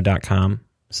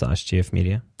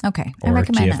 Vimeo.com/GFmedia. Okay. I Or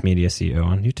recommend that. GFMedia CEO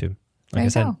on YouTube. Like There I you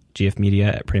said, go.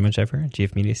 GFMedia at pretty much everywhere.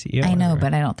 GFMedia CEO. I know,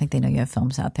 everywhere. but I don't think they know you have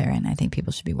films out there, and I think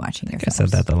people should be watching your I films. said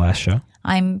that the last show.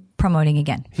 I'm promoting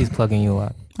again. He's plugging you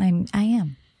up. I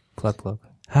am. Plug.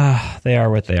 They are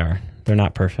what they are. They're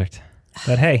not perfect.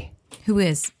 But hey, Who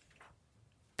is?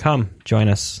 come join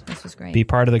us. This was great. Be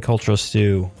part of the cultural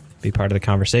stew. Be part of the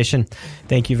conversation.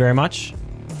 Thank you very much. Our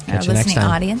Catch you next listening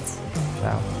time. audience.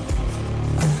 Wow.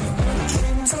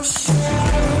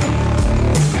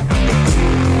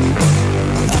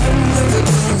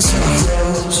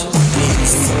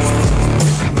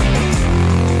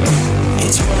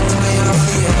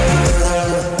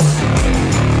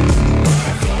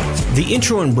 The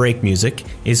intro and break music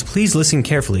is Please Listen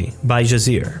Carefully by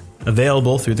Jahzzar,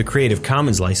 available through the Creative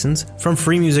Commons license from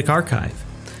Free Music Archive.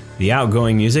 The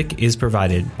outgoing music is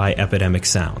provided by Epidemic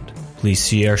Sound. Please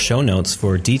see our show notes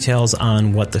for details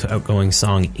on what the outgoing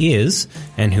song is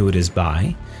and who it is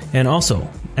by. And also,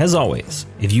 as always,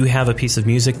 if you have a piece of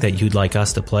music that you'd like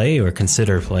us to play or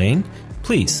consider playing,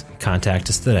 please contact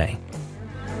us today.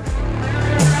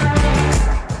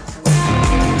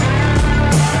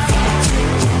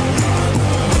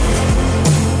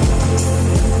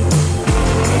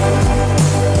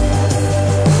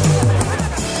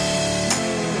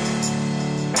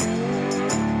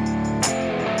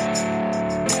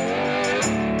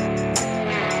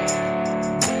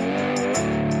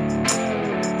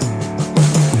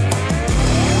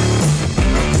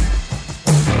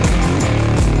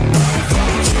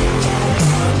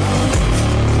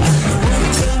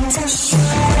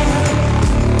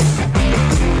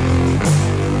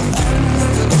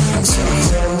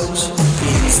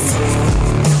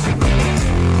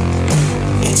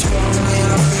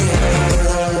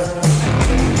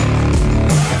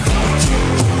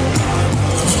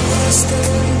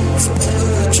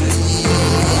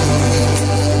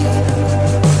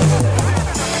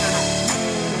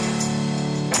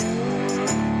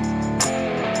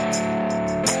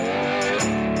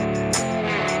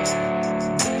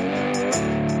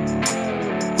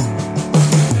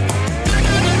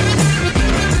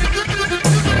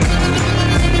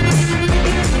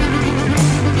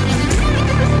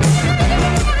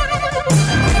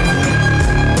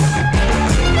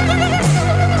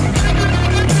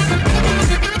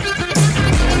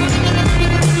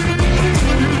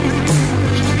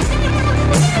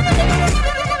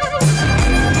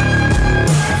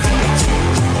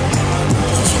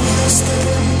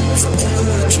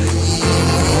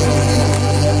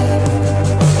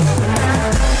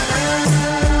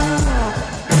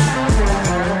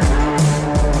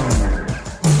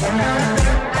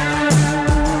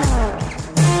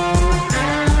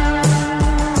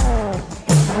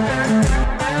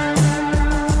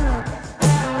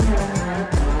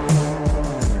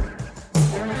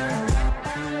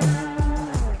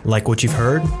 Like what you've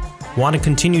heard? Want to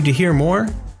continue to hear more?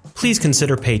 Please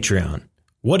consider Patreon.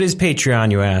 What is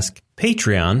Patreon, you ask?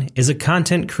 Patreon is a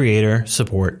content creator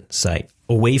support site,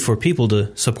 a way for people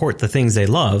to support the things they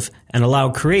love and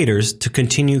allow creators to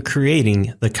continue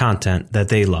creating the content that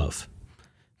they love.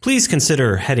 Please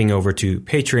consider heading over to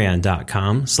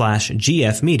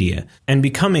patreon.com/GFMedia and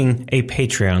becoming a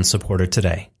Patreon supporter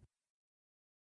today.